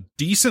a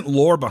decent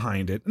lore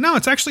behind it. No,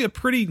 it's actually a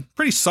pretty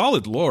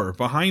solid lore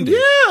behind it.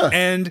 Yeah.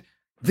 And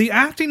the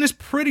acting is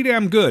pretty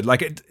damn good.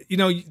 Like,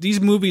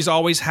 these movies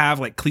always have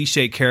like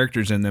cliche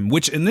characters in them,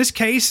 which in this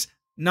case,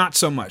 not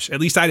so much. At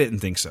least I didn't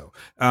think so.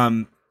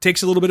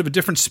 Takes a little bit of a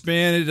different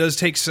spin. It does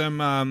take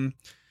some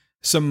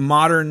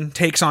modern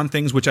takes on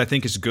things, which I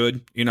think is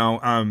good,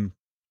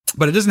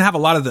 but it doesn't have a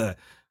lot of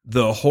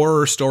the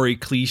horror story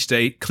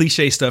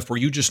cliche stuff where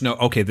you just know,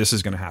 okay, this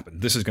is going to happen.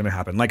 This is going to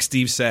happen. Like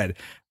Steve said,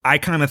 I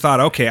kind of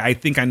thought, okay, I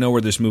think I know where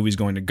this movie's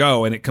going to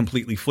go. And it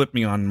completely flipped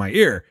me on my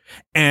ear.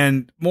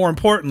 And more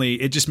importantly,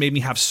 it just made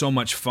me have so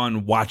much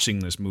fun watching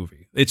this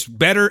movie. It's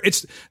better.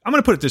 I'm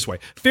going to put it this way.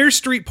 Fear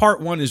Street Part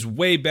 1 is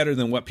way better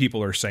than what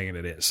people are saying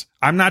it is.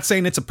 I'm not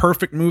saying it's a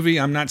perfect movie.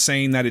 I'm not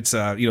saying that it's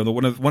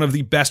one of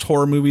the best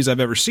horror movies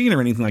I've ever seen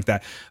or anything like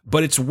that,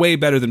 but it's way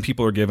better than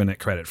people are giving it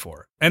credit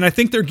for. And I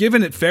think they're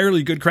giving it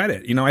fairly good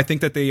credit. I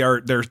think that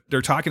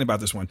they're talking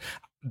about this one.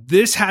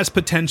 This has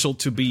potential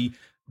to be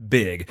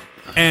big.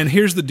 And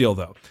here's the deal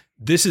though.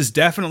 This is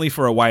definitely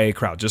for a YA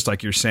crowd, just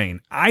like you're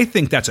saying. I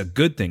think that's a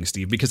good thing,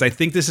 Steve, because I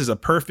think this is a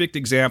perfect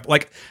example.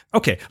 Like,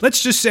 okay,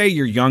 let's just say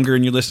you're younger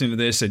and you're listening to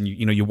this and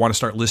you want to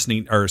start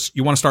listening or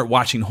you want to start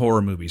watching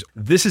horror movies.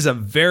 This is a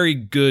very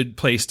good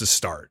place to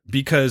start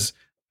because,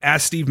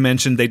 as Steve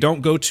mentioned, they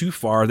don't go too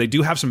far. They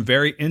do have some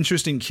very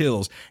interesting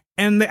kills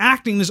and the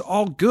acting is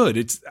all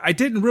good. I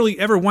didn't really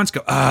ever once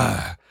go,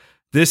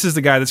 this is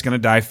the guy that's going to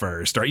die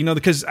first, or,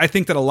 because I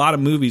think that a lot of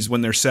movies,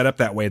 when they're set up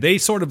that way, they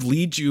sort of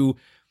lead you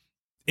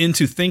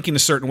into thinking a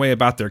certain way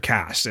about their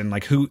cast and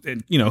like who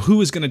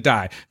is going to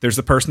die. There's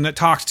the person that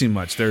talks too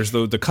much. There's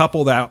the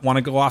couple that want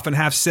to go off and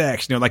have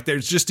sex. Like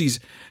there's just these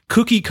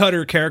cookie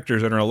cutter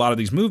characters that are in a lot of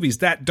these movies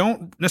that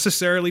don't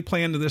necessarily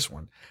play into this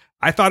one.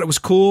 I thought it was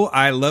cool.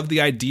 I love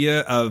the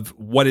idea of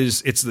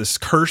it's this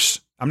curse.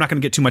 I'm not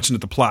going to get too much into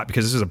the plot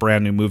because this is a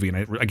brand new movie. And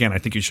I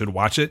think you should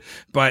watch it,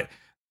 but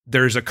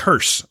there's a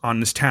curse on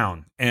this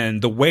town,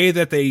 and the way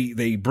that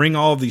they bring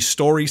all of these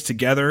stories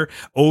together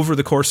over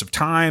the course of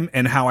time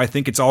and how I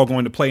think it's all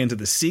going to play into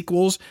the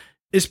sequels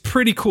is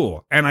pretty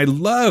cool. And I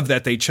love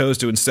that they chose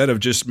to, instead of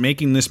just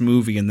making this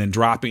movie and then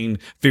dropping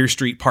Fear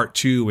Street Part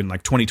 2 in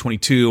like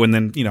 2022, and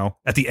then,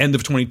 at the end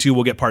of 22,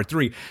 we'll get Part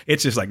 3.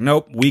 It's just like,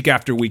 nope, week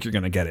after week, you're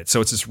going to get it.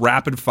 So it's this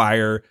rapid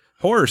fire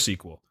horror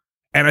sequel.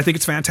 And I think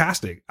it's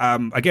fantastic.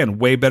 Again,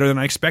 way better than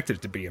I expected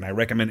it to be. And I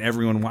recommend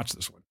everyone watch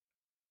this one.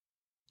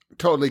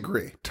 Totally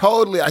agree.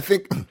 Totally. I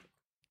think,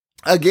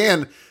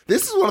 again,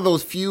 this is one of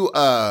those few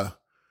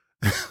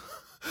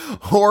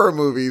horror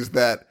movies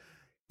that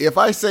if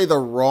I say the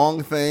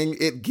wrong thing,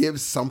 it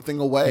gives something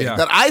away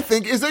that I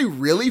think is a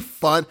really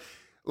fun,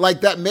 like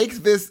that makes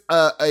this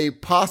a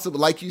possible,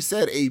 like you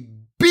said, a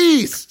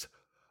beast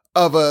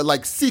of a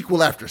like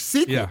sequel after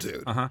sequel,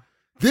 dude. Uh-huh.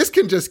 This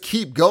can just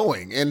keep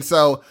going. And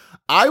so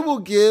I will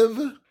give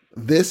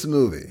this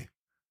movie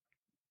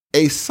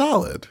a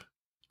solid,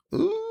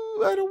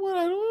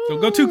 Don't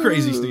go too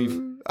crazy, Steve.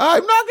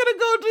 I'm not going to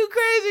go too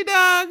crazy,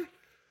 dog.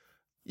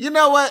 You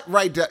know what?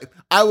 Right.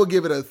 I will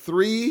give it a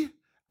 3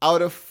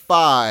 out of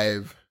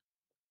 5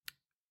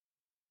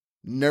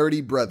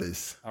 nerdy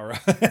brothers. All right.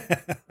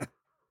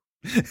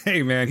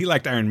 Hey, man, he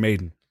liked Iron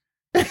Maiden.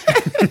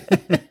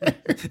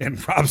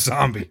 And Rob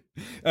Zombie.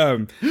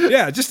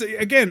 Just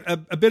again,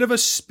 a bit of a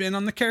spin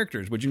on the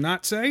characters, would you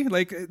not say?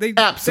 Like they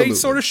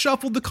sort of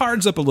shuffled the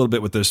cards up a little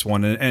bit with this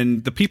one,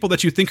 and the people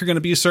that you think are going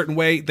to be a certain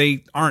way,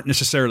 they aren't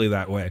necessarily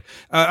that way.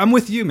 I'm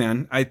with you,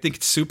 man. I think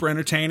it's super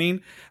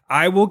entertaining.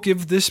 I will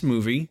give this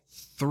movie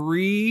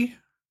 3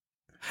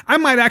 I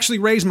might actually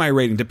raise my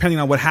rating depending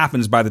on what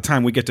happens by the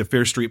time we get to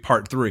Fear Street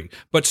Part 3.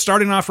 But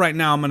starting off right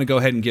now, I'm going to go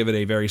ahead and give it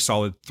a very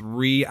solid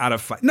 3 out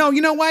of 5. No,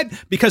 you know what?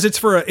 Because it's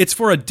for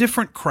a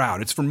different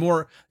crowd. It's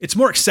more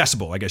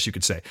accessible, I guess you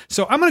could say.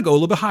 So I'm going to go a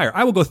little bit higher.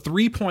 I will go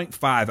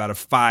 3.5 out of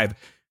 5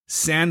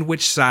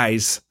 sandwich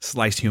size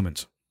sliced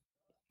humans.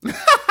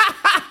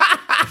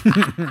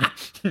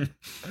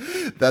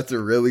 That's a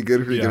really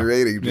good freaking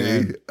rating,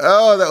 dude.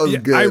 Oh, that was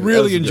good. I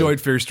really enjoyed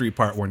Fear Street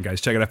Part 1,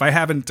 guys. Check it out. If I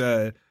haven't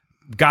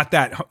got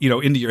that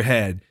into your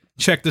head,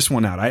 check this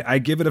one out. I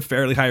give it a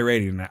fairly high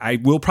rating. I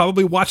will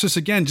probably watch this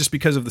again just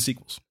because of the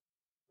sequels.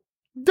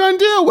 Done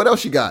deal. What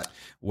else you got?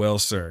 Well,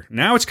 sir,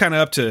 now it's kind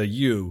of up to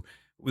you.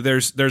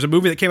 There's a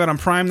movie that came out on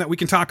Prime that we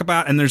can talk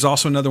about, and there's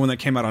also another one that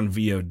came out on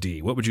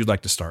VOD. What would you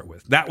like to start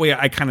with? That way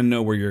I kind of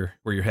know where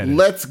you're headed.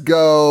 Let's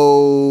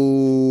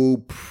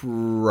go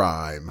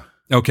Prime.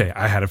 Okay,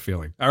 I had a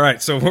feeling. All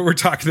right, so what we're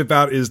talking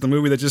about is the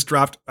movie that just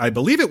dropped, I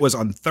believe it was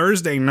on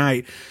Thursday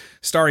night,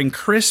 starring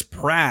Chris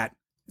Pratt.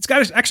 It's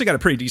actually got a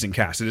pretty decent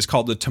cast. It is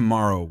called The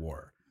Tomorrow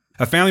War.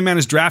 A family man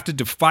is drafted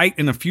to fight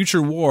in a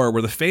future war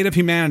where the fate of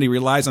humanity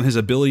relies on his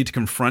ability to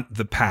confront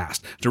the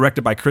past.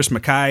 Directed by Chris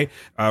McKay,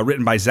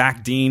 written by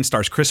Zach Dean,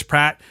 stars Chris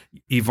Pratt,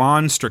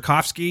 Yvonne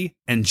Strakovsky,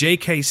 and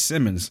J.K.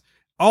 Simmons.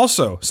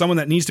 Also, someone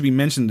that needs to be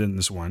mentioned in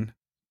this one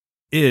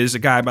is a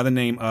guy by the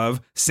name of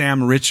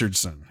Sam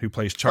Richardson, who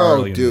plays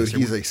Charlie. Oh, dude,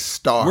 he's a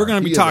star. We're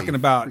going to be talking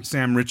about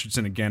Sam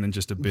Richardson again in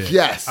just a bit.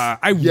 Yes.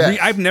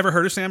 I've never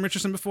heard of Sam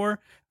Richardson before.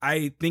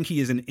 I think he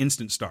is an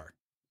instant star.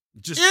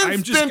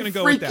 I'm just going to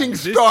go with that.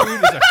 This dude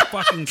is a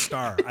fucking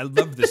star. I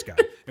love this guy.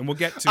 And we'll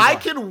get to I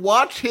can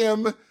watch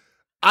him.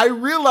 I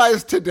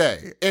realized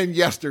today and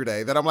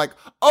yesterday that I'm like,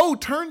 oh,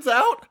 turns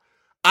out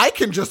I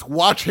can just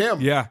watch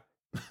him. Yeah.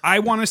 I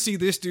want to see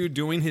this dude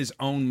doing his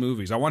own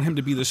movies. I want him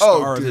to be the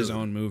star of his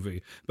own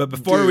movie. But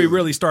before we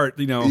really start,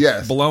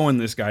 blowing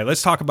this guy,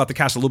 let's talk about the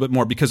cast a little bit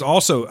more. Because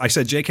also, I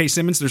said J.K.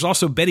 Simmons, there's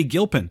also Betty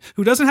Gilpin,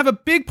 who doesn't have a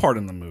big part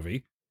in the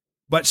movie,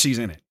 but she's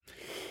in it.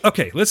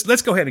 Okay,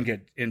 let's go ahead and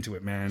get into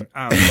it, man.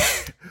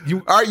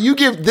 You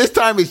give this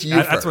time it's you.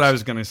 That's what I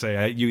was gonna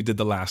say. You did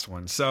the last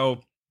one,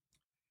 so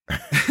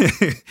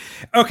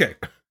okay.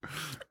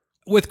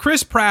 With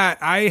Chris Pratt,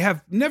 I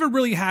have never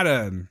really had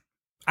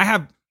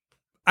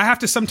I have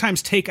to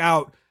sometimes take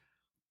out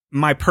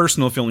my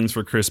personal feelings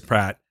for Chris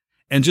Pratt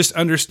and just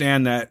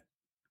understand that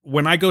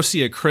when I go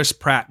see a Chris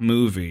Pratt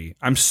movie,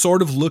 I'm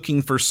sort of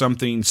looking for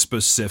something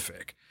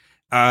specific.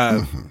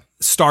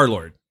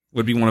 Star-Lord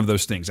would be one of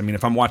those things. I mean,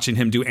 if I'm watching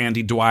him do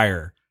Andy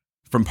Dwyer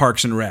from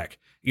Parks and Rec,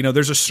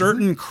 there's a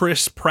certain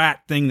Chris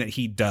Pratt thing that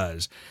he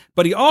does,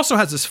 but he also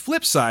has this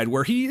flip side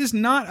where he is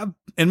not,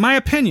 in my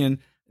opinion,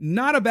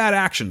 not a bad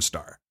action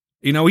star.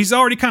 He's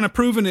already kind of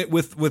proven it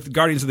with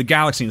Guardians of the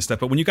Galaxy and stuff,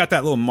 but when you got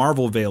that little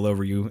Marvel veil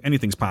over you,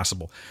 anything's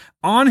possible.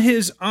 On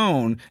his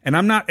own, and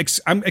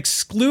I'm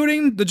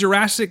excluding the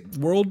Jurassic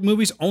World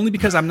movies only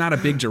because I'm not a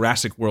big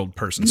Jurassic World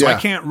person, so I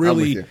can't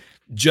really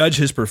judge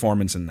his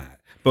performance in that.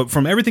 But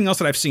from everything else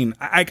that I've seen,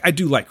 I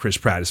do like Chris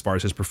Pratt as far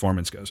as his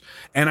performance goes.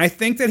 And I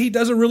think that he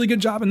does a really good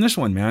job in this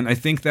one, man. I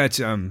think that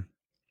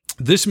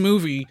this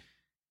movie,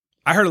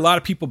 I heard a lot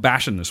of people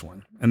bashing this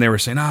one. And they were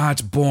saying,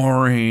 it's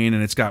boring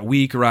and it's got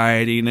weak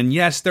writing. And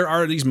yes, there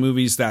are these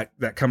movies that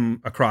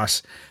come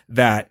across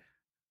as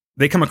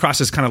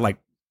kind of like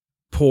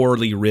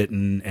poorly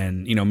written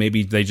and,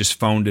 maybe they just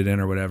phoned it in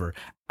or whatever.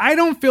 I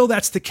don't feel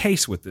that's the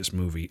case with this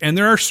movie. And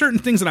there are certain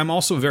things that I'm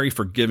also very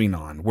forgiving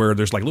on where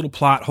there's like little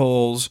plot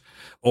holes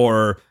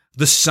or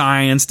the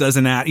science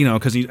doesn't add,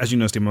 because as you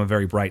know, Steve, I'm a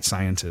very bright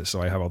scientist.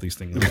 So I have all these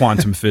things,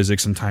 quantum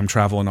physics and time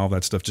travel and all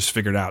that stuff just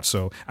figured out.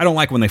 So I don't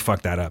like when they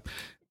fuck that up.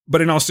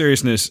 But in all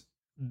seriousness,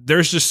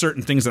 there's just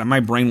certain things that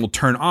my brain will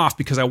turn off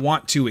because I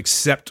want to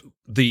accept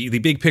the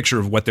big picture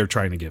of what they're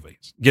trying to give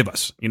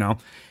us,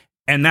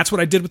 And that's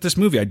what I did with this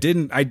movie. I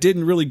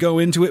didn't really go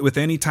into it with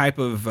any type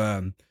of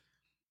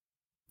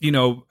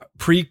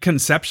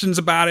preconceptions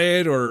about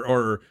it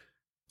or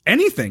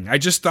anything. I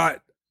just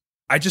thought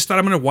I'm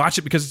going to watch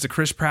it because it's a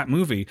Chris Pratt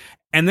movie.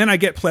 And then I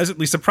get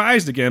pleasantly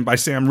surprised again by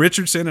Sam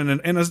Richardson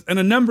and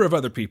a number of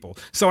other people.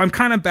 So I'm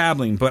kind of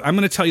babbling, but I'm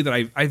going to tell you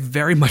that I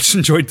very much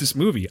enjoyed this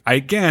movie. I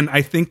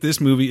think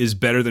this movie is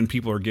better than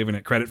people are giving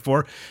it credit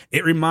for.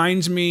 It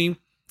reminds me,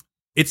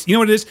 it's,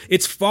 what it is?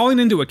 It's falling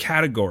into a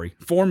category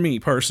for me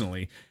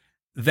personally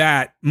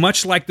that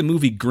much like the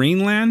movie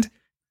Greenland,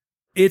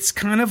 it's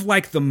kind of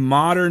like the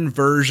modern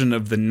version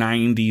of the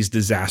 90s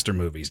disaster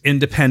movies,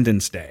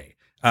 Independence Day,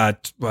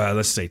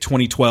 let's say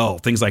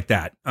 2012, things like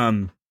that.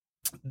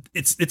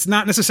 It's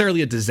not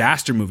necessarily a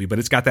disaster movie, but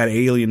it's got that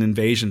alien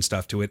invasion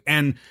stuff to it.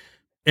 And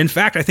in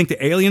fact, I think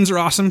the aliens are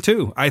awesome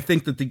too. I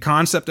think that the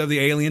concept of the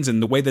aliens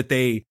and the way that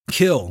they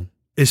kill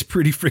is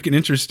pretty freaking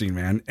interesting,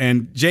 man.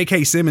 And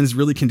J.K. Simmons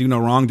really can do no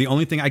wrong. The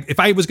only thing, if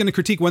I was going to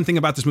critique one thing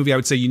about this movie, I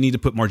would say you need to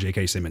put more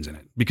J.K. Simmons in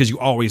it because you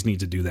always need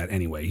to do that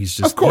anyway. He's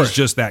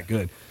just that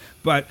good.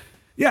 But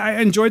yeah,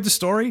 I enjoyed the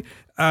story.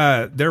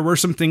 There were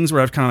some things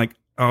where I was kind of like,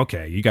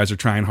 okay, you guys are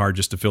trying hard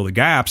just to fill the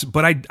gaps.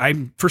 But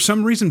I'm for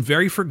some reason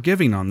very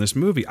forgiving on this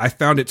movie. I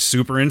found it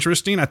super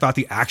interesting. I thought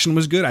the action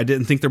was good. I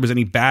didn't think there was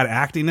any bad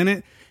acting in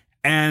it.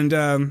 And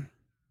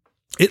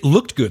it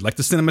looked good. Like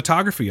the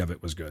cinematography of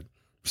it was good.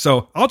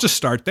 So I'll just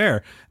start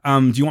there.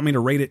 Do you want me to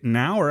rate it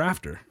now or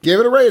after? Give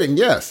it a rating,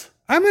 yes.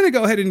 I'm going to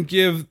go ahead and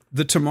give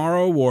The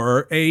Tomorrow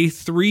War a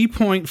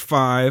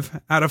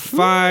 3.5 out of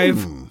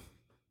 5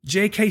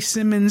 J.K.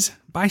 Simmons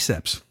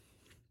biceps.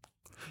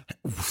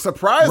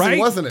 Surprising, Right?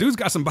 wasn't it? Dude's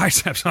got some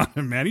biceps on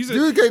him, man.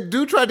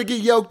 Dude tried to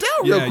get yoked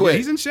out real quick. Yeah,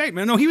 he's in shape,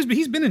 man. No, he's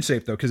been in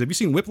shape, though, because have you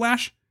seen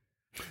Whiplash?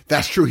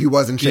 That's true. He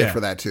was in shape Yeah. for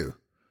that, too.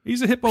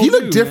 He's a hip old He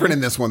looked dude, different man.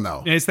 in this one,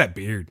 though. Yeah, it's that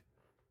beard.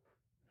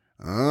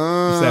 It's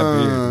that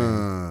beard,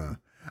 man.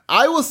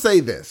 I will say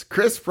this.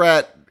 Chris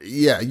Pratt,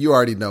 yeah, you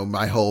already know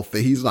my whole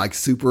thing. He's like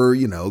super,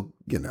 you know,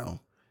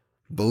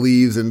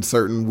 believes in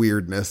certain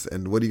weirdness.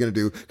 And what are you going to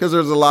do? Because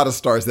there's a lot of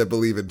stars that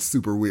believe in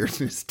super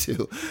weirdness,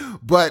 too.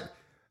 But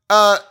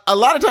a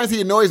lot of times he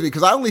annoys me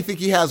because I only think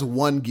he has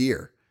one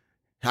gear.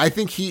 I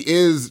think he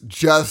is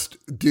just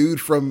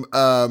dude from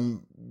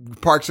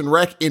Parks and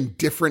Rec in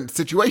different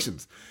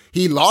situations.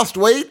 He lost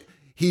weight.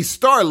 He's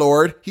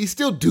Star-Lord. He's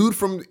still dude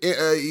from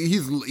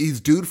he's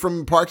dude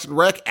from Parks and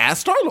Rec as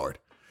Star-Lord.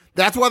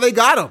 That's why they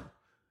got him.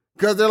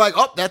 Because they're like,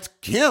 oh, that's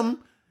him.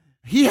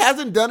 He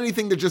hasn't done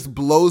anything that just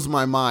blows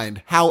my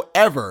mind.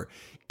 However,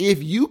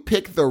 if you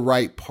pick the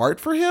right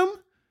part for him,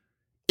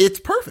 it's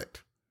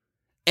perfect.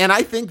 And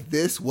I think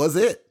this was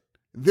it.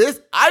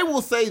 I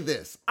will say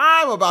this.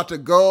 I'm about to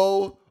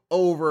go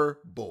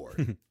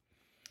overboard.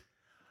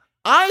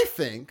 I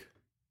think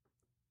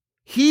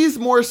he's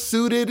more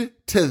suited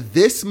to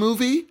this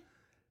movie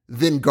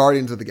than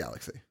Guardians of the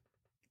Galaxy.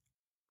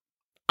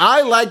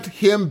 I liked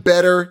him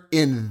better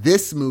in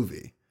this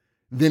movie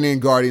than in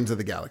Guardians of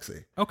the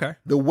Galaxy. Okay.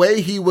 The way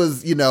he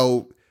was,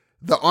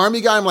 the army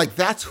guy, I'm like,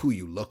 that's who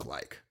you look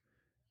like.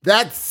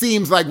 That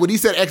seems like when he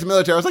said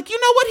ex-military, I was like, you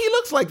know what? He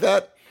looks like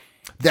that.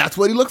 That's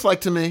what he looks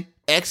like to me.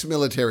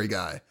 Ex-military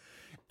guy.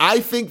 I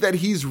think that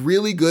he's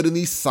really good in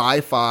these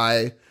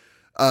sci-fi,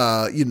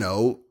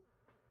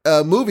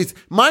 movies.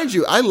 Mind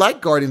you, I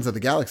like Guardians of the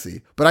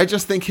Galaxy, but I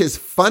just think his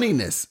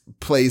funniness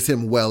plays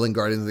him well in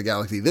Guardians of the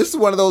Galaxy. This is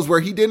one of those where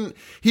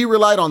he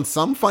relied on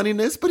some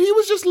funniness, but he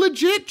was just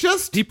legit,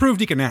 He proved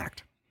he can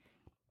act.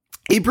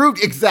 He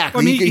proved,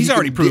 exactly. I mean, he's he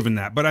already can proven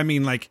that, but I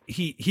mean, like,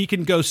 he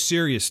can go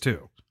serious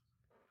too.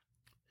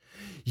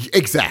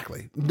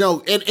 Exactly.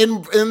 No, and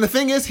the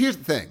thing is, here's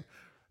the thing.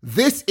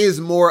 This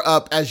is more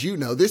up, as you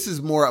know, this is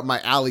more up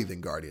my alley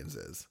than Guardians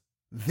is.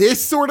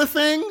 This sort of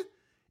thing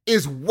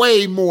is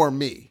way more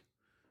me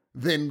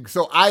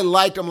so I'm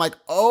like,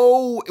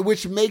 oh,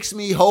 which makes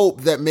me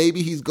hope that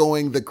maybe he's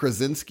going the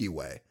Krasinski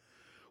way,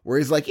 where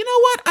he's like, you know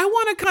what? I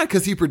want to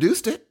because he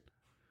produced it.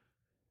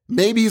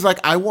 Maybe he's like,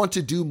 I want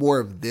to do more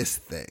of this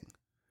thing.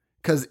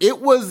 Because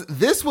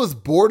this was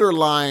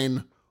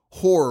borderline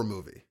horror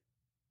movie.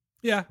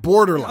 Yeah.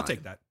 Borderline. I'll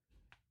take that.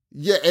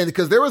 Yeah, and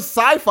because there was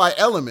sci-fi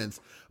elements,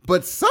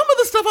 but some of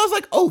the stuff I was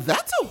like, oh,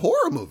 that's a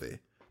horror movie,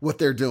 what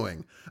they're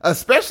doing.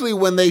 Especially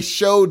when they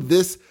showed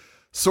this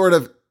sort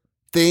of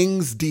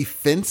thing's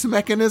defense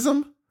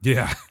mechanism.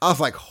 Yeah. I was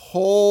like,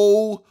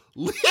 holy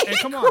And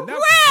come on,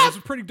 that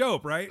was pretty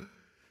dope, right?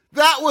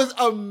 That was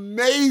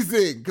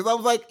amazing. Because I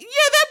was like, yeah,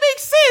 that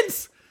makes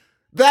sense.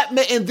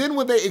 And then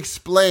when they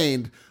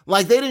explained,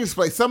 like they didn't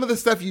explain some of the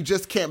stuff you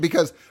just can't,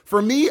 because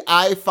for me,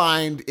 I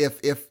find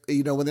if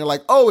when they're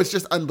like, oh, it's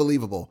just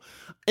unbelievable.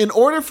 In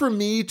order for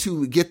me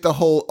to get the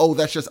whole, oh,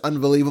 that's just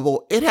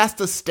unbelievable, it has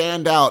to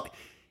stand out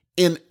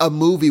in a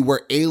movie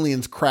where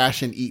aliens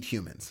crash and eat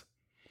humans.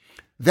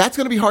 That's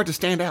going to be hard to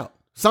stand out.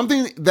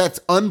 Something that's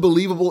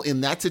unbelievable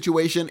in that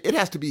situation, it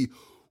has to be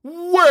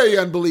way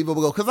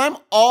unbelievable because I'm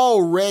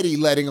already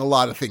letting a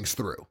lot of things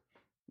through.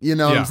 You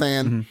know what I'm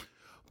saying? Mm-hmm.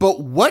 But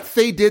what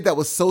they did that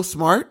was so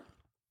smart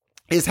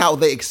is how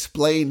they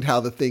explained how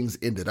the things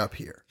ended up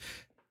here.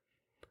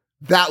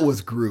 That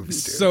was groovy, dude.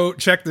 So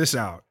check this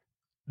out.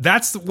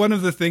 That's one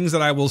of the things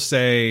that I will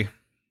say.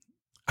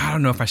 I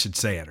don't know if I should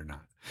say it or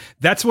not.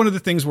 That's one of the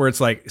things where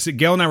it's like, so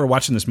Gail and I were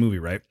watching this movie,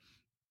 right?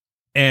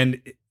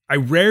 And I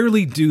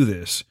rarely do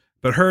this,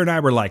 but her and I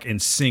were like in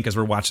sync as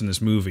we're watching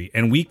this movie.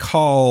 And we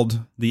called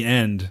the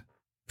end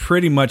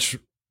pretty much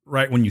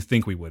right when you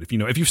think we would.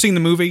 If you've seen the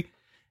movie,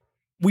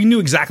 we knew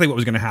exactly what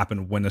was going to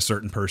happen when a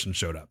certain person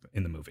showed up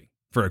in the movie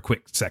for a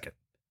quick second,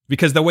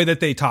 because the way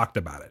that they talked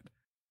about it.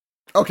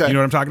 Okay. You know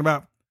what I'm talking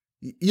about?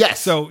 Yes.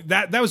 So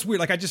that was weird.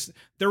 Like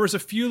there was a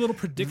few little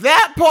predictions.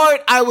 That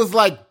part, I was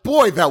like,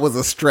 boy, that was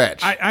a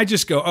stretch. I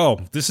just go, oh,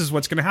 this is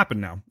what's going to happen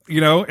now,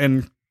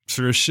 and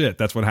sure as shit,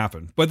 that's what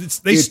happened. But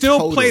they still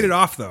totally played it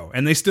off though.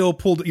 And they still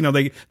pulled,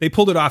 they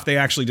pulled it off. They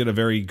actually did a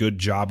very good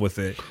job with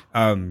it.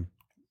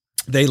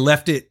 They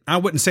left it, I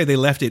wouldn't say they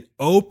left it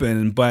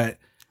open, but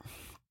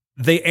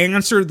they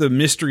answered the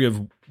mystery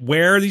of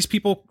where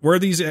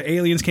these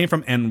aliens came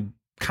from and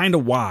kind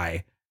of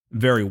why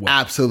very well.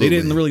 Absolutely. They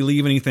didn't really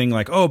leave anything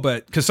like,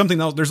 because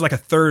something else, there's like a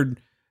third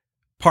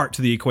part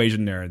to the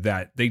equation there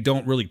that they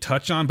don't really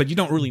touch on, but you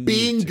don't really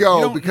need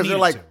Bingo, to. because they're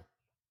like,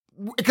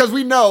 because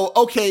we know,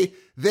 okay,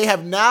 they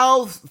have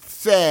now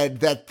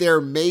said that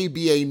there may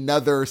be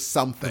another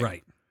something.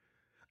 Right.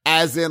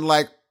 As in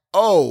like,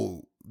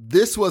 oh,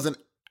 this was an,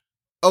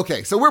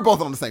 okay, so we're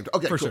both on the same,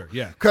 okay, For cool. sure,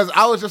 yeah. Because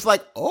I was just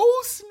like,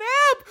 oh, snap.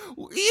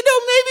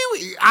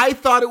 I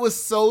thought it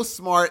was so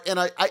smart. And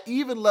I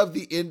even love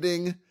the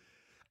ending.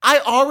 I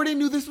already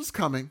knew this was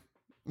coming.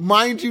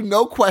 Mind you,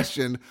 no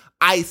question.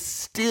 I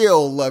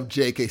still love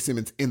J.K.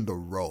 Simmons in the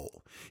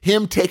role.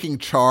 Him taking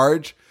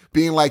charge,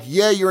 being like,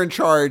 yeah, you're in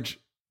charge.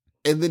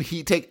 And then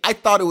I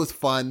thought it was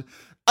fun.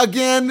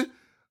 Again,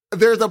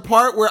 there's a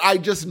part where I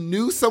just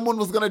knew someone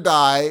was going to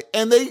die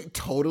and they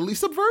totally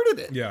subverted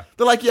it. Yeah.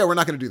 They're like, yeah, we're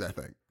not going to do that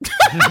thing.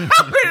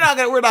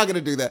 we're not going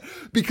to do that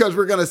because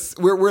we're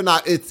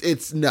not, and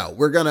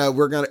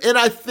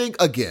I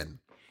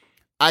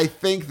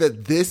think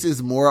that this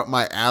is more up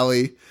my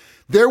alley.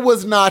 There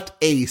was not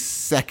a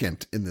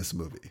second in this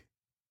movie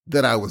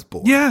that I was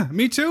bored. Yeah,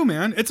 me too,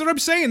 man. It's what I'm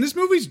saying. This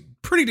movie's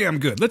pretty damn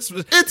good. It's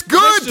good, let's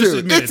just dude.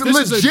 admit It's it. This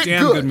is a legit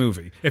damn good. good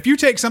movie. If you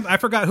take I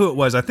forgot who it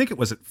was. I think it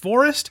was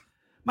Forrest.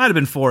 Might have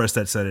been Forrest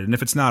that said it. And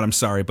if it's not, I'm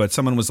sorry. But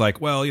someone was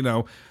like, well,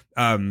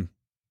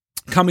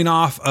 coming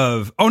off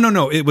of,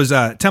 it was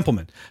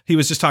Templeman. He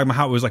was just talking about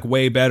how it was like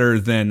way better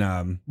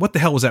than, what the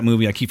hell was that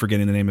movie? I keep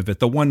forgetting the name of it.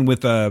 The one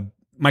with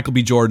Michael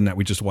B. Jordan that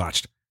we just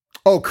watched.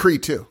 Oh,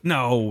 Creed 2.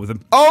 No.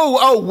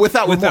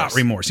 Without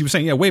remorse. He was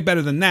saying, yeah, way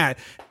better than that.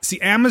 See,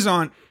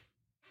 Amazon,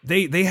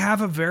 they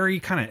have a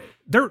very kind of,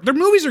 their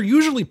movies are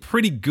usually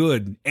pretty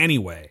good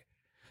anyway.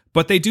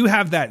 But they do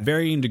have that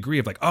varying degree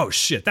of like, oh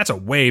shit, that's a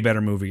way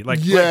better movie. Like,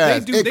 yeah,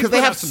 because because they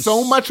have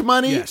so much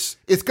money. Yes.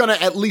 It's gonna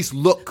at least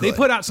look good. They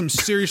put out some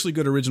seriously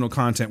good original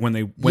content when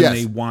they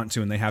want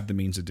to and they have the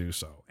means to do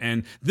so.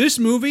 And this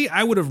movie,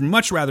 I would have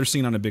much rather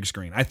seen on a big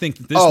screen. I think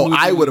this. movie,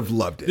 I would have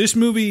loved it. This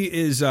movie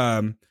is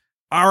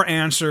our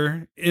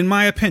answer, in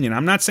my opinion.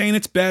 I'm not saying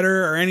it's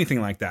better or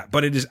anything like that,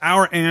 but it is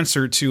our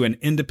answer to an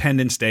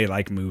Independence Day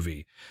like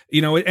movie.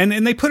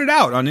 And they put it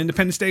out on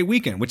Independence Day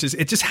weekend, which is,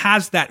 it just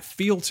has that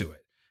feel to it.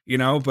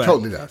 But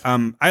totally does.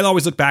 I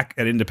always look back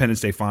at Independence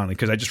Day fondly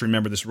because I just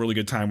remember this really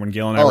good time when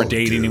Gail and I were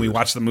dating and we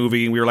watched the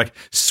movie and we were like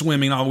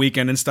swimming all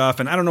weekend and stuff.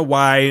 And I don't know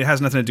why, it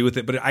has nothing to do with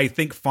it, but I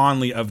think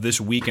fondly of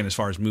this weekend as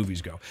far as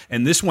movies go.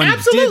 And this one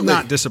did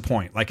not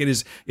disappoint. Like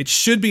it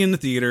should be in the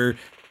theater.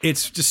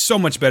 It's just so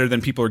much better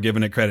than people are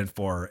giving it credit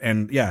for.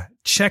 And yeah,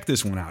 check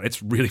this one out.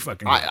 It's really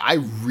fucking good.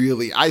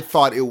 I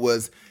thought it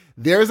was,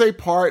 there's a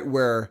part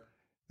where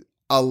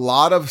a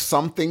lot of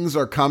some things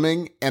are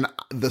coming and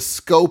the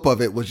scope of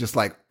it was just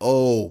like,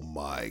 oh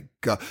my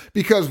God.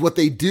 Because what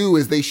they do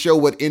is they show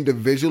what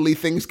individually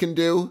things can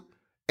do.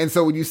 And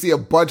so when you see a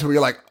bunch of them,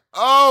 you're like,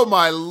 oh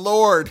my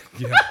Lord.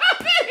 Yeah.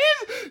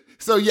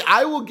 So yeah,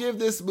 I will give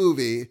this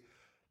movie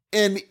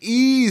an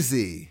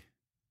easy.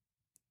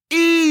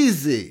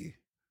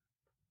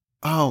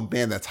 Oh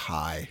man, that's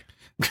high.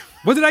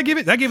 What did I give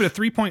it? Did I give it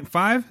a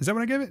 3.5? Is that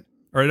what I gave it?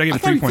 Or did I give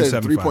it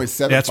 3.75? 3.75.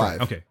 Yeah, that's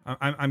right. Okay.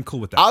 I'm cool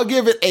with that. I'll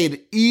give it an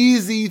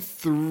easy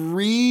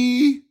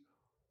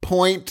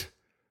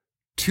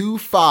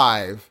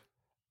 3.25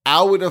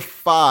 out of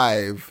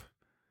 5.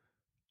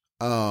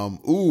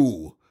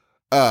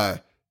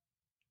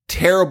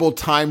 Terrible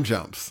time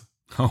jumps.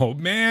 Oh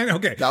man.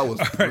 Okay. That was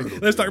brutal.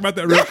 Right, let's talk about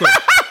that real quick.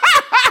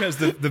 Because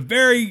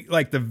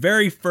the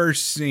very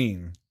first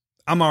scene,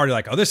 I'm already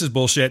like, oh, this is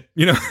bullshit,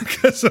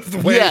 because of the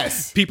way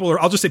people are.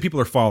 I'll just say people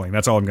are falling.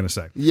 That's all I'm going to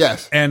say.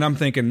 Yes. And I'm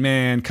thinking,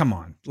 man, come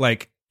on.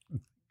 Like,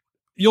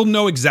 you'll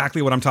know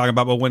exactly what I'm talking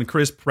about. But when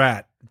Chris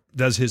Pratt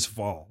does his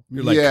fall,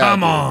 you're like,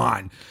 come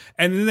on.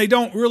 And then they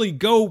don't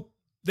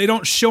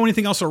show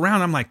anything else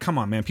around. I'm like, come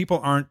on, man. People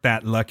aren't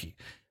that lucky.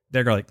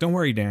 They're like, don't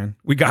worry, Dan.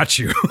 We got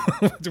you.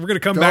 We're going to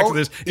come back to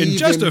this in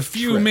just a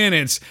few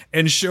minutes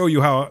and show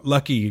you how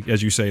lucky,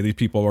 as you say, these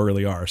people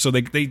really are. So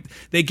they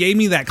gave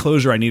me that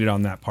closure I needed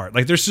on that part.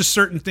 Like, there's just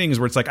certain things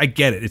where it's like, I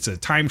get it. It's a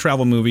time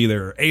travel movie.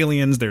 There are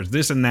aliens. There's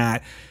this and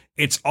that.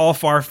 It's all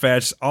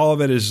far-fetched. All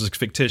of it is like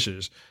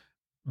fictitious.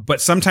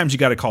 But sometimes you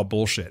got to call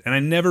bullshit. And I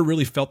never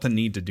really felt the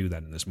need to do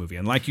that in this movie.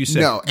 And like you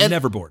said,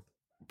 never bored.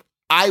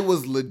 I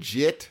was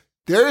legit.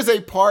 There is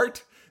a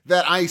part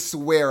that I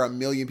swear a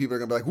million people are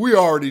going to be like, we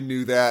already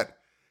knew that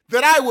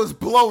I was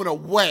blown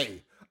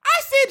away.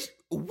 I said,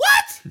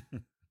 what?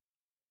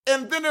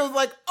 And then it was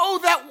like, oh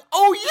yeah,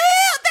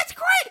 that's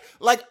great.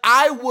 Like,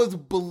 I was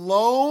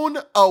blown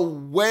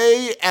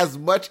away as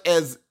much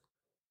as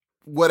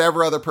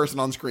whatever other person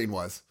on screen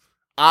was.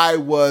 I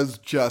was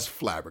just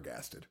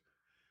flabbergasted.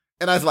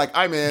 And I was like,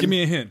 I'm in. Give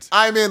me a hint.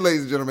 I'm in,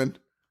 ladies and gentlemen.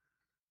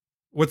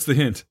 What's the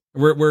hint?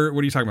 Where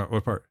what are you talking about?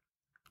 What part?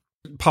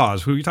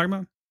 Pause. Who are you talking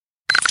about?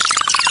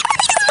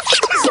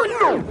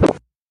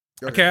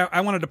 Okay, I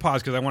wanted to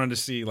pause because I wanted to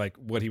see like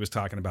what he was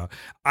talking about.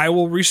 I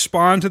will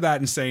respond to that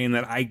in saying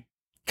that I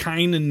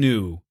kind of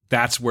knew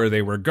that's where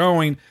they were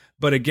going,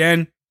 but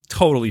again,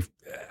 totally,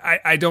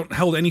 I don't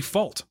hold any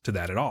fault to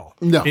that at all.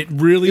 No, it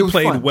really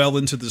played fun. Well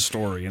into the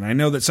story, and I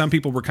know that some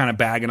people were kind of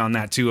bagging on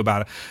that too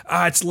about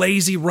it's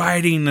lazy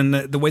writing and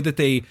the way that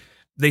they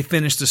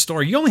finished the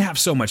story. You only have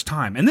so much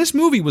time, and this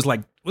movie was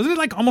it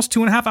like almost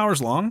 2.5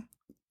 hours long?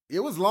 It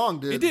was long,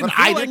 dude. It didn't but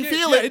feel I like didn't it.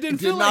 feel Yeah, it. it didn't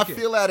Did feel not like it.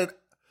 feel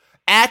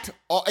at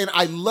all. And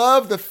I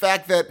love the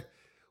fact that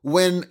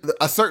when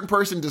a certain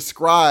person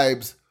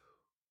describes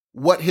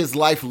what his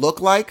life looked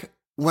like,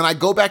 when I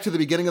go back to the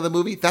beginning of the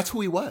movie, that's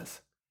who he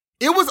was.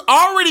 It was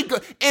already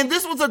good. And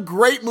this was a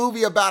great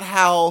movie about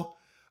how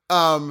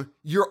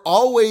you're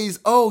always,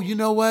 oh, you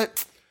know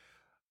what?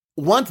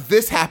 Once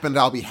this happened,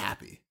 I'll be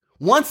happy.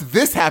 Once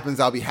this happens,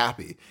 I'll be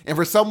happy. And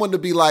for someone to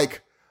be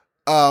like,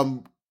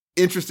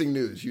 interesting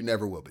news, you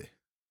never will be.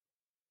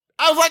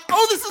 I was like,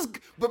 oh, this is,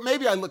 but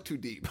maybe I look too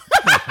deep.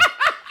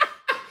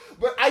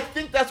 But I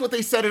think that's what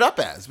they set it up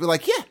as. We're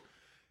like, yeah,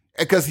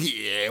 because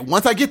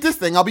once I get this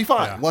thing, I'll be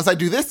fine. Yeah. Once I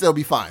do this, they'll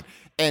be fine.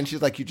 And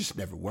she's like, you just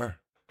never were.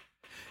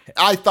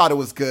 I thought it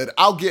was good.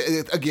 I'll get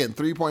it, again,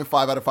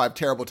 3.5 out of 5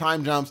 terrible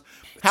time jumps.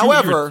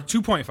 However,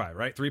 2.5,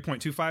 right?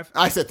 3.25?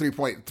 I said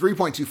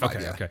 3.25.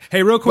 Okay, Yeah. okay.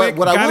 Hey, real quick,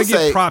 What I gotta will give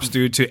say- props,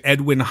 dude, to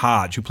Edwin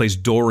Hodge, who plays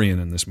Dorian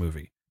in this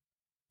movie.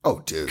 Oh,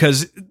 dude.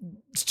 Because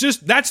it's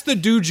just, that's the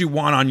dude you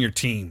want on your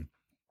team.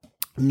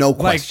 No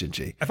question,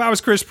 G. If I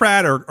was Chris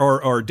Pratt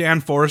or Dan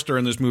Forrester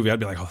in this movie, I'd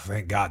be like, oh,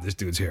 thank God this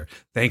dude's here.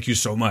 Thank you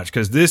so much.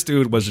 Because this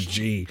dude was a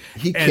G.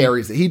 He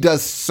carries it. He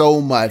does so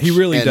much. He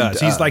really and, does.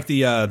 He's like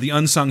the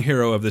unsung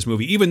hero of this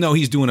movie, even though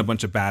he's doing a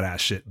bunch of badass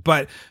shit.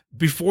 But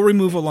before we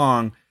move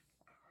along,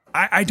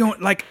 I don't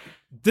like,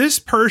 this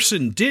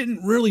person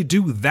didn't really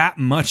do that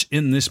much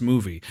in this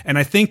movie. And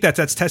I think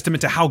that's testament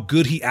to how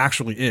good he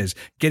actually is.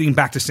 Getting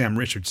back to Sam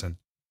Richardson.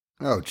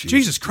 Oh,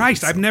 Jesus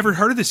Christ. I've never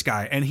heard of this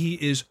guy. And he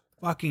is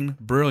fucking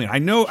brilliant. I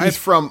know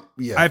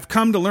I've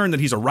come to learn that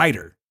he's a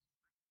writer.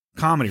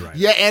 Comedy writer.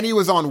 Yeah, and he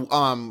was on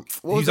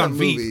what was He's that on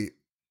Veep. movie?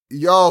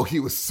 Yo, he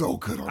was so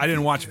good on I didn't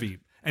Veep, watch dude.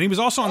 Veep. And he was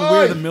also on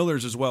We're the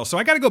Millers as well. So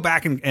I got to go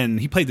back and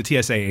he played the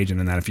TSA agent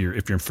in that if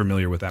you're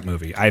familiar with that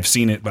movie. I've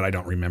seen it, but I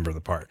don't remember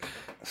the part.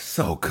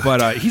 So good.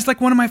 But he's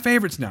like one of my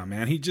favorites now,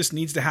 man. He just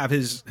needs to have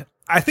his,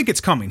 I think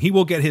it's coming. He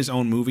will get his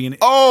own movie. And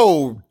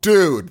oh,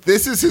 dude,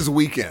 this is his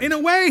weekend. in a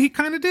way, he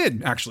kind of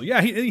did, actually. Yeah,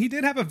 he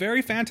did have a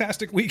very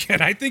fantastic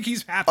weekend. I think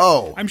he's happy.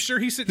 Oh, I'm sure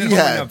he's sitting at he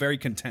home right had- now very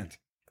content.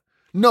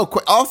 No,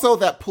 also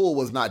that pool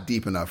was not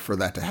deep enough for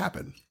that to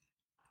happen.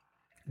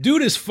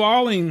 Dude is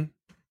falling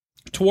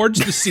towards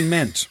the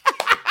cement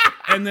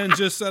and then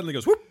just suddenly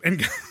goes, whoop,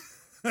 and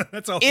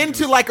that's all.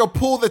 Into like a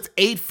pool that's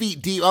 8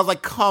 feet deep. I was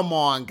like, come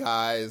on,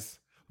 guys.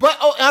 But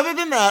other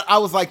than that, I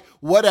was like,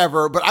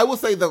 whatever. But I will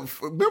say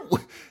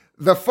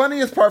the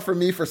funniest part for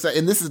me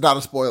and this is not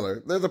a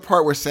spoiler, there's a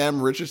part where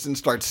Sam Richardson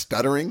starts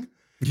stuttering.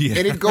 Yeah.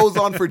 And it goes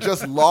on for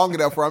just long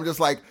enough where I'm just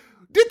like,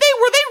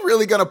 were they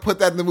really going to put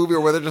that in the movie,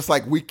 or were they just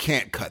like, we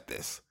can't cut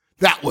this?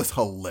 That was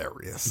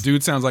hilarious.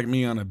 Dude sounds like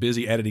me on a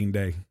busy editing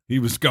day. He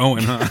was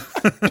going, huh?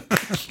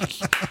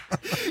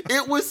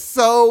 It was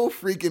so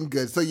freaking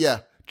good. So yeah,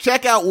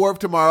 check out Warp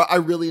tomorrow. I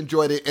really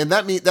enjoyed it. And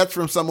that's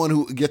from someone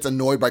who gets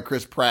annoyed by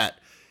Chris Pratt.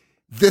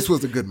 This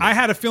was a good movie. I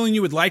had a feeling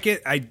you would like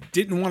it. I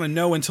didn't want to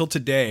know until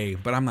today,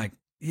 but I'm like,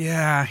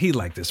 yeah, he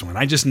liked this one.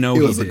 I just know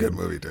It he was a did. good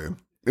movie, dude.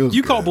 It was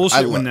You call good. bullshit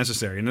I when love-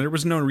 necessary, and there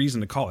was no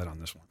reason to call it on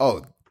this one.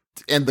 Oh,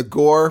 and the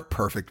gore,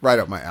 perfect. Right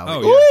up my alley.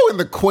 Oh, yeah. Ooh, and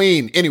the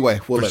Queen. Anyway,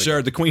 we'll For let it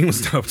sure, the Queen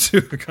was dope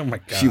too. Oh my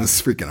god, go. She was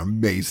freaking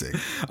amazing.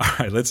 All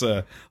right,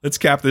 let's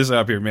cap this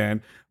up here,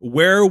 man.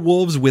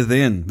 Werewolves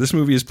Within. This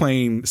movie is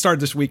started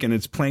this week, and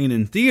it's playing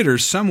in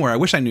theaters somewhere. I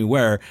wish I knew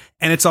where.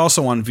 And it's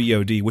also on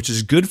VOD, which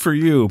is good for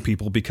you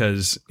people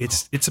because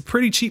it's a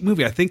pretty cheap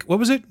movie. I think, what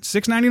was it?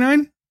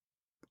 $6.99?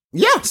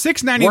 Yeah.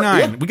 $6.99.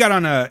 Yeah. We got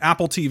on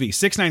Apple TV.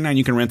 $6.99.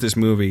 You can rent this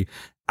movie.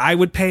 I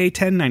would pay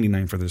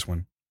 $10.99 for this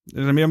one.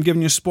 I mean, I'm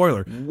giving you a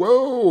spoiler.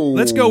 Whoa.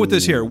 Let's go with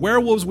this here.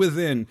 Werewolves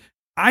Within.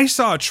 I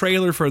saw a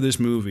trailer for this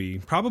movie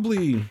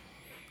probably,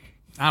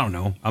 I don't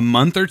know, a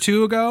month or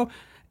two ago.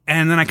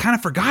 And then I kind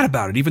of forgot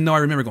about it, even though I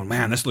remember going,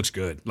 man, this looks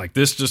good. Like,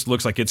 this just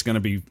looks like it's going to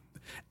be,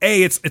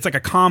 it's like a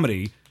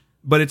comedy,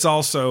 but it's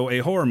also a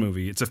horror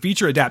movie. It's a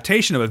feature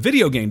adaptation of a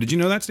video game. Did you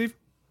know that, Steve?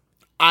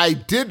 I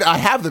did. I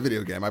have the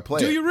video game. I play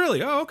Do it. you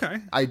really? Oh, okay.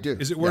 I do.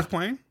 Is it worth Yeah.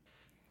 playing?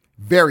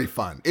 Very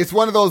fun. It's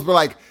one of those where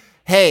like,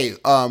 hey,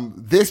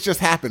 this just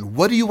happened.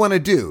 What do you want to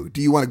do?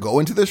 Do you want to go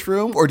into this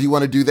room, or do you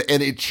want to do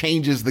and it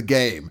changes the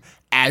game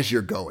as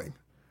you're going?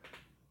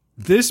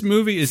 This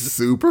movie is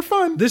Super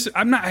fun.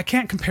 I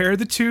can't compare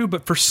the two,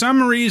 but for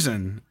some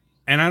reason,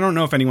 and I don't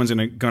know if anyone's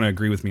going to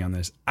agree with me on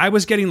this, I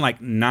was getting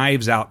like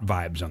Knives Out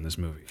vibes on this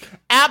movie.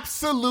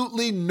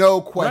 Absolutely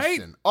no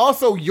question. Right?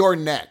 Also, Your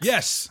Next.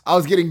 Yes. I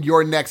was getting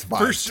Your Next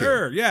vibes For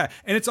sure, yeah.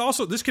 And it's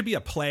also, this could be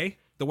a play,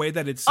 the way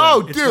that it's...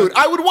 Oh, it's dude,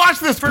 I would watch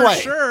this for play.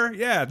 sure,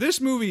 yeah. This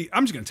movie,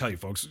 I'm just going to tell you,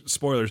 folks,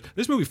 spoilers,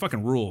 this movie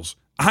fucking rules.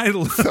 I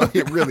love,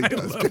 It really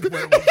does. love dude.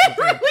 Werewolves It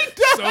Within really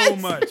does. so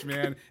much,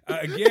 man.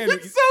 Again...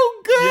 It's so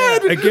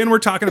good. Yeah, again, we're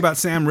talking about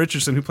Sam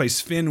Richardson, who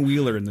plays Finn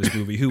Wheeler in this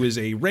movie, who is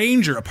a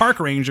ranger, a park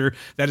ranger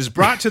that is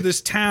brought to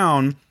this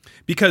town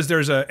because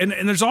there's and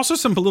there's also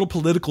some little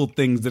political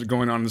things that are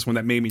going on in this one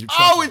that made me chuckle.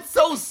 Oh, it's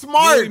so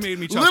smart. Really made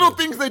me chuckle. Little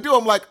things they do.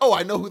 I'm like, oh,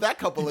 I know who that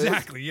couple is.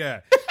 Exactly,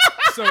 yeah.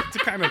 So to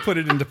kind of put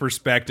it into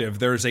perspective,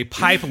 there's a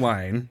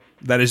pipeline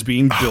that is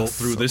being built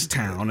through this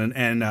town,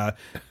 and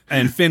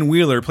And Finn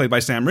Wheeler, played by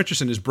Sam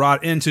Richardson, is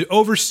brought in to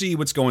oversee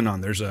what's going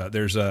on. There's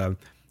a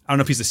I don't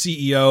know if he's the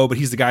CEO, but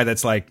he's the guy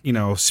that's like,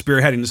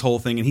 spearheading this whole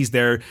thing. And he's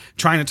there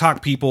trying to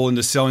talk people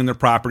into selling their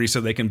property so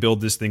they can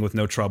build this thing with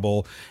no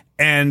trouble.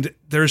 And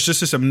there's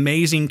just this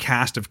amazing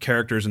cast of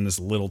characters in this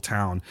little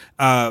town.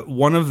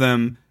 One of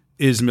them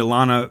is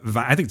Milana,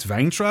 I think it's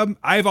Vaintrub.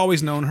 I've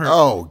always known her.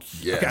 Oh,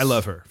 yes. Okay, I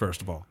love her,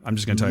 first of all. I'm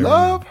just going to tell you.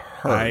 Love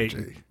her,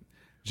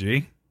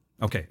 G?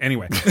 Okay,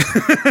 anyway.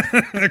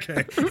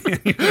 Okay.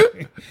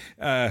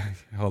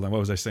 Hold on, what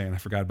was I saying? I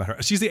forgot about her.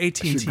 She's the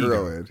AT&T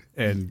girl.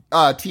 And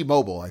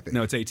T-Mobile, I think.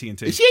 No, it's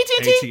AT&T. Is she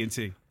AT&T?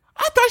 AT&T.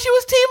 I thought she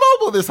was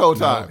T-Mobile this whole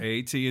time. No,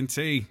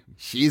 AT&T.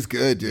 She's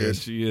good, dude. Yes,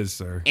 she is,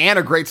 sir. And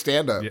a great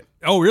stand-up. Yeah.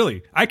 Oh,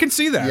 really? I can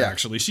see that, Yeah.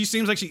 actually. She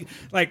seems like she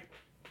has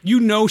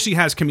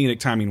comedic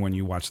timing when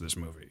you watch this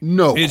movie.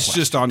 No It's question.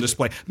 just on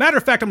display. Matter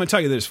of fact, I'm going to tell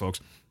you this, folks.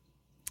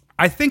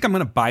 I think I'm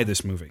going to buy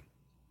this movie.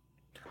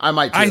 I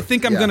might too. I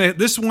think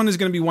this one is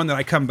going to be one that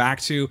I come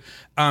back to.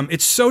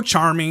 It's so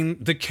charming.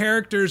 The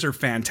characters are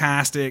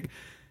fantastic.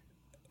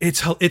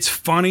 It's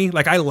funny.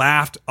 Like, I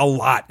laughed a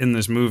lot in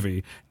this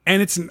movie.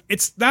 And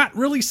it's not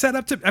really set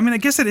up to, I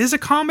guess it is a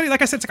comedy.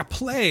 Like I said, it's like a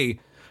play,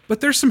 but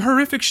there's some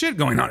horrific shit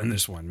going on in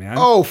this one, man.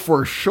 Oh,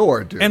 for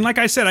sure, dude. And like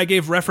I said, I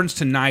gave reference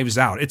to Knives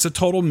Out. It's a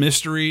total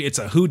mystery. It's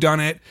a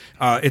whodunit.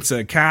 It's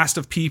a cast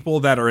of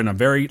people that are in a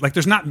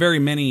there's not very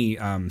many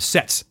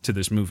sets to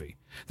this movie.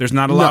 There's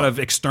not a lot of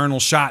external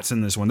shots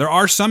in this one. There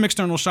are some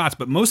external shots,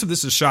 but most of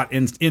this is shot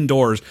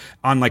indoors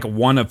on like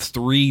one of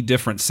 3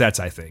 different sets,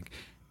 I think.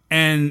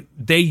 And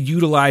they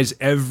utilize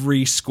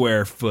every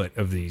square foot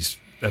of these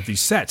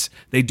sets.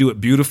 They do it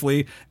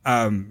beautifully.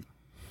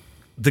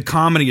 The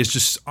comedy is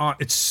just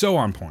it's so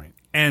on point.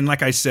 And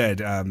like I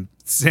said,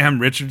 Sam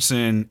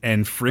Richardson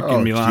and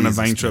frickin' Milana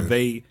Vaintrub,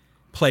 they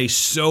play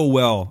so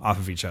well off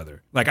of each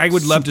other. Like, I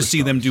would love to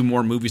see them do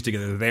more movies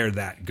together. They're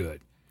that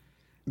good.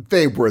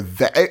 They were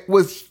that. It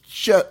was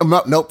just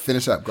nope.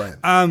 Finish up. Go ahead.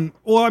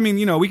 Well,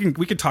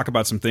 we could talk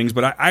about some things,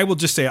 but I will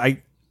just say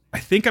I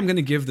think I'm going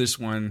to give this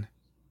one.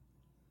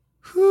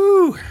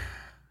 I'm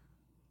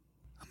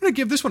going to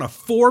give this one a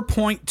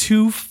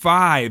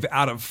 4.25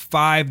 out of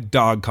 5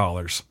 dog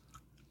collars.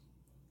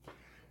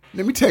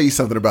 Let me tell you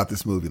something about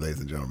this movie, ladies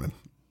and gentlemen.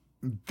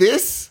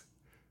 This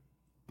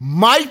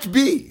might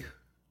be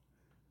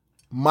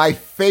my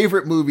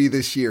favorite movie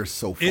this year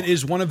so far. It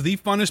is one of the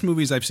funnest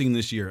movies I've seen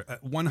this year.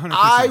 100%.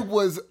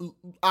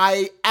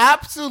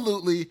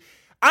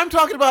 I'm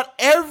talking about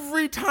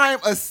every time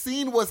a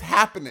scene was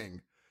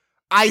happening,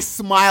 I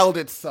smiled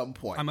at some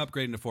point. I'm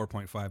upgrading to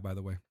 4.5, by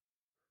the way.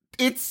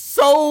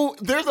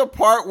 There's a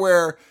part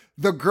where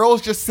the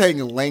girl's just saying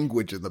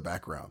language in the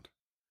background.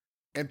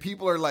 And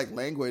people are like,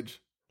 language.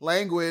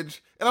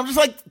 And I'm just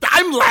like,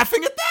 I'm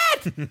laughing at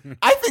that.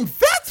 I think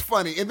that's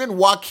funny. And then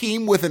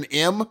Joaquin with an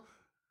M.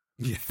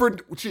 Yeah.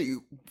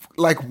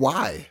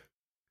 Why?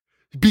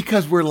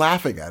 Because we're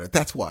laughing at it.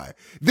 That's why.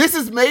 This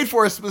is made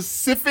for a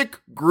specific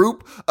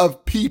group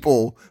of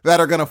people that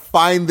are going to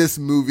find this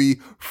movie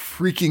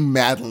freaking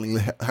maddeningly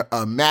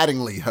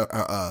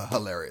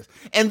hilarious.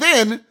 And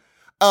then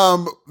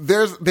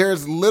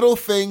there's little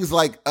things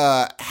like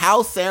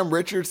how Sam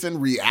Richardson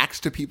reacts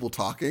to people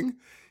talking.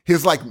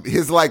 His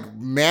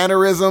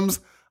mannerisms.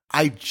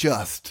 I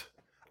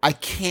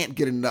can't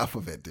get enough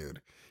of it,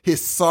 dude.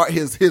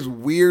 His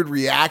weird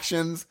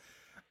reactions.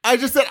 I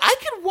just said, I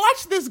can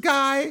watch this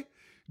guy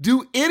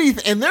do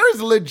anything. And there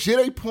is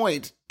legit a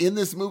point in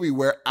this movie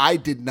where I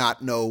did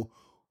not know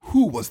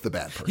who was the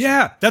bad person.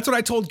 Yeah, that's what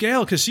I told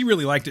Gail, because she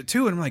really liked it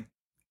too. And I'm like,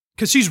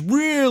 because she's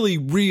really,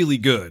 really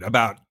good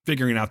about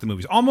figuring out the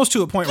movies. Almost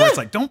to a point where it's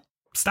like, don't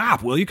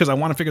stop, will you? Because I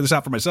want to figure this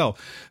out for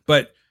myself.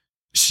 But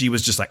she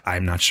was just like,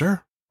 I'm not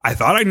sure. I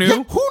thought I knew.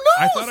 Yeah, who knows?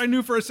 I thought I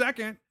knew for a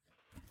second.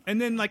 And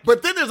then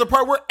but then there's a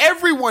part where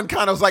everyone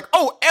kind of was like,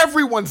 oh,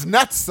 everyone's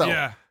nuts. So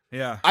yeah.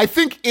 I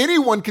think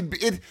anyone could be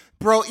it,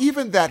 bro.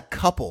 Even that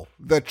couple,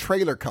 the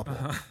trailer couple,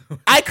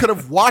 I could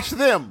have watched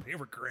them. They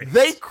were great.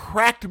 They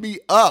cracked me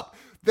up.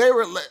 They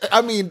were,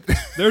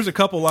 there's a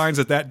couple lines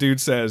that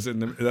dude says,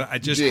 and I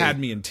just had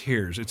me in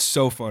tears. It's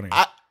so funny.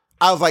 I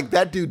was like,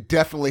 that dude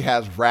definitely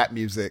has rap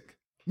music.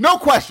 No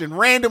question.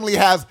 Randomly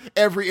has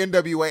every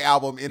NWA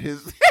album in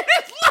his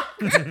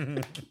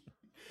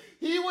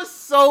He was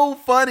so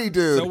funny,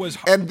 dude. So was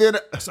and then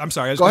I'm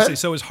sorry, I was going to say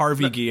so is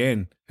Harvey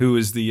Guillen, who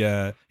is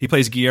he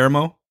plays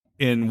Guillermo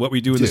in What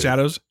We Do in the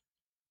Shadows.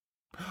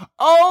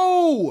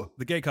 Oh,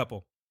 the gay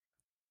couple.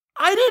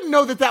 I didn't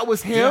know that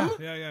was him.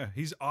 Yeah.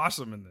 He's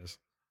awesome in this.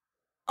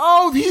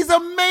 Oh, he's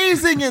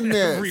amazing in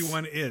this.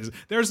 Everyone is.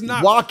 There's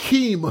not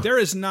Joaquin. There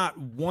is not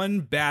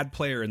one bad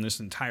player in this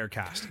entire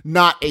cast.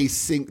 Not a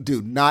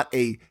single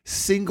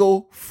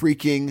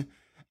freaking.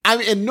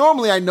 And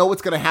normally I know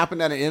what's going to happen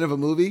at the end of a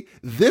movie.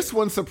 This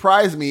one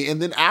surprised me. And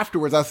then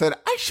afterwards I said,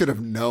 I should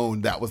have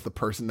known that was the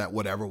person that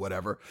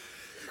whatever.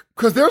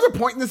 Because there was a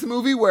point in this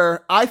movie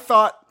where I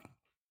thought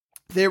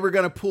they were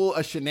going to pull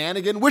a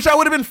shenanigan, which I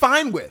would have been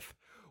fine with.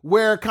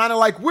 Where kind of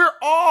like, we're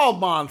all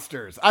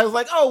monsters. I was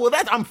like, oh, well,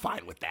 I'm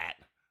fine with that.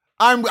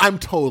 I'm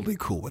totally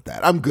cool with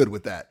that. I'm good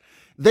with that.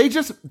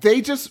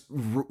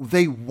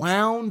 they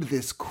wound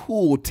this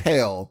cool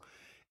tale,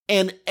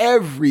 and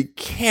every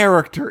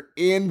character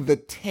in the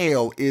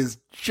tale is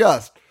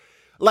just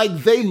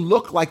like, they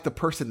look like the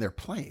person they're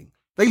playing.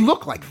 They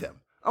look like them.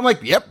 I'm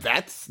like, yep,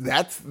 that's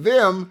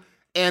them.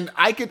 And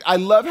I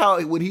love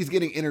how when he's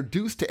getting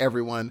introduced to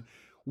everyone,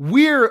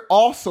 we're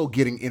also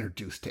getting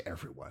introduced to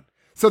everyone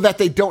so that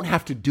they don't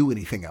have to do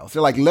anything else.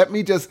 They're like,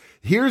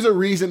 here's a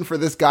reason for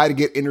this guy to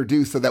get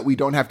introduced so that we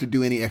don't have to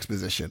do any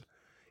exposition.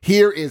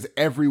 Here is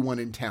everyone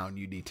in town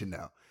you need to know.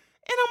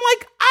 And I'm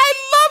like, I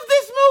love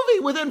this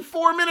movie. Within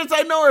 4 minutes,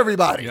 I know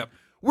everybody. Yep.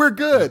 We're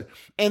good.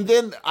 And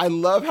then I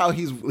love how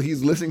he's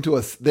listening to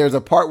us. There's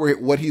a part where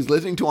what he's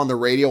listening to on the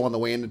radio on the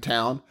way into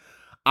town.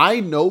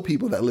 I know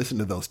people that listen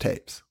to those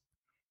tapes.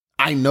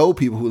 I know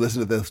people who listen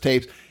to those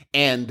tapes,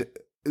 and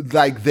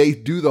like, they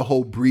do the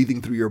whole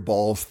breathing through your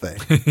balls thing.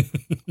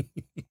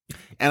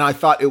 And I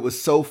thought it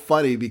was so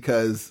funny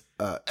because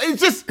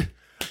it's just,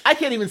 I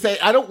can't even say,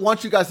 I don't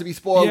want you guys to be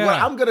spoiled. Yeah. What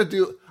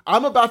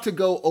I'm about to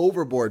go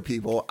overboard,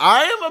 people.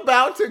 I am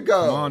about to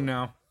go. Come on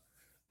now.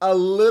 A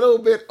little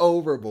bit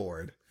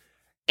overboard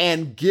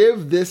and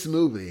give this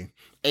movie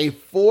a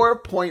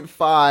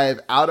 4.5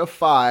 out of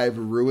 5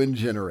 ruin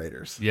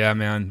generators. Yeah,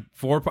 man.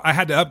 I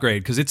had to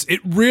upgrade because it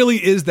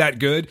really is that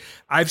good.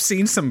 I've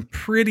seen some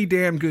pretty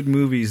damn good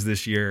movies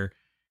this year,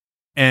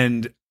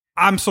 and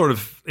I'm sort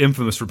of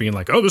infamous for being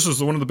like, oh, this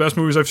is one of the best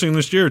movies I've seen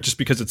this year, just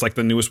because it's like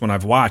the newest one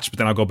I've watched, but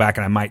then I'll go back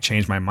and I might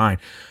change my mind.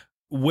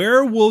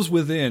 Werewolves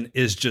Within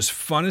is just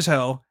fun as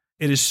hell.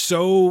 It is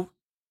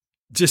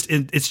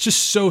it's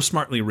just so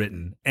smartly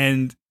written,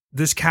 and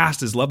this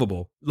cast is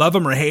lovable. Love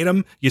them or hate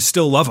them, you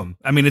still love them.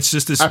 I mean, it's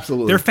just this.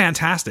 Absolutely. They're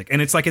fantastic,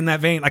 and it's like in that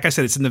vein. Like I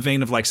said, it's in the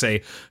vein of, like,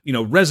 say,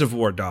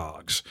 Reservoir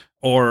Dogs,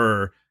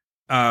 or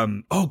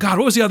oh god,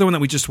 what was the other one that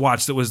we just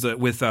watched that was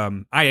with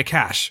Aya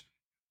Cash?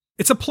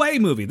 It's a play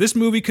movie. This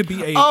movie could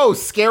be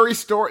Scary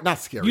Story, not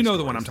Scary. You know Stories.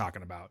 the one I'm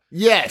talking about.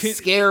 Yes,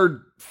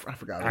 Scared. I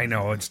forgot. I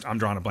know I'm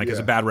drawing a blank. Yeah. It's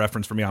a bad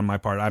reference for me on my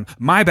part.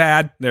 My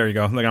bad. There you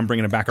go. Like, I'm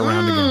bringing it back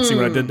around again. See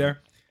what I did there?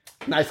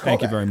 Nice call.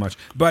 Thank you very much.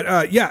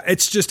 But yeah,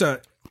 it's just I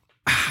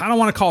don't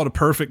want to call it a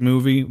perfect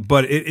movie,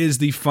 but it is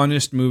the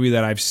funnest movie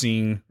that I've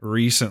seen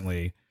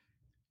recently.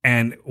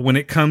 And when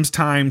it comes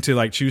time to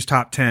like choose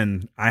top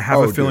 10, I have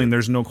a feeling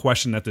there's no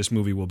question that this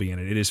movie will be in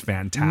it. It is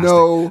fantastic.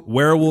 No.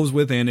 Werewolves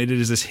Within. It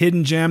is this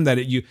hidden gem that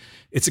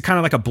it's a kind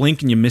of like a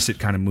blink and you miss it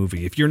kind of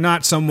movie. If you're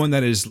not someone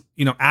that is,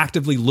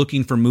 actively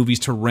looking for movies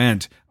to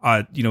rent,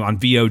 on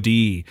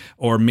VOD,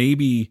 or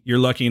maybe you're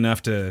lucky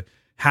enough to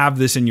have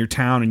this in your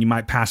town and you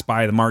might pass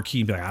by the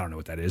marquee and be like, I don't know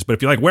what that is. But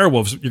if you like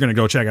werewolves, you're going to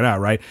go check it out,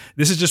 right?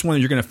 This is just one that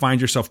you're going to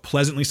find yourself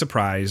pleasantly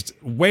surprised,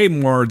 way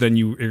more than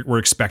you were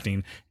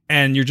expecting.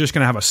 And you're just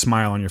going to have a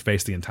smile on your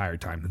face the entire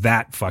time.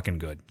 That fucking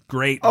good.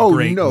 Great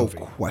movie.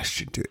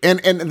 Question, too. And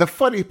the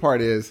funny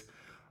part is,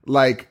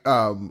 like,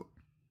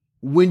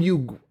 when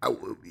you...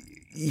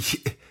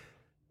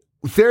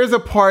 there's a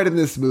part in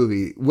this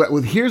movie,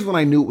 here's when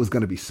I knew it was going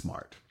to be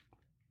smart.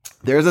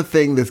 There's a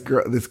thing, this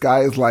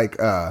guy is like...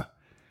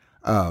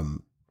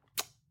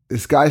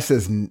 this guy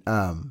says,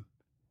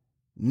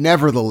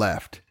 never the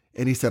left.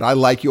 And he said, I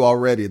like you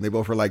already. And they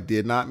both were like,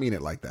 did not mean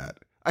it like that.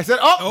 I said,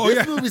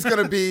 this movie is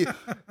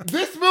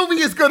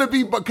going to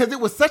be, because it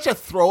was such a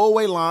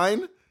throwaway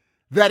line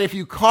that if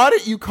you caught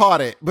it, you caught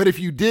it. But if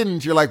you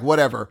didn't, you're like,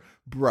 whatever.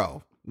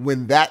 Bro,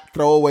 when that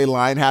throwaway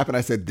line happened,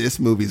 I said, this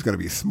movie is going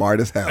to be smart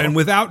as hell. And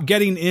without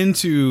getting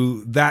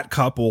into that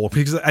couple,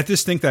 because I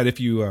just think that if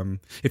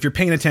you're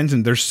paying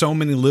attention, there's so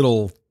many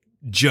little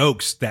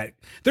jokes that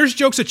you're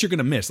going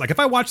to miss. Like, if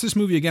I watch this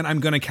movie again, I'm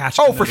going to catch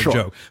another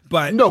joke.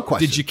 But no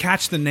question. Did you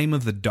catch the name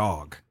of the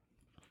dog?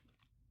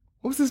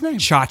 What was his name?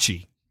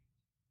 Chachi.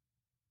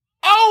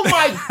 Oh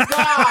my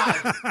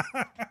God.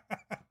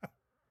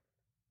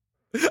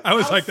 I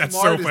was like, that's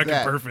so fucking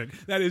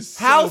perfect. That is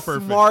so How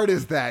perfect. How smart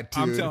is that,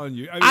 dude? I'm telling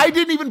you. I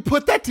didn't even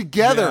put that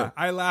together.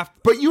 Yeah, I laughed.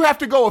 But you have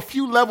to go a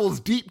few levels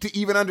deep to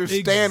even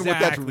understand what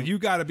that's... You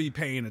got to be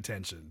paying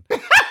attention.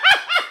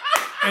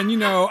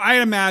 And,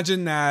 I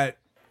imagine that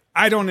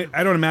I don't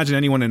imagine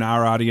anyone in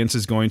our audience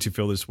is going to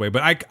feel this way,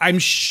 but I'm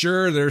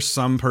sure there's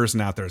some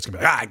person out there that's going to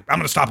be like, I'm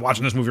going to stop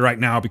watching this movie right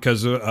now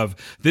because of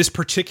this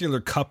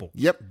particular couple.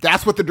 Yep.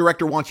 That's what the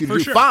director wants you to do.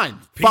 Sure. Fine.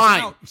 Peace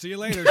Fine. out. See you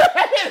later.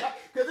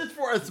 Because it's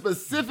for a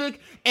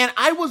specific, and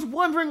I was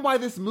wondering why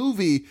this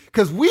movie,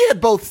 because we had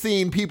both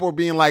seen people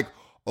being like,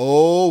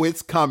 oh,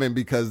 it's coming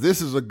because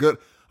this is a good,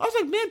 I was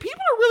like, man,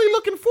 people are really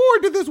looking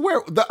forward to this,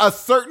 where a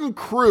certain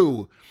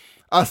crew,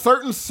 a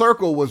certain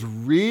circle was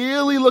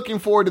really looking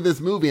forward to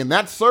this movie. And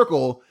that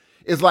circle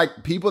is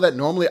like people that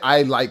normally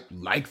I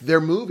like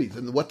their movies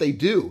and what they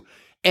do.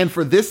 And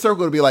for this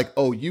circle to be like,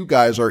 oh, you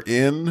guys are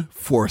in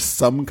for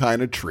some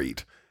kind of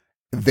treat.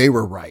 They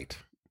were right.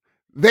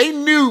 They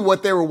knew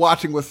what they were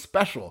watching was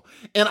special.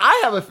 And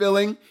I have a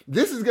feeling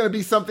this is going to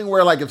be something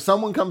where, like, if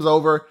someone comes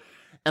over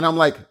and I'm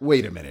like,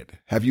 wait a minute,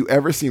 have you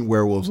ever seen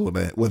Werewolves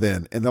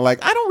Within? And they're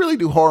like, I don't really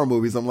do horror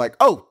movies. I'm like,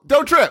 oh,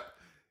 don't trip.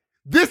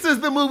 This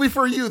is the movie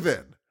for you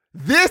then.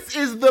 this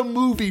is the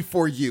movie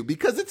for you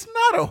because it's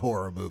not a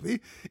horror movie.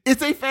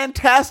 It's a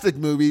fantastic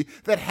movie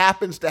that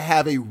happens to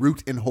have a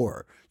root in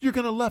horror. You're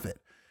going to love it.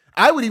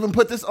 I would even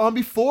put this on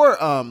before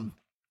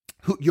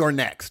You're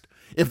Next.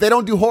 If they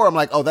don't do horror, I'm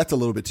like, oh, that's a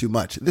little bit too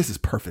much. This is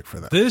perfect for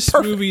them. This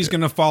movie is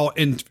going to fall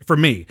in, for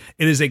me,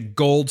 it is a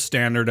gold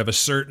standard of a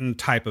certain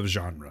type of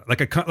genre.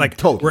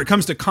 Totally. Where it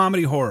comes to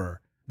comedy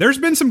horror. There's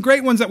been some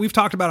great ones that we've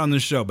talked about on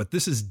this show, but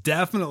this is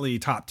definitely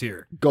top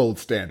tier. Gold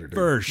standard.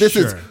 For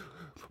sure.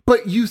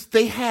 But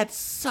they had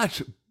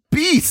such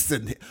beasts.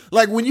 And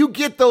like when you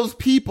get those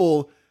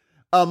people,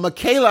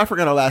 Michaela, I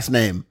forgot her last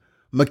name.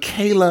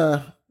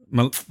 Michaela.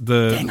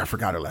 I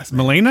forgot her last name.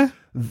 Milena?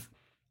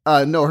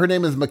 No, her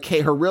name is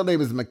her real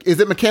name is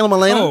it Michaela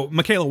Milena? Oh,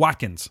 Michaela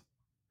Watkins.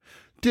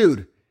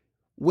 Dude,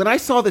 when I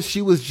saw that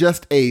she was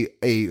just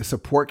a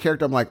support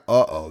character, I'm like,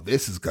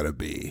 this is going to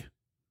be.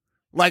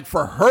 Like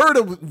for her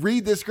to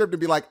read this script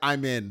and be like,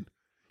 I'm in.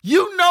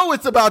 You know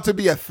it's about to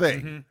be a thing.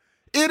 Mm-hmm.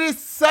 It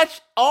is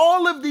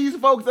all of these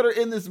folks that are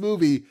in this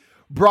movie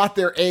brought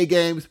their A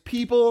games.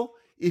 People,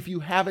 if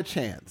you have a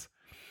chance.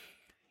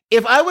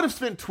 If I would have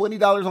spent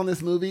 $20 on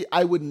this movie,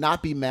 I would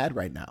not be mad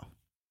right now.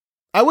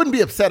 I wouldn't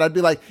be upset. I'd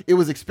be like, it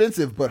was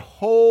expensive, but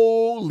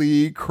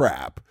holy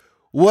crap.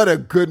 What a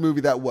good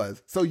movie that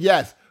was. So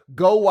yes,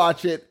 go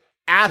watch it.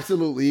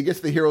 Absolutely. It gets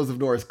the Heroes of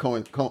Noise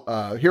cosign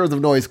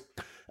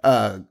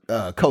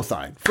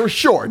for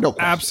sure. No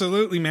question.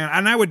 Absolutely, man.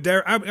 And I'm going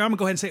to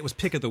go ahead and say it was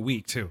pick of the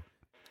week too.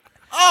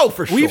 Oh,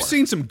 for sure. We've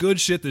seen some good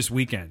shit this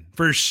weekend,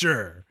 for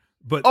sure.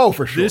 But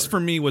for sure. This for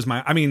me was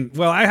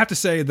I have to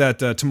say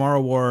that Tomorrow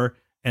War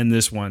and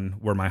this one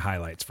were my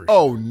highlights for sure.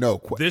 Oh, no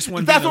question. This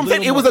one, that's what I'm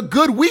saying. It was a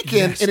good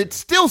weekend, and it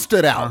still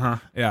stood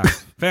out. Yeah,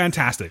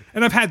 fantastic.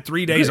 And I've had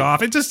 3 days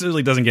off. It just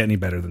really doesn't get any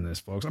better than this,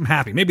 folks. I'm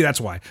happy. Maybe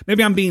that's why.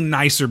 Maybe I'm being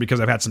nicer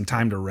because I've had some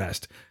time to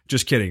rest.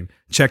 Just kidding.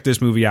 Check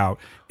this movie out.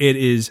 It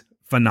is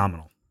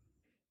phenomenal.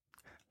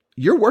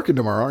 You're working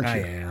tomorrow, aren't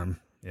you? I am.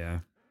 Yeah.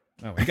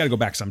 Oh, I got to go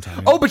back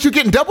sometime. Oh, but you're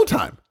getting double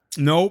time.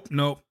 Nope.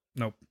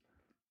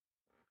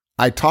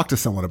 I talked to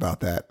someone about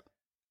that.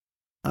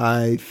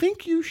 I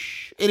think you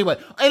Anyway,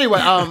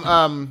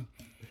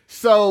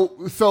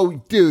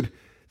 so dude,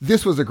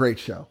 this was a great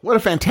show. What a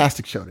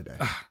fantastic show today.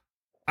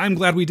 I'm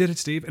glad we did it,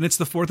 Steve. And it's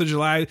the 4th of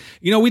July.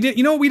 You know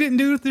what we didn't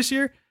do this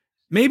year?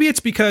 Maybe it's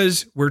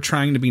because we're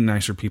trying to be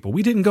nicer people.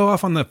 We didn't go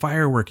off on the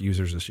firework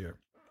users this year.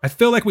 I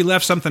feel like we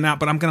left something out,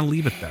 but I'm going to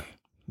leave it there.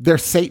 They're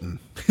Satan.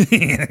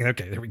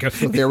 Okay, there we go.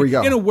 So there we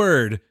go. In a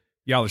word,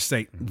 y'all are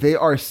Satan. They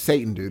are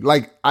Satan, dude.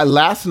 Like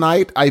last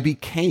night I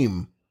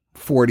became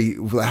 40.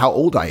 How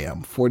old I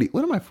am? 40.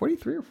 What am I?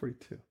 43 or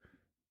 42?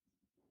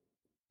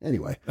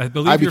 Anyway, I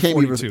believe you're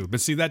 42.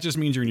 But see, that just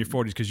means you're in your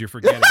 40s because you're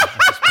forgetting.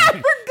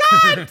 I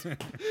forgot.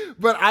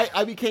 But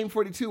I became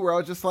 42 where I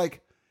was just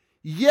like,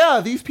 yeah,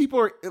 these people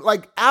are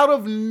like out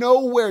of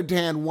nowhere,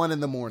 Dan, 1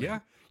 a.m. Yeah.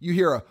 You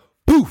hear a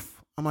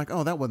poof. I'm like,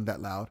 oh, that wasn't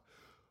that loud.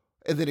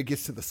 And then it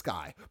gets to the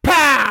sky.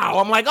 Pow!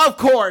 I'm like, of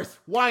course.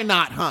 Why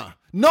not, huh?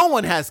 No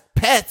one has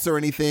pets or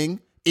anything.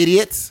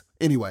 Idiots.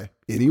 Anyway.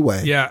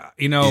 Yeah,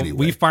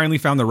 we finally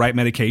found the right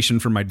medication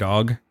for my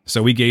dog.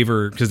 So we gave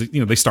her, because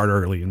they start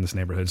early in this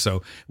neighborhood.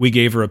 So we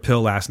gave her a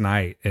pill last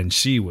night, and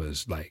she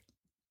was like,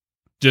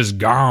 just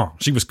gone.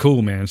 She was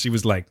cool, man. She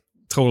was like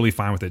totally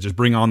fine with it. Just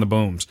bring on the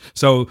booms.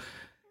 So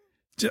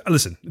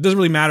listen, it doesn't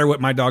really matter what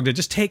my dog did.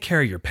 Just take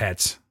care of your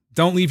pets.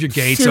 Don't leave your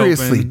gates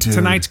open. Dude.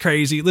 Tonight's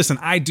crazy. Listen,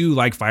 I do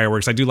like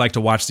fireworks. I do like to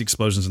watch the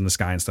explosions in the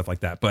sky and stuff like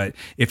that. But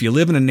if you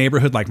live in a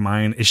neighborhood like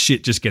mine,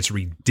 shit just gets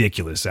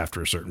ridiculous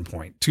after a certain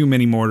point. Too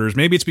many mortars.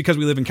 Maybe it's because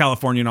we live in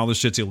California and all this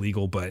shit's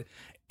illegal, but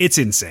it's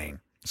insane.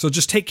 So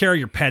just take care of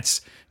your pets.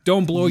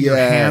 Don't blow your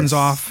hands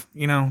off.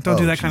 Don't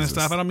do that kind of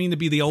stuff. I don't mean to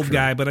be the old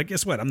guy, but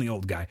guess what? I'm the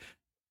old guy.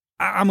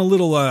 I'm a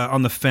little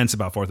on the fence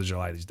about 4th of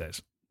July these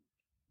days.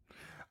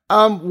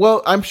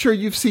 Well, I'm sure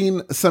you've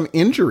seen some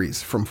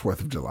injuries from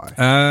 4th of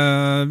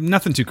July.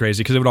 Nothing too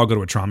crazy because it would all go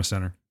to a trauma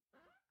center.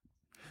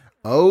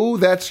 Oh,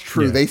 that's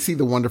true. Yeah. They see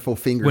the wonderful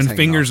fingers. When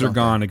fingers are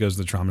gone, it goes to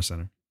the trauma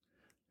center.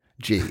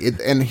 Gee,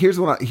 and here's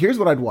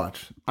what I'd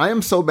watch. I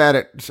am so bad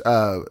at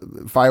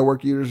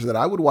firework users that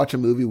I would watch a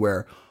movie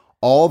where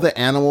all the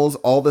animals,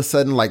 all of a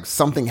sudden, like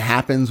something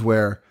happens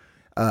where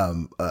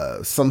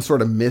some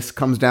sort of mist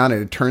comes down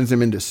and it turns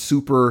them into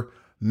super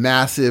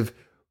massive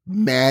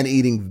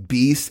man-eating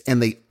beasts,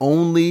 and they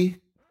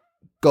only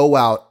go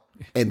out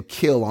and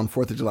kill on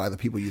 4th of July the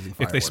people using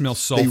fireworks. If they smell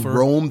sulfur. They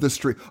roam the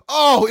street.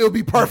 Oh, it would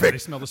be perfect. They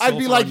smell the sulfur I'd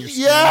be like,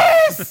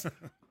 yes!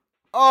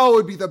 Oh, it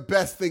would be the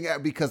best thing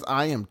because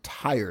I am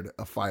tired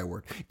of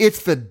fireworks.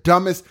 It's the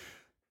dumbest.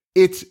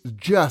 It's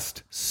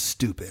just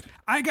stupid.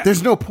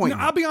 There's no point.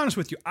 I'll be honest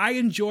with you. I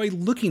enjoy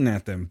looking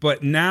at them,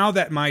 but now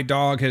that my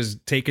dog has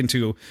taken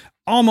to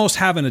almost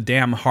having a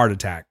damn heart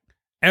attack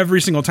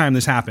every single time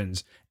this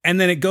happens, and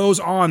then it goes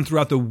on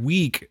throughout the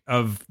week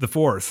of the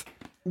 4th.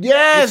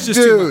 Yes, it's just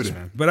dude. Too much,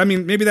 man. But I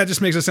mean, maybe that just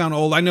makes it sound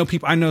old. I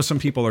know some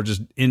people are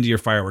just into your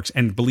fireworks,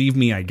 and believe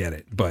me, I get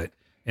it. But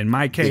in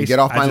my case, get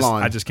off my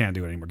lawn. I just can't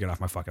do it anymore. Get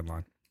off my fucking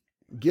lawn.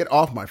 Get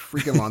off my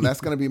freaking lawn.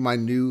 That's going to be my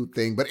new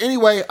thing. But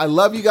anyway, I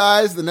love you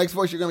guys. The next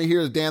voice you're going to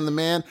hear is Dan the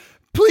Man.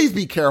 Please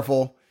be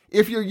careful.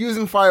 If you're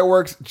using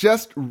fireworks,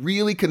 just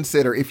really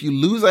consider, if you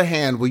lose a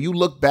hand, will you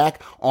look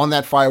back on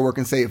that firework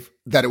and say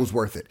that it was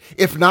worth it?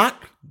 If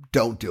not,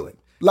 don't do it.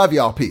 Love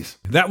y'all. Peace.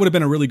 That would have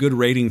been a really good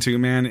rating too,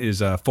 man,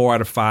 is 4 out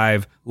of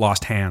 5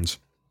 lost hands.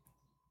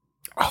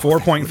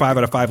 4.5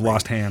 out of 5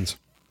 lost hands.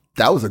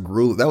 That was a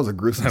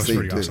gruesome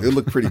scene, too. Awesome. It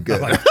looked pretty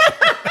good. I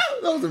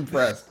was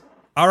impressed.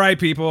 All right,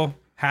 people.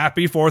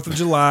 Happy 4th of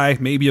July.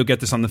 Maybe you'll get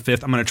this on the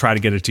 5th. I'm going to try to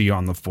get it to you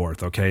on the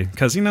 4th, okay?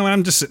 Because, you know,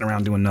 I'm just sitting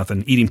around doing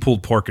nothing, eating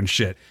pulled pork and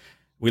shit.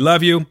 We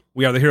love you.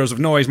 We are the Heroes of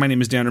Noise. My name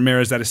is Dan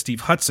Ramirez. That is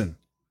Steve Hudson.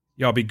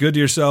 Y'all be good to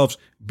yourselves.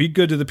 Be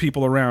good to the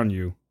people around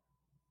you.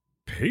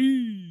 Peace.